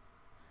 Mm-hmm.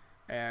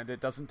 And it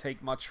doesn't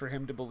take much for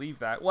him to believe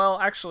that. Well,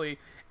 actually,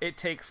 it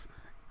takes...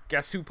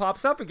 Guess who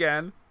pops up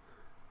again?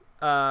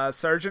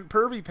 Sergeant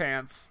Pervy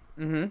Pants.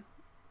 Mm-hmm.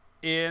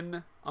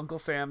 In Uncle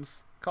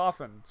Sam's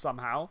coffin,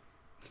 somehow.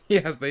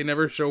 Yes, they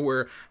never show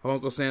where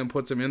Uncle Sam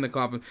puts him in the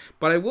coffin.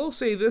 But I will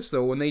say this,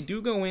 though. When they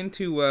do go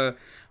into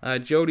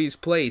Jody's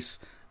place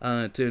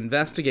to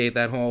investigate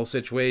that whole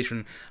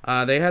situation,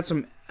 they had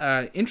some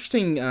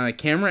interesting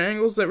camera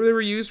angles that really were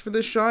used for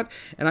this shot.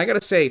 And I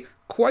gotta say,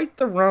 quite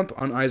the rump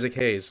on Isaac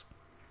Hayes.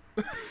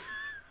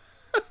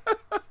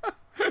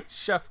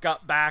 Chef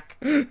got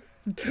back.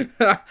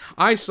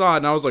 I saw it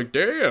and I was like,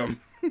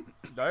 damn.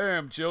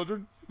 Damn,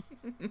 children.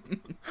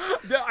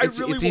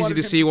 It's easy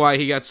to see why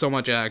he got so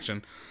much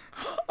action.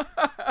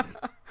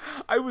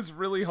 I was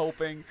really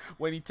hoping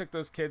when he took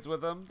those kids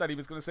with him that he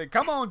was going to say,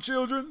 "Come on,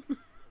 children."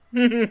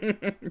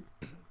 That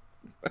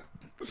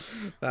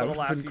would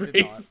have been great.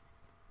 Did not.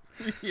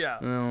 Yeah.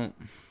 Well.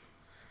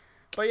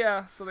 But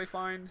yeah, so they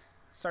find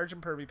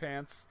Sergeant Pervy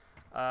Pants.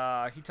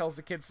 He tells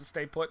the kids to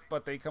stay put,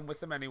 but they come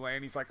with him anyway,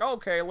 and he's like,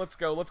 "Okay, let's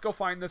go. Let's go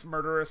find this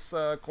murderous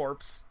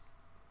corpse."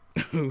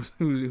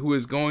 Who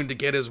is going to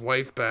get his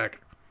wife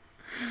back?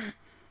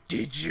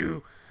 Did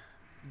you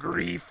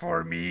grieve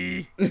for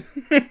me,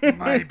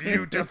 my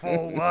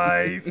beautiful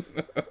wife?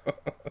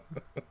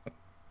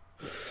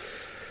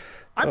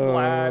 I'm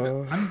glad.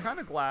 I'm kind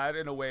of glad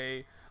in a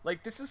way.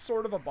 Like, this is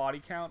sort of a body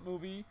count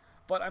movie,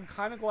 but I'm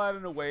kind of glad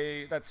in a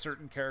way that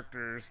certain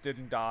characters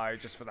didn't die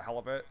just for the hell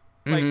of it.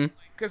 Like,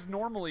 because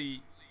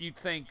normally you'd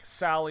think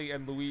Sally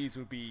and Louise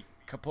would be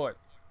kaput.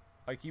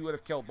 Like, he would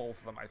have killed both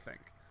of them, I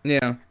think.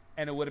 Yeah.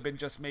 And it would have been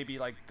just maybe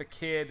like the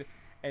kid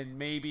and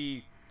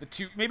maybe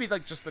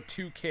like just the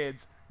two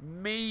kids,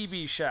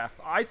 maybe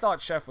Chef. I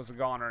thought Chef was a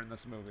goner in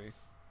this movie.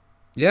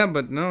 Yeah,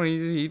 but no,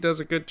 he does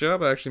a good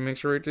job. Actually,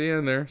 makes it right to the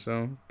end there.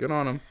 So good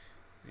on him.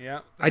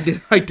 Yeah, I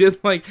did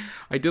like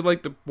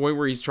the point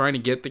where he's trying to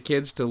get the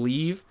kids to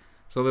leave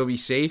so they'll be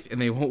safe and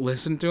they won't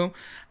listen to him.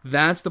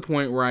 That's the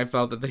point where I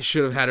felt that they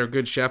should have had a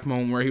good Chef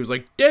moment where he was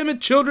like, "Damn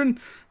it, children!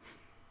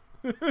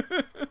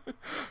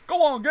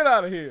 Go on, get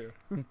out of here!"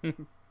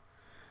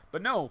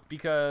 But no,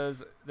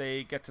 because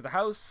they get to the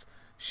house,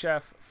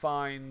 Chef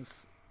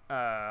finds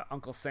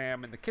Uncle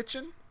Sam in the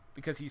kitchen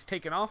because he's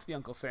taken off the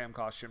Uncle Sam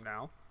costume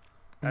now.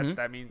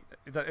 I mean,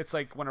 it's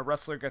like when a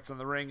wrestler gets in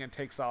the ring and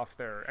takes off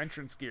their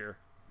entrance gear,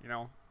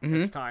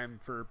 it's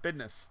time for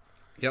business.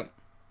 Yep.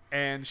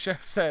 And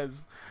Chef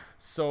says,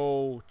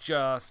 "So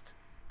just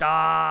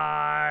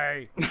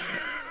die."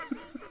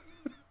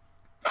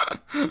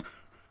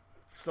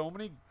 So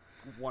many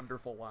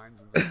wonderful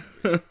lines in this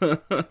movie.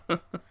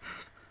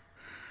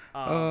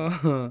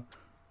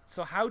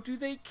 So how do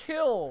they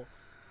kill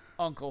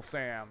Uncle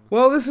Sam?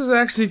 Well, this is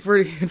actually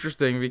pretty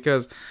interesting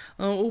because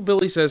old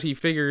Billy says he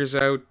figures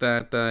out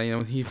that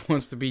he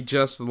wants to be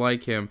just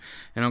like him,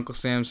 and Uncle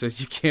Sam says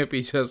you can't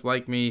be just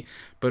like me,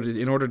 but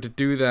in order to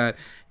do that,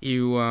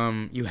 you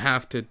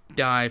have to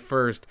die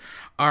first.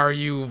 Are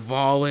you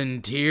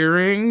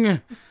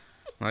volunteering?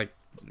 like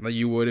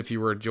you would if you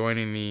were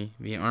joining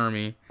the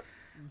army.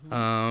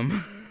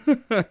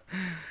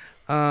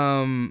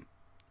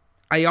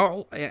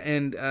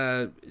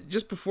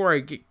 Just before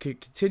I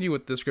continue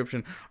with the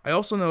description, I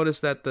also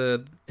noticed that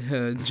the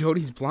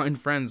Jody's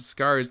blind friend's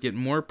scars get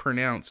more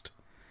pronounced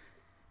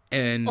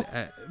and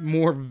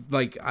more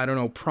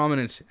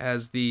prominent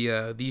as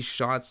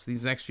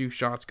these next few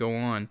shots go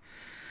on.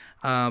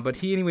 But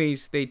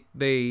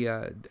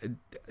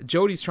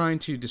Jody's trying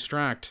to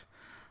distract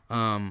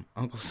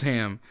Uncle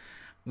Sam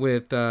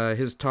with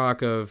his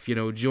talk of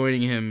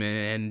joining him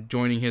and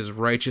joining his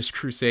righteous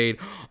crusade.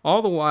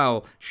 All the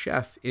while,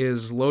 Chef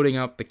is loading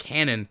up the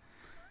cannon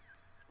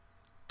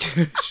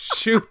to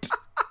shoot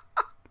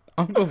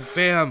Uncle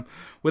Sam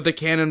with a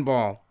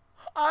cannonball.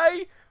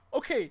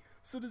 Okay,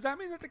 So does that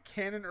mean that the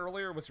cannon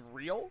earlier was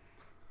real?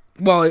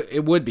 Well,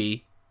 it would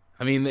be.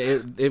 I mean,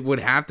 it would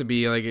have to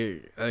be like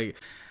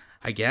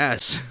I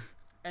guess.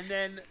 And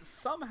then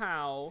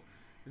somehow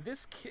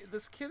this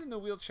kid in the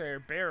wheelchair,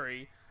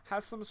 Barry,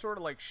 has some sort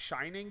of like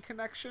Shining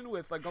connection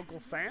with like Uncle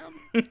Sam.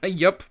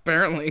 Yep,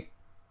 apparently.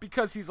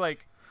 Because he's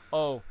like,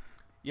 oh,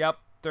 yep,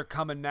 they're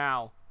coming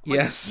now. Like,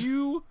 Yes.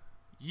 You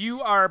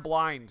are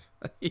blind.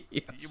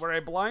 Yes. You are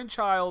a blind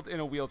child in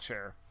a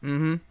wheelchair.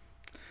 Mm-hmm.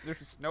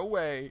 There's no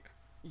way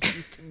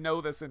you can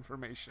know this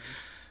information.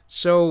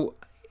 So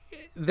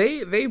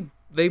they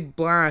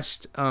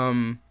blast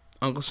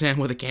Uncle Sam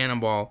with a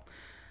cannonball.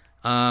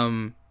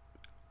 At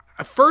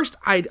first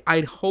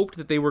I'd hoped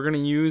that they were going to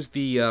use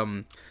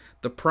the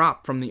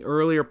prop from the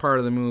earlier part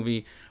of the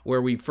movie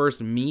where we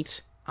first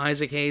meet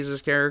Isaac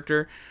Hayes'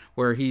 character,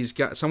 where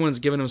someone's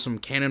given him some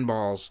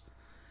cannonballs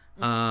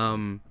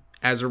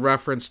as a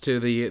reference to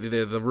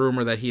the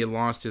rumor that he had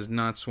lost his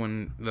nuts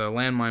when the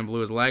landmine blew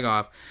his leg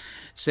off,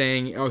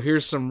 saying, "Oh,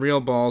 here's some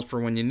real balls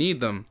for when you need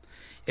them."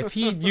 If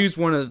he had used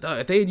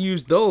if they had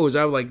used those,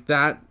 I would like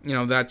that. You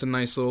know, that's a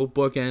nice little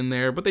bookend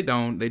there. But they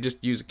don't. They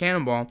just use a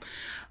cannonball,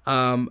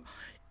 and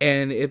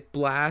it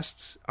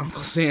blasts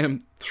Uncle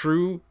Sam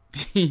through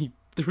the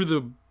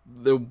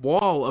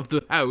wall of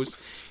the house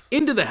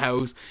into the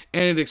house,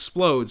 and it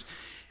explodes.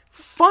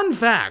 Fun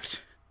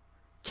fact: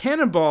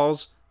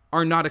 cannonballs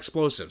are not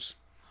explosives.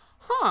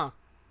 Huh?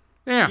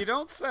 Yeah, You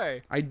don't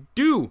say. I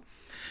do.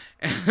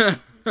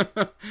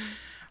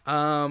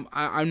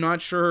 I'm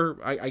not sure.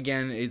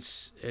 Again,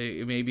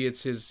 maybe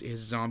it's his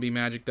zombie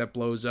magic that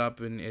blows up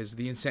and is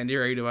the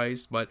incendiary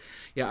device. But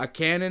yeah, a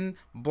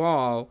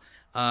cannonball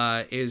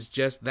is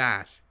just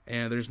that,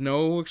 and there's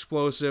no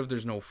explosive.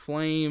 There's no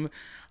flame.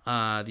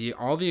 All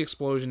the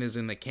explosion is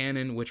in the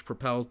cannon, which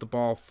propels the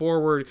ball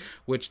forward,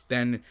 which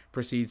then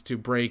proceeds to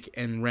break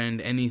and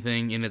rend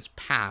anything in its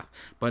path.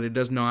 But it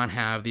does not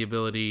have the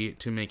ability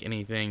to make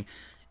anything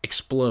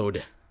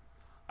explode.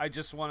 I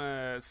just want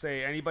to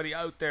say, anybody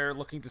out there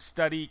looking to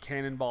study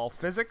cannonball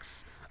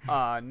physics,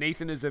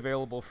 Nathan is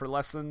available for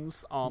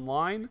lessons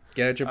online.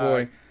 Get it, your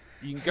boy.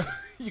 You can go.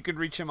 You can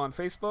reach him on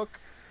Facebook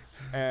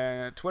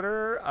and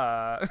Twitter.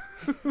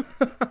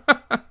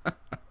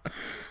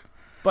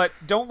 But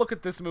don't look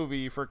at this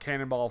movie for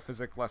cannonball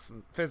physics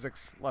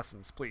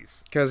lessons,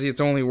 please. Because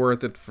it's only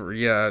worth it for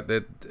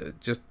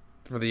just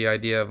for the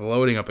idea of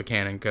loading up a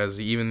cannon. Because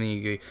even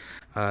the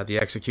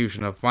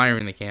execution of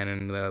firing the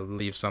cannon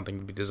leaves something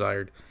to be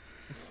desired.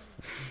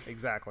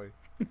 Exactly.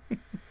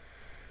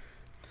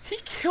 He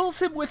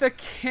kills him with a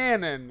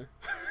cannon.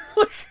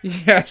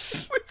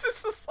 Yes. Which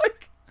is just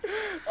like,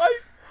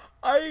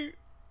 I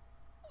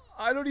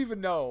don't even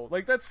know.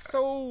 Like, that's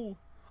so.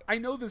 I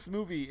know this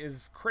movie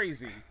is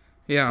crazy.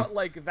 Yeah. But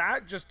like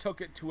that just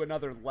took it to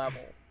another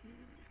level.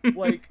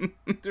 Like,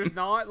 there's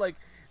not like.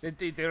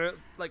 They're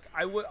like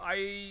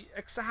I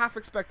half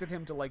expected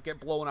him to like get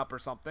blown up or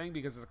something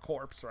because it's a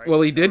corpse, right? Well,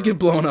 he did get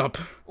blown up.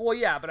 Well,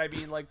 yeah, but I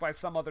mean like by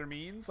some other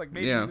means, like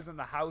maybe he was in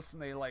the house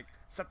and they like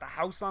set the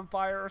house on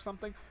fire or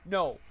something.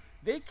 No,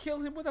 they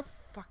kill him with a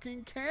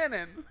fucking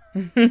cannon.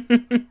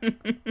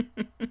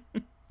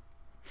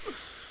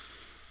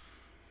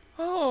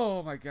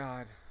 Oh my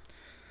god!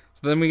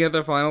 So then we get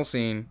the final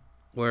scene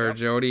where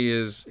Jody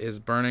is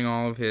burning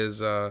all of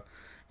his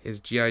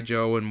G.I.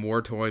 Joe and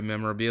War Toy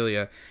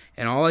memorabilia.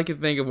 And all I could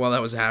think of while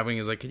that was happening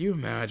is like, can you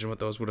imagine what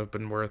those would have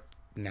been worth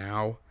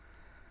now?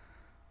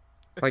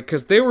 Like,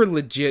 because they were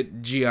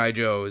legit G.I.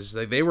 Joes.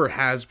 Like, they were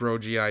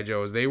Hasbro G.I.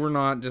 Joes. They were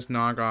not just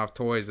knockoff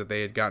toys that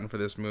they had gotten for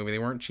this movie. They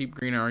weren't cheap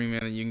Green Army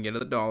Men that you can get at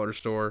the dollar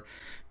store.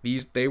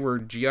 They were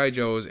G.I.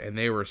 Joes, and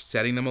they were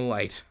setting them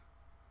alight.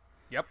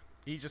 Yep.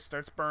 He just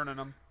starts burning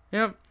them.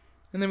 Yep.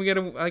 And then we get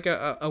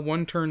a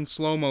one-turn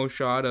slow-mo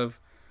shot of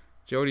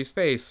Jody's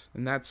face,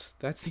 and that's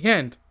the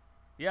end.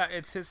 Yeah,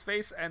 it's his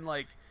face, and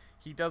like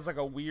he does like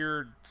a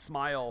weird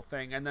smile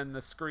thing, and then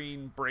the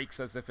screen breaks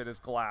as if it is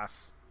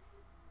glass.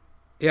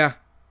 Yeah.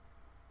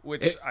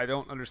 Which I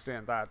don't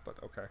understand that, but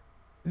okay.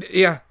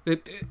 Yeah,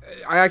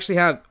 I actually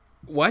have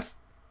what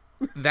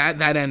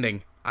that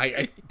ending.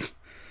 I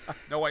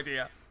no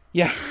idea.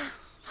 Yeah,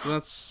 so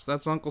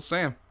that's Uncle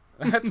Sam.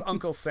 That's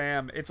Uncle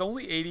Sam. It's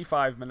only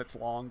 85 minutes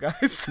long,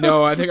 guys. So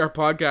no, I think our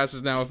podcast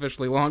is now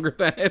officially longer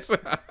than it.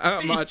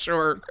 I'm not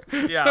sure.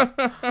 Yeah,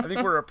 I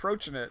think we're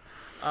approaching it.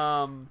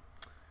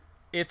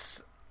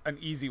 It's an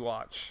easy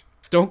watch.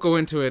 Don't go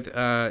into it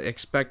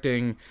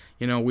expecting,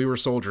 We Were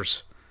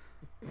Soldiers.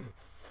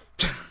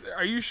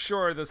 Are you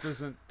sure this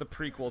isn't the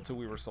prequel to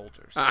We Were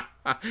Soldiers?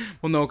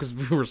 Well, no, because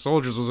We Were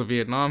Soldiers was a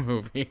Vietnam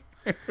movie.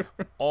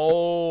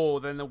 Oh,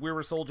 then the We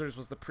Were Soldiers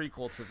was the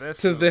prequel to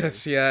this.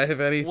 This, yeah, if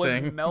anything. Was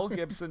Mel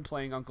Gibson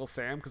playing Uncle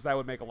Sam? Because that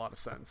would make a lot of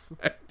sense.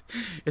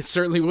 It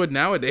certainly would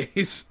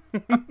nowadays. I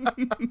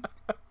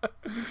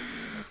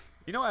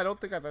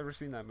don't think I've ever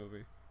seen that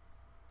movie.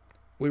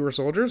 We Were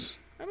Soldiers?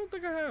 I don't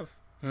think I have.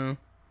 Oh.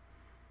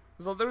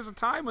 So there was a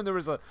time when there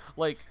was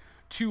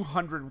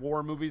 200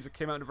 war movies that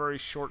came out in a very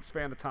short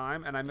span of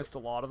time, and I missed a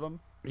lot of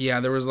them.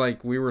 Yeah, there was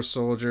We Were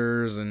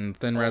Soldiers and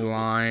Thin Red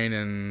Line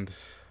and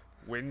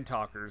Wind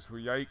Talkers.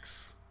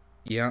 Yikes.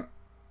 Yeah.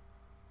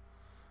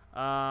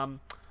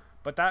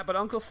 But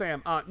Uncle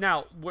Sam.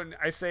 Now, when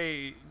we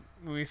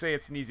say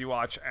it's an easy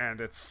watch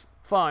and it's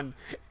fun,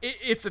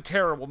 it's a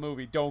terrible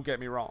movie. Don't get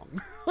me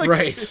wrong.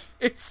 Right.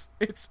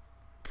 It's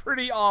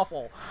pretty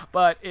awful,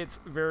 but it's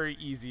very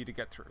easy to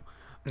get through.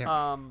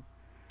 Yeah.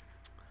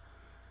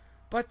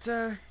 But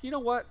you know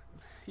what?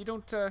 You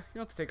don't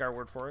have to take our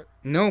word for it.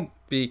 No,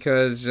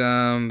 because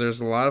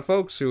there's a lot of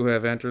folks who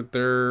have entered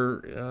their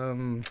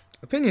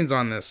opinions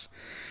on this.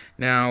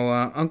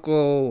 Now,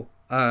 Uncle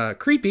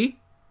Creepy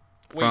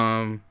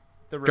from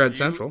Dread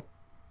Central.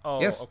 Oh,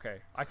 yes. Okay.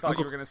 I thought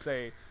you were gonna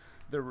say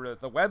the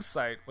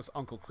website was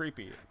Uncle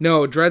Creepy.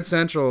 No, Dread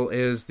Central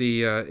is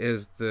the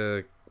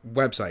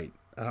website.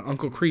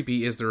 Uncle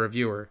Creepy is the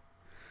reviewer.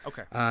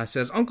 Okay.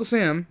 Says Uncle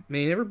Sam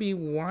may never be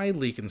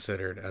widely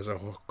considered as a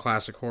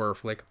classic horror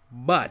flick,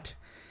 but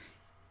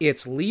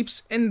it's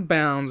leaps and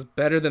bounds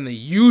better than the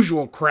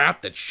usual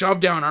crap that's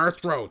shoved down our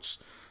throats.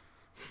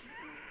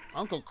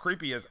 Uncle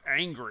Creepy is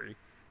angry.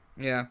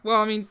 Yeah.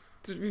 Well, I mean,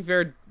 to be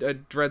fair,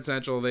 Dread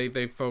Central,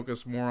 they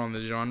focus more on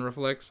the genre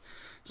flicks.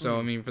 So,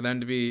 I mean, for them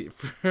to be...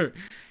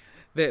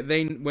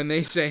 They when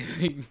they say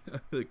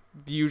the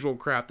usual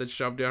crap that's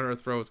shoved down our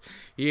throats,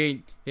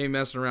 he ain't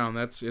messing around.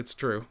 It's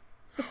true.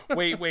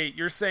 Wait,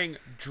 you're saying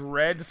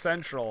Dread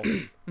Central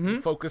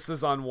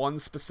focuses on one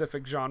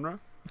specific genre?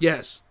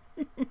 Yes.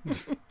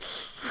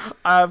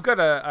 I've got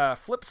a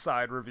flip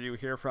side review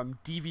here from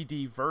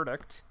DVD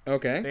Verdict.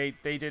 Okay.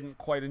 They didn't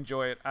quite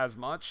enjoy it as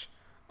much.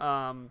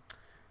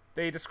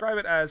 They describe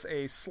it as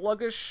a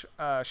sluggish,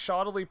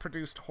 shoddily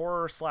produced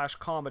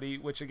horror/comedy,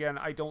 which again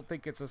I don't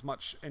think it's as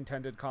much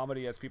intended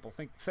comedy as people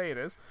say it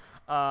is.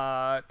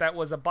 That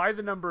was a by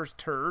the numbers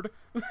turd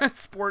that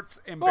sports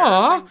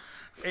embarrassing.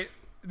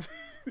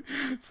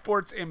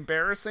 Sports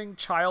embarrassing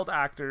child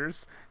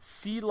actors,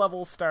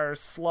 C-level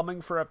stars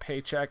slumming for a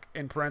paycheck,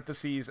 in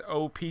parentheses,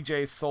 oh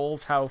PJ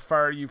Souls, how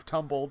far you've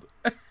tumbled,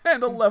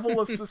 and a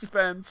level of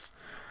suspense.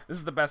 This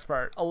is the best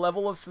part. A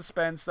level of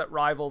suspense that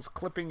rivals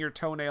clipping your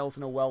toenails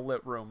in a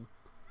well-lit room.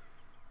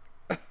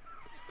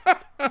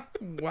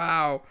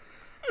 Wow.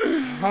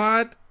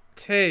 Hot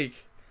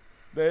take.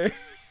 They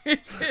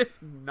did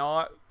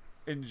not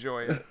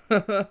enjoy it.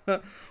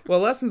 Well,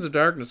 Lessons of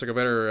Darkness took a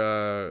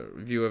better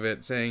view of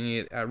it, saying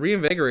it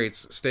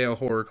reinvigorates stale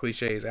horror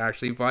cliches,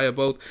 actually, via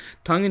both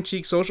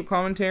tongue-in-cheek social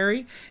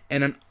commentary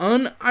and an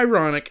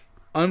unironic,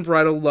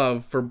 unbridled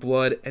love for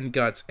blood and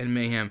guts and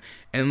mayhem.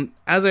 And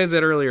as I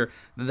said earlier,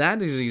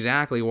 that is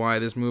exactly why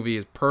this movie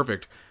is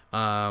perfect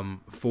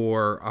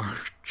for our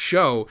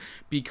show,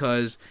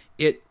 because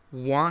it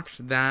walks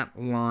that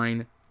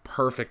line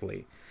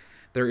perfectly.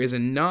 There is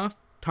enough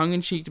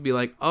tongue-in-cheek to be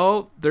like,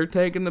 oh, they're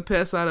taking the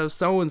piss out of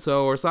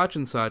so-and-so or such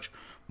and such,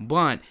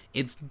 but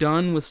it's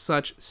done with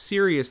such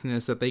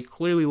seriousness that they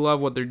clearly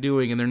love what they're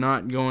doing, and they're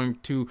not going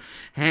to,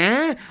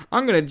 I'm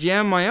gonna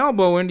jam my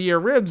elbow into your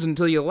ribs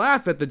until you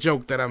laugh at the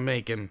joke that I'm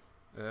making.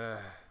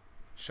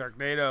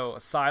 Sharknado,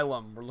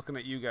 Asylum, we're looking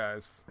at you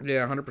guys.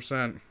 Yeah,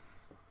 100%.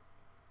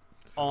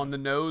 On the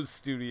Nose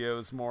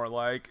Studios, more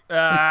like.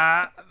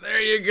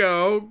 There you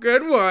go.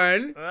 Good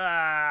one.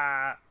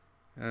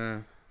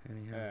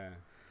 Anyhow.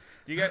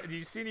 Do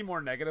you see any more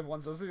negative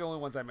ones? Those are the only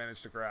ones I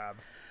managed to grab.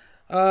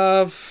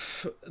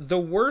 The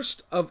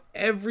worst of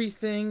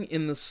everything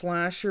in the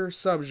slasher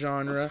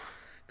subgenre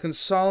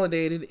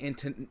consolidated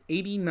into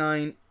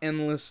 89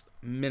 endless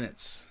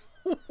minutes.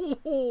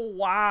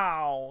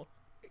 Wow.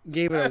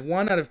 Gave it a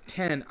 1 out of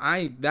 10.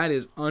 That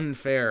is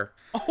unfair.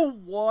 Oh,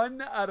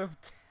 1 out of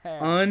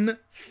 10.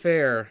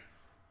 Unfair.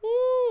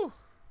 Woo.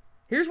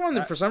 Here's one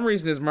that for some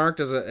reason is marked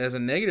as a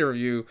negative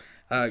review.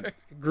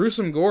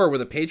 Gruesome gore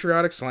with a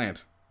patriotic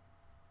slant.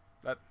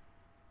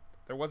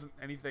 There wasn't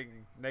anything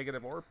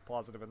negative or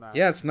positive in that.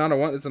 Yeah, it's not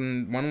it's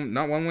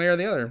not one way or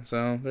the other.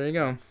 So there you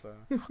go.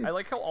 I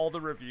like how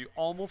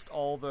almost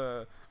all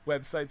the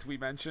websites we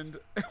mentioned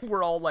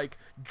were all like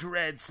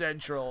Dread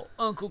Central,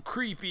 Uncle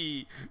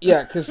Creepy.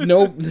 Yeah, because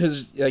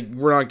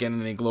we're not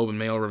getting any Globe and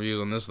Mail reviews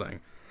on this thing.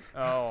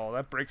 Oh,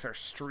 that breaks our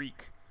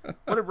streak.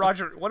 What did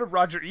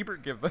Roger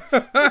Ebert give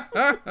this?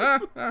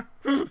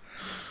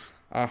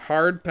 A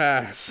hard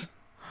pass.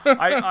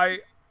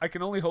 I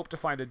can only hope to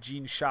find a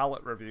Gene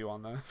Shalit review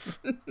on this.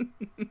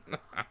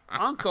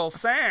 Uncle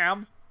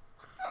Sam.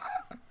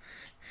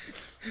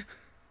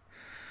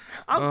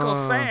 Uncle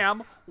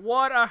Sam,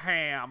 what a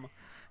ham.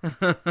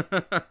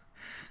 But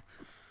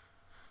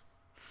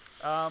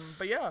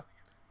yeah,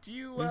 do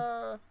you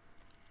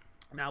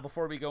now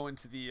before we go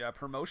into the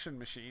promotion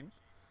machine,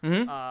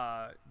 do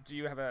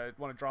you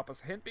want to drop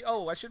us a hint?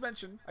 I should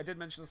mention, I did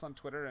mention this on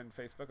Twitter and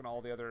Facebook and all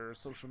the other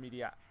social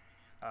media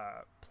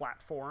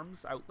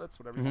platforms, outlets,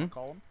 whatever you want to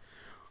call them.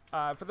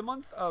 For the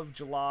month of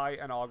July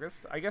and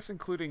August, I guess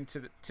including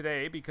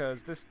today,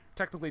 because this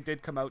technically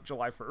did come out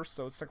July 1st,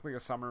 so it's technically a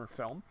summer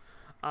film,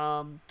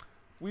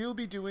 we will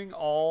be doing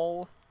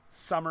all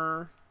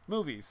summer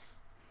movies.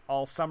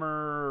 All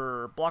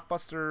summer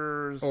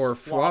blockbusters. Or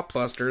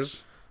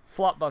flopbusters.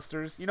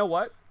 Flopbusters. You know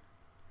what?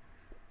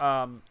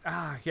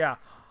 Yeah.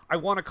 I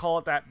want to call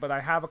it that, but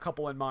I have a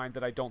couple in mind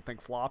that I don't think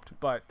flopped,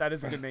 but that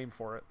is a good name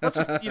for it. Let's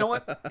just, you know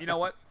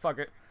what? Fuck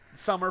it.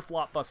 Summer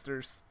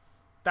Flopbusters.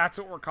 That's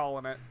what we're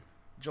calling it.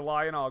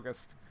 July and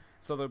August.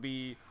 So I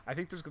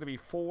think there's going to be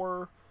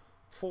four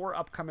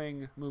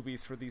upcoming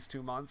movies for these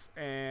 2 months,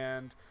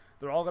 and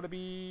they're all going to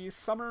be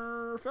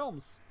summer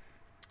films.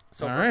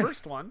 So for the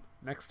first one,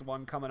 next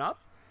one coming up,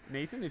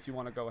 Nathan, if you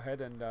want to go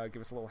ahead and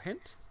give us a little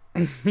hint.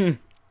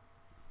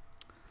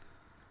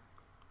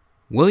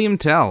 William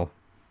Tell.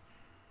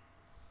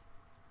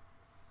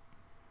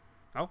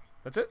 Oh,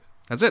 that's it?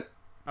 That's it.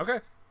 Okay.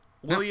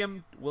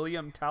 William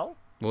Tell?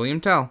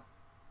 William Tell.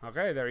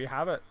 Okay, there you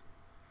have it.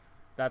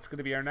 That's going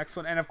to be our next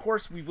one. And of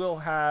course, we will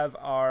have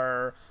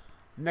our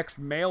next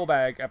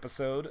mailbag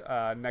episode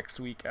next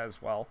week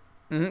as well.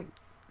 Mm-hmm.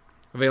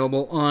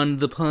 Available on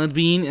the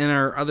Podbean and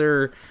our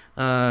other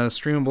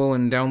streamable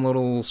and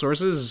downloadable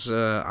sources,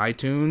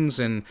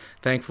 iTunes, and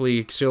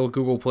thankfully still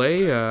Google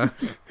Play.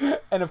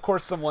 And of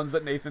course, some ones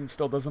that Nathan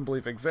still doesn't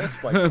believe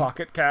exist, like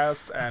Pocket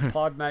Casts and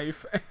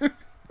Podknife.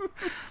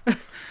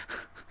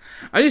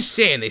 I'm just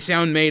saying, they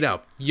sound made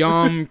up.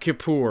 Yom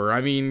Kippur.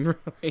 I mean,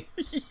 really.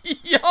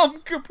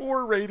 Yom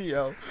Kippur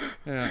Radio.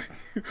 Yeah.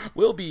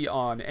 We'll be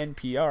on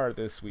NPR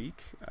this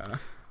week.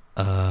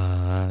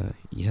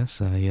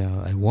 Yes,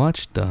 I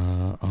watched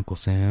Uncle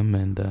Sam,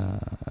 and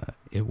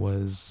it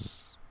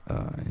was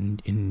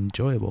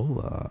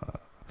enjoyable.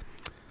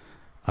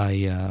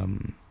 I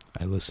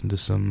listened to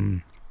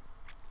some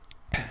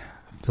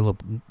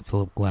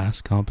Philip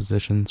Glass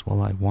compositions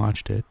while I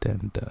watched it,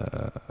 and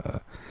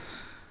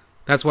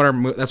that's what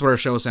our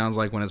show sounds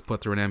like when it's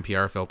put through an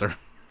NPR filter.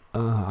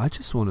 I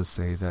just want to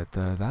say that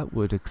that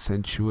would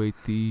accentuate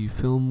the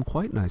film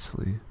quite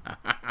nicely.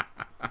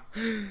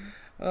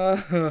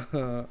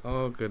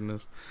 Oh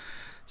goodness.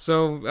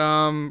 So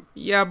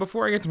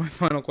before I get to my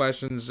final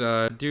questions,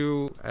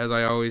 do, as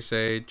I always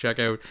say, check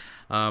out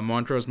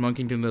Montrose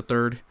Monkington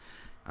III.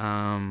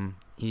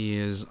 He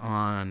is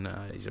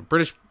he's a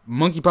British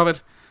monkey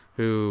puppet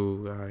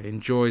who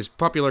enjoys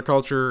popular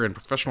culture and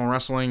professional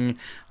wrestling.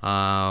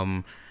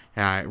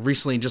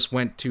 Recently just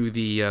went to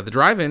the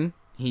drive-in.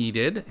 He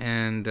did,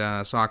 and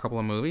saw a couple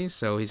of movies,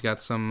 so he's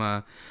got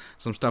some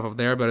stuff up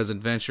there about his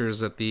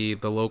adventures at the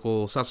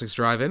local Sussex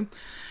Drive-In.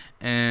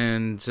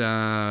 And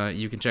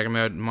you can check him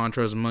out,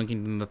 Montrose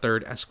Monkington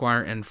III,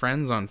 Esquire and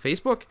Friends on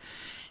Facebook,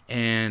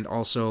 and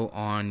also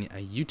on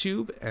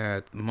YouTube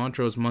at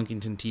Montrose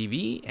Monkington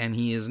TV, and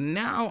he is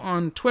now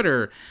on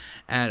Twitter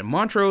at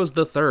Montrose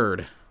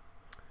III.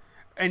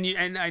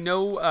 And I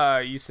know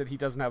you said he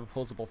doesn't have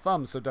opposable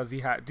thumbs, so does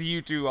he do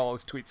you do all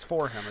his tweets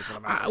for him, is what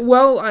I'm asking?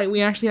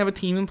 We actually have a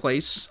team in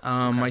place.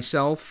 Okay.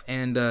 Myself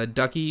and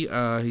Ducky,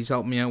 he's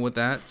helping me out with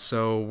that,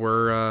 so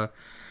we're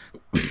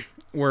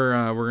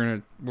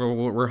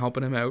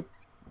helping him out.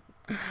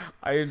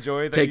 I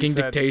enjoy that taking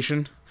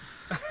dictation.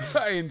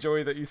 I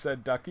enjoy that you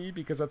said Ducky,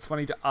 because that's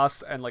funny to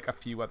us and like a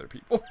few other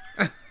people.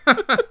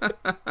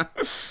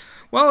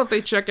 Well, if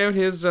they check out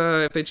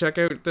the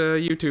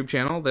YouTube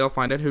channel, they'll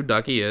find out who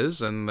Ducky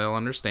is, and they'll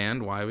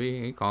understand why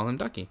we call him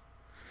Ducky.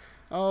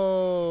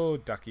 Oh,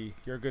 Ducky,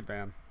 you're a good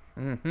man.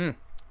 Mm-hmm.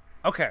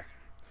 Okay,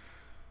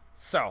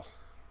 so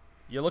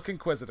you look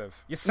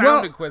inquisitive. You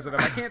sound inquisitive.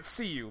 I can't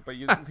see you, but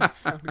you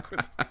sound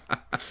inquisitive.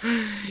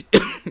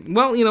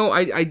 Well,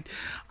 I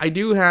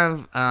do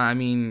have.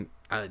 I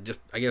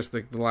guess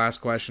the last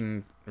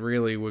question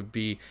really would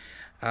be,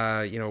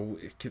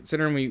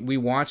 considering we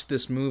watched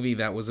this movie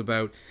that was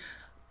about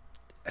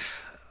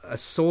a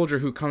soldier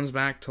who comes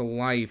back to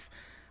life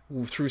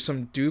through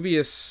some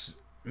dubious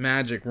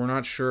magic. We're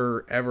not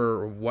sure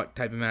ever what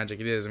type of magic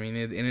it is. I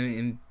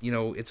mean,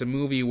 it's a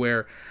movie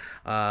where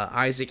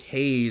Isaac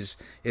Hayes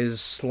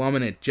is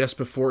slumming it just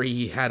before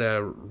he had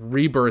a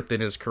rebirth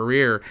in his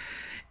career,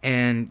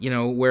 and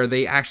where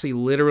they actually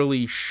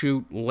literally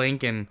shoot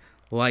Lincoln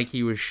like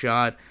he was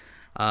shot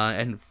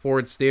in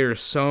Ford's Theater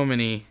so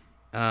many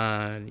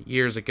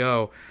years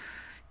ago,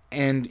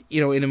 and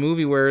in a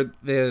movie where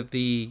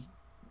the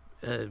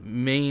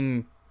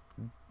main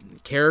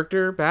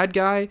character, bad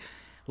guy,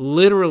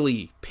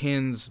 literally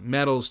pins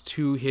medals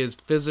to his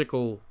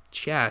physical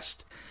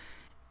chest,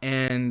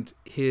 and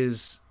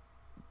his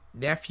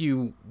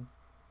nephew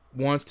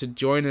wants to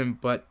join him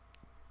but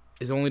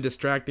is only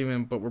distracting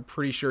him, but we're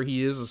pretty sure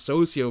he is a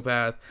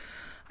sociopath.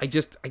 I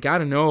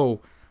gotta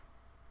know,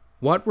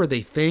 what were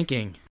they thinking?